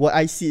 what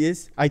I see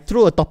is I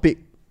throw a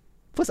topic.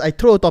 First I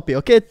throw a topic.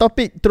 Okay,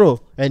 topic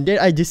throw. And then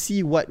I just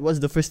see what's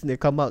the first thing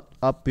that come up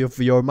of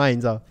your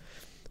minds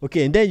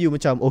Okay, and then you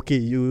macam okay,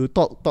 you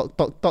talk.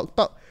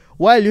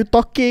 While you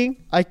talking,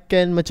 I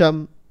can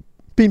macam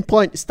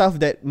pinpoint stuff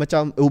that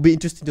macam it will be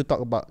interesting to talk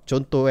about.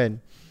 Contoh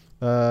kan,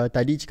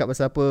 tadi cakap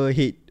pasal apa,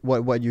 hate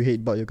what you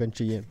hate about your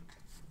country kan.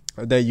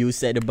 Then you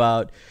said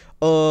about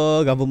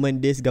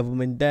government this,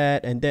 government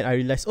that, and then I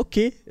realized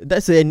okay,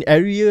 that's an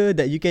area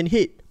that you can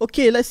hate.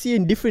 Okay, let's see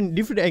in different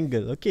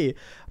angle. Okay,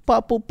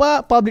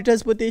 public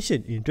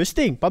transportation,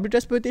 interesting. Public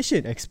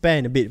transportation,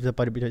 expand a bit pasal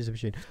public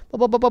transportation.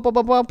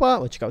 Cakap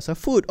pasal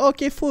food.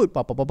 Okay, food.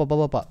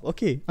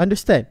 Okay,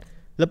 understand.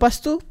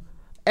 Lepas tu,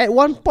 at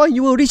one point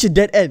you will reach a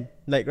dead end,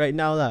 like right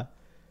now lah,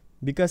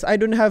 because I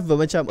don't have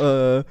macam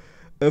a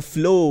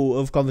flow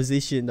of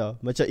conversation tau.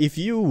 Macam if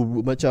you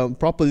macam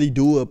properly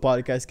do a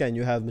podcast kan,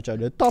 you have macam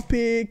the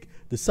topic,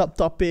 the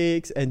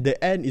subtopics, and the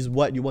end is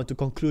what you want to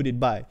conclude it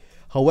by.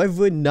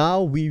 However, now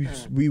we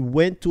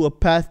went to a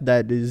path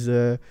that is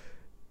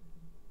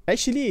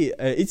actually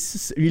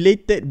it's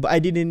related, but I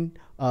didn't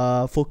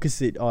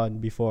focus it on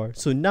before.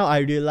 So now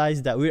I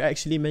realize that we're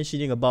actually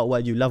mentioning about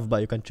what you love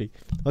about your country.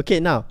 Okay,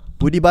 now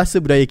budi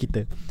bahasa budaya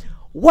kita.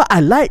 What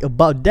I like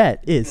about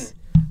that is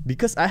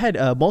because I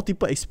had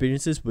multiple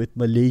experiences with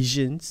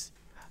Malaysians,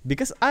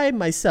 because I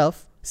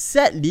myself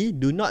sadly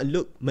do not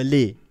look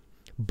Malay,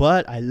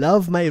 but I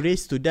love my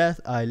race to death.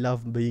 I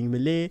love being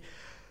Malay,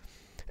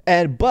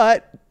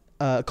 but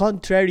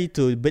contrary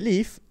to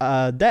belief,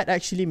 that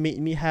actually made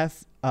me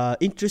have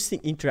interesting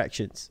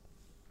interactions.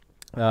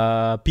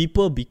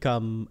 People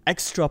become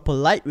extra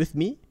polite with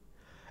me,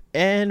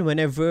 and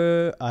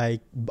whenever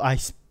I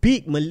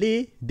speak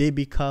Malay, they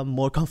become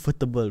more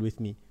comfortable with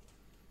me.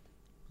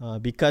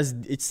 Because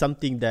it's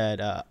something that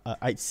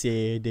I'd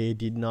say they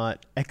did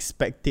not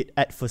expect it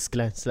at first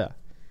glance lah.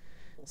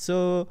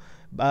 So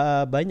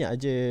banyak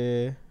aje.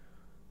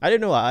 I don't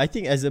know. I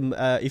think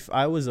if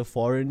I was a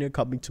foreigner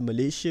coming to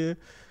Malaysia,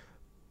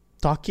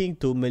 talking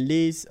to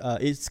Malays,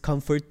 it's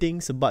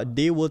comforting sebab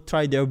they will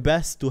try their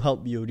best to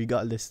help you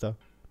regardless tau.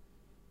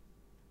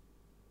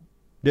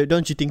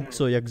 Don't you think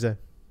so,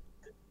 Yakzan?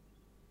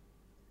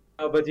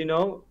 But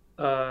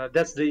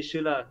that's the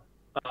issue lah.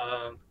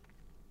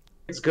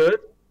 It's good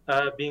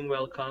being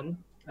welcome,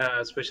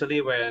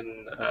 especially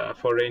when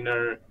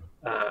foreigner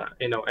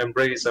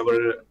embrace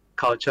our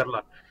culture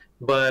lah.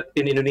 But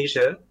in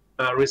Indonesia,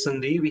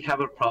 recently we have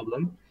a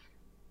problem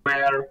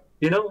where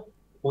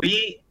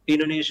we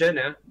Indonesian,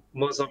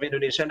 most of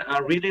Indonesian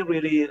are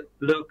really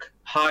look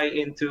high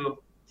into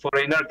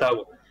foreigner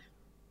tau.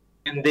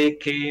 When they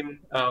came,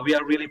 we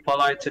are really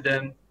polite to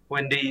them.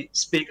 When they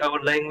speak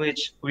our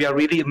language, we are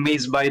really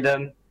amazed by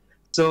them.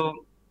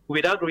 So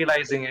without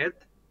realizing it,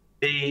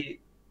 they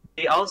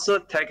also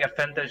take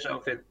advantage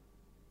of it.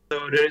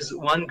 So there's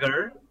one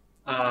girl,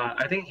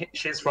 I think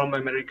she's from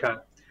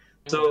America.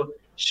 So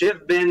she's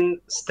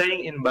been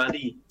staying in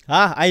Bali.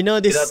 I know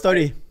this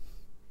story.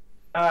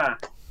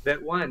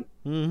 That one.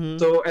 Mm-hmm.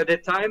 So at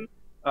that time,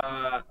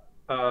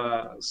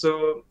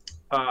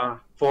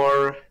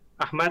 for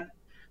Ahmad,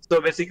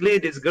 so basically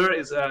this girl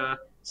is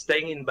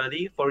staying in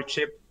Bali for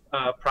cheap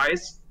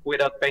price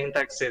without paying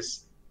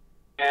taxes.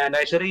 And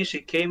actually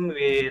she came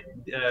with,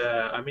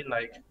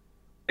 like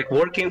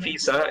working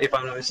visa, if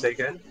I'm not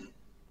mistaken.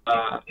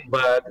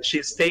 But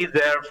she stayed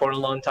there for a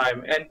long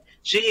time. And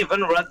she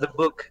even read the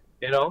book,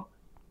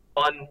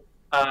 on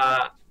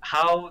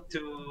how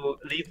to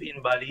live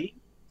in Bali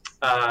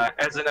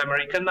as an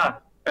American,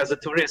 as a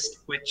tourist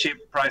with cheap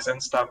price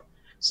and stuff.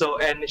 So,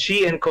 and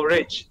she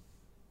encouraged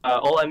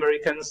all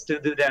Americans to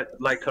do that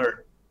like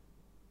her.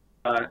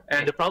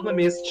 And the problem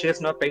is she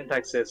is not paying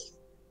taxes.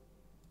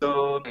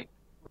 So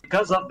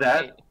because of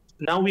that,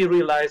 now we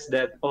realize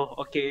that,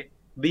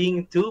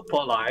 being too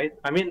polite,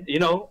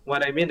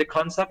 what I mean, the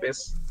concept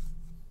is,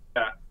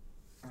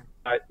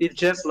 it's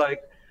just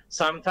like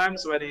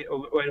sometimes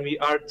when we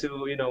are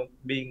to,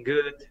 being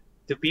good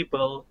to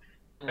people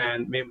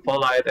and being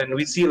polite, and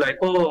we see like,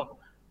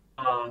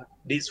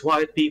 these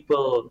white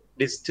people,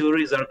 these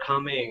tourists are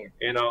coming,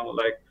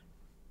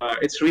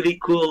 it's really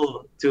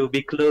cool to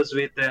be close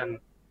with them,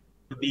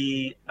 to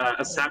be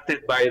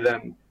accepted by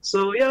them.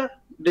 So yeah,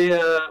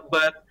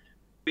 but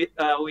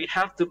we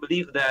have to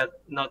believe that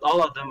not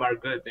all of them are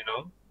good,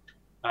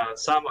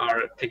 some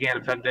are taking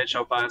advantage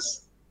of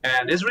us,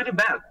 and it's really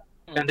bad.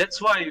 And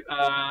that's why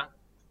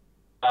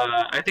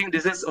I think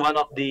this is one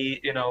of the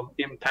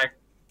impact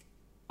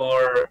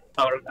for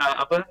our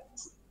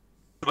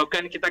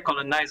sebabkan kita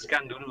colonize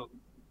kan dulu.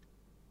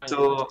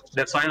 So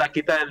that's why lah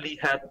kita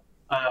lihat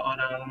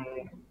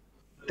orang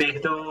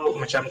putih itu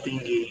macam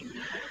tinggi.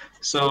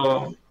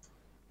 So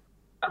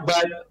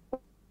but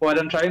what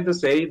I'm trying to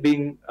say,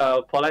 being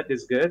polite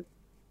is good,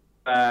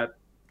 but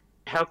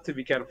have to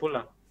be careful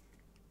lah.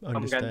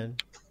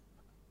 Understand.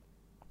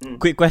 Hmm.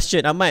 Quick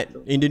question, Ahmad.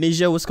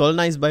 Indonesia was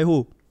colonized by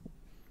who?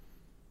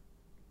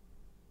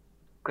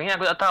 Kau ingat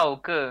aku tak tahu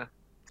ke?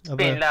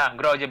 Spain lah,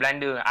 grow je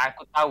Belanda.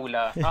 Aku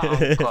tahulah.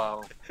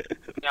 Kau.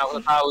 Yang aku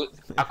tahu.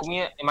 Aku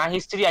punya my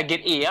history I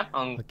get A ya.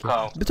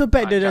 Kau. Betul,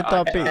 back to the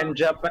topic. And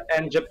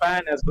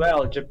Japan as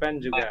well.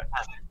 Japan juga.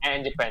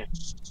 And Japan.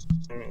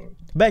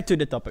 Back to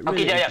the topic.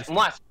 Okay, Really jap.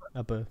 Muaz.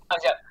 Apa?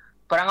 Sekejap.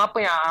 Perang apa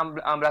yang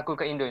berlaku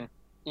kat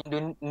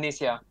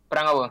Indonesia?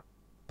 Perang apa?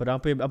 Perang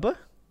apa?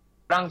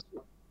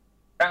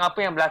 Perang apa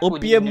yang berlaku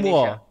Opium di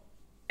Indonesia?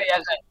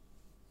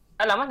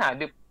 War. Alah, mana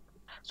ada?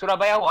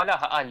 Surabaya War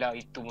lah. Alah,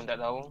 itu pun tak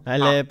tahu.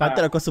 Alah,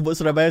 patut kau sebut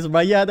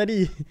Surabaya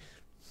tadi.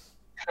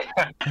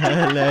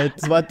 Alah,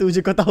 sebab tu je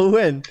kau tahu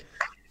kan?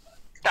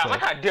 Tak,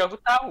 mana ada, aku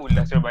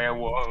tahulah Surabaya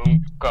War.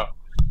 Kau.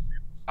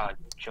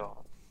 Acok.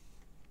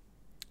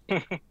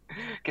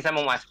 Okay,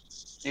 sama Mas.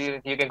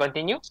 You can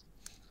continue.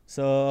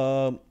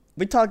 So,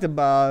 we talked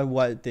about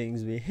what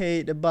things we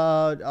hate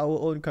about our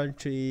own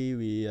country.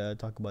 We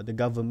talk about the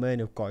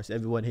government. Of course,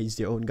 everyone hates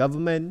their own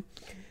government.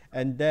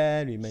 And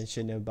then we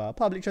mentioned about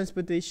public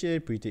transportation.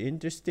 Pretty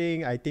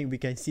interesting. I think we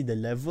can see the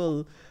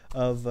level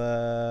of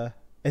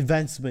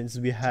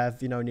advancements we have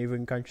in our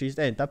neighboring countries.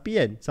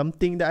 Tapi kan,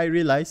 something that I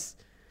realised,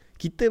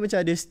 kita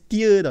macam ada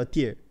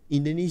tier.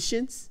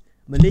 Indonesians,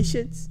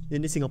 Malaysians,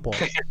 and Singapore.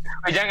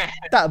 Jangan.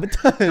 Tak,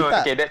 betul. No,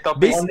 tak. okay, that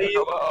topic.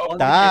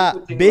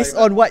 Based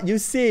on what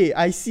you say,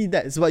 I see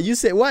that. So what you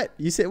said what?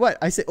 You said what?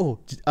 I said, oh,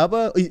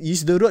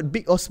 is the road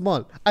big or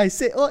small? I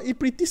said, oh, it's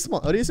pretty small.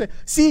 Or you say,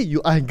 see,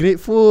 you are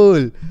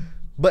grateful.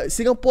 But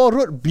Singapore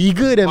road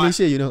bigger than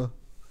Malaysia, you know.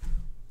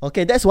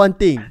 Okay, that's one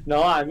thing.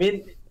 No, I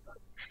mean,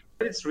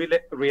 it's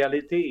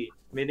reality.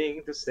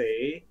 Meaning to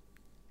say,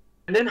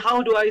 and then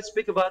how do I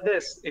speak about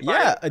this? If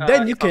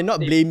then you cannot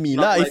blame me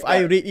lah if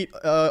I rate it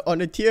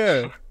on a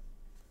tier.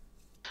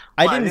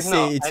 I didn't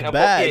say it's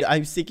bad.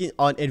 I'm speaking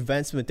on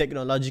advancement,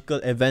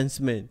 technological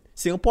advancement.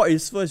 Singapore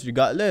is first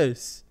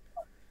regardless.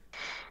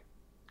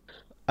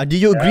 Do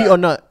you agree or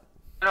not?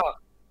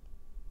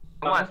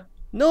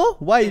 No?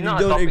 Why you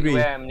don't agree?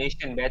 Where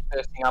Malaysian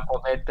better, Singapore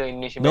better,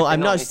 Indonesia better. No,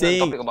 I'm not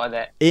saying topic about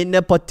that. In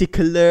a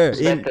particular,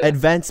 in better.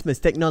 advancements,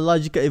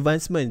 technological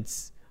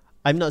advancements.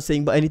 I'm not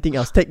saying about anything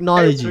else.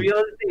 Technology. It's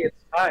reality.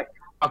 It's fact.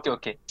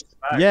 Okay.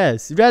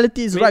 Yes,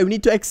 reality is right. We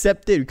need to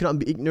accept it. We cannot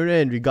be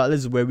ignorant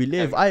regardless of where we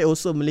live. I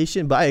also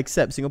Malaysian, but I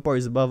accept Singapore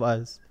is above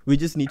us. We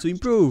just need to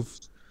improve.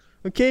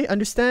 Okay,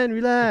 understand?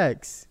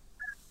 Relax.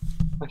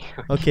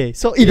 Okay,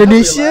 so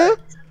Indonesia,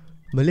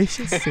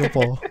 Malaysia,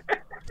 Singapore.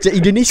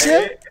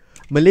 Indonesia,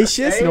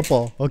 Malaysia,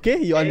 Singapore.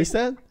 Okay, you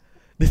understand?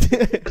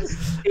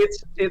 It's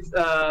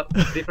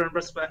different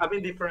perspective. I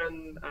mean,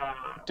 different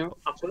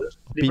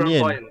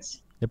Opinion.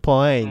 points. The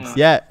points.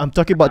 Yeah, I'm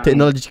talking about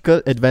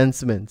technological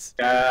advancements.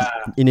 Yeah.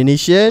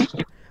 Indonesian,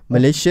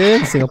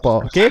 Malaysia,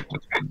 Singapore. Okay.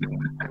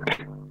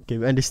 Okay,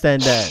 we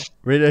understand that.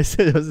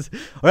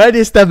 Already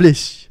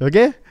established.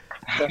 Okay.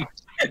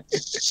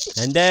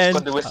 And then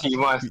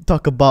we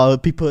talk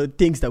about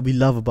things that we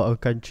love about our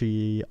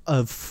country,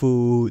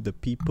 food, the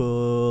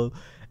people,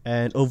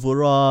 and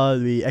overall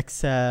we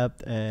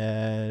accept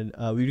and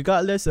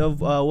regardless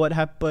of what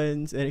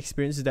happens and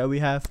experiences that we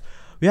have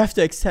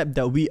to accept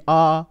that we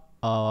are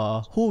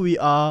who we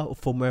are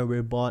from where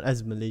we're born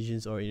as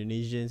Malaysians or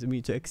Indonesians.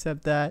 We need to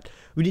accept that.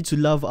 We need to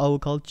love our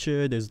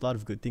culture. There's a lot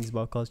of good things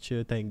about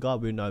culture. Thank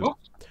God we're not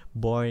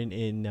born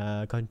in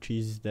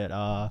countries that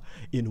are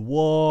in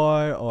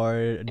war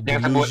or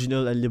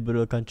delusional and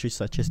liberal countries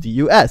such as the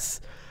US.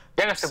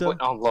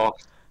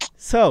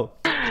 So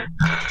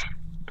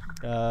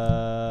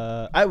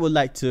I would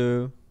like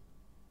to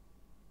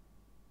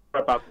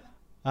Wrap up.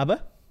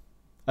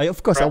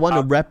 Of course, I want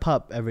to wrap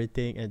up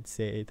everything and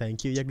say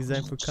thank you,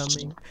 Yakzan, for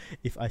coming.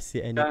 If I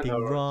say anything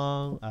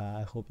wrong,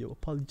 I hope you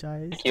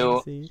apologize. Thank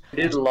you. You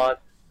did a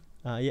lot.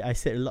 Yeah, I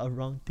said a lot of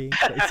wrong things,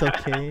 but it's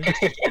okay.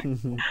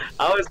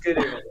 I was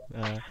kidding.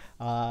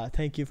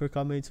 Thank you for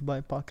coming to my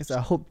podcast.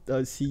 I hope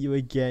I'll see you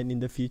again in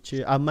the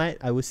future.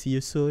 I will see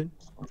you soon.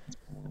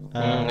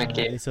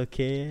 Okay. It's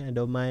okay. I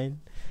don't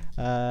mind.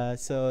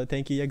 So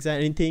thank you,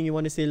 Yakzan. Anything you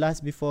want to say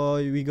last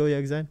before we go,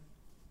 Yakzan?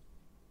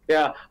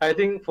 Yeah, I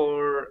think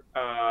for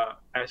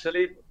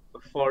actually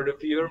for the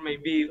viewer,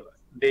 maybe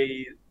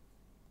they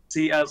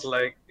see us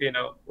like, you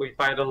know, we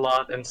fight a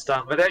lot and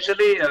stuff, but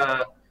actually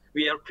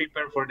we are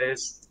prepared for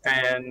this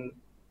and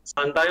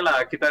santai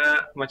lah, kita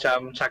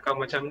macam cakap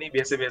macam ni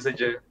biasa-biasa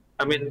je.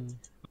 I mean,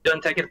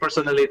 don't take it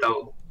personally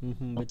tau.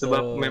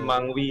 Sebab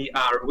memang we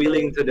are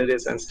willing to do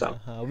this and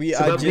stuff.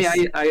 Sebab ni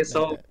I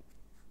saw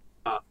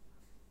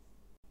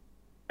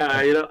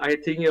you know, I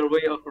think your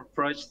way of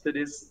approach to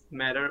this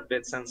matter a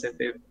bit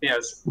sensitive.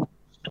 Yes,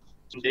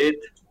 indeed,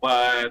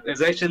 but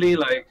it's actually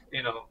like, you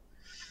know,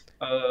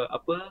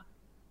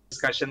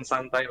 discussion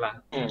santai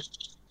lah.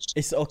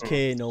 It's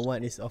okay. No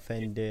one is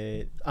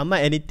offended.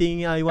 Ahmad,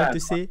 anything you want to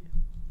say?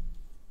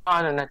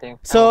 Oh, no, nothing.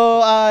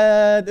 So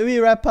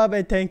we wrap up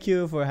and thank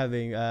you for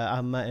having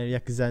Ahmad and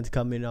Yakzan to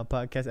come in our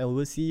podcast, and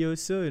we'll see you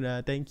soon.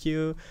 Thank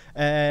you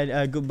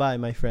and goodbye,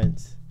 my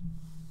friends.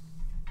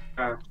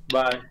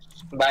 Bye.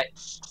 Bye.